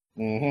with.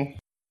 But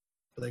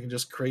they can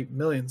just create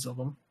millions of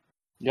them.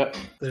 Yep.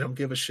 They don't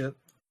give a shit.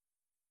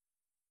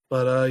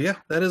 But yeah,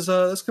 that's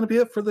going to be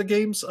it for the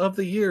games of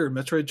the year.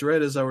 Metroid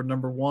Dread is our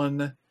number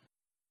one.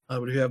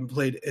 But if you haven't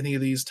played any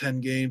of these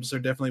 10 games, they're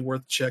definitely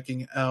worth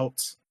checking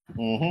out.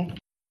 Mm-hmm.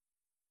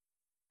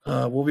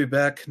 We'll be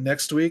back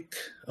next week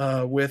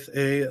with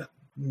a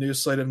new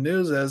slate of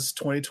news as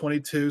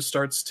 2022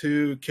 starts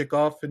to kick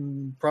off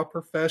in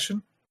proper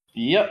fashion.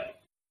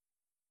 Yep.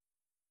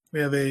 We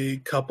have a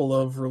couple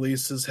of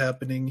releases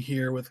happening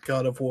here with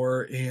God of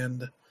War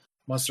and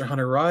Monster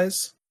Hunter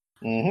Rise.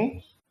 Mm-hmm.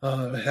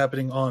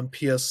 Happening on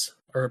PS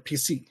or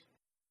PC.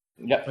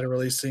 Yep. They're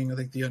releasing, I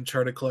think, the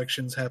Uncharted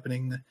collection's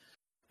happening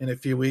in a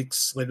few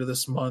weeks. Later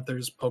this month,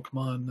 there's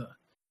Pokemon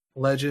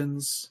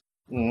Legends.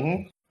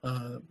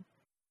 Mm-hmm.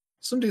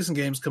 Some decent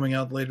games coming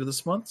out later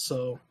this month,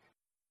 so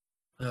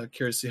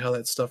curious to see how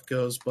that stuff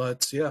goes.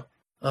 But yeah,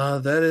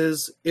 that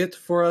is it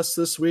for us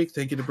this week.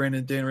 Thank you to Brandon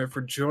and Dan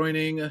for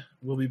joining.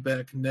 We'll be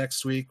back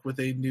next week with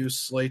a new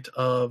slate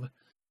of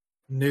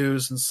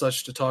news and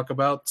such to talk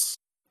about.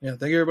 Yeah,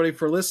 thank you everybody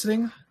for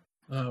listening.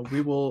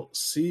 We will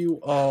see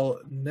you all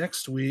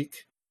next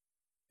week.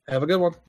 Have a good one.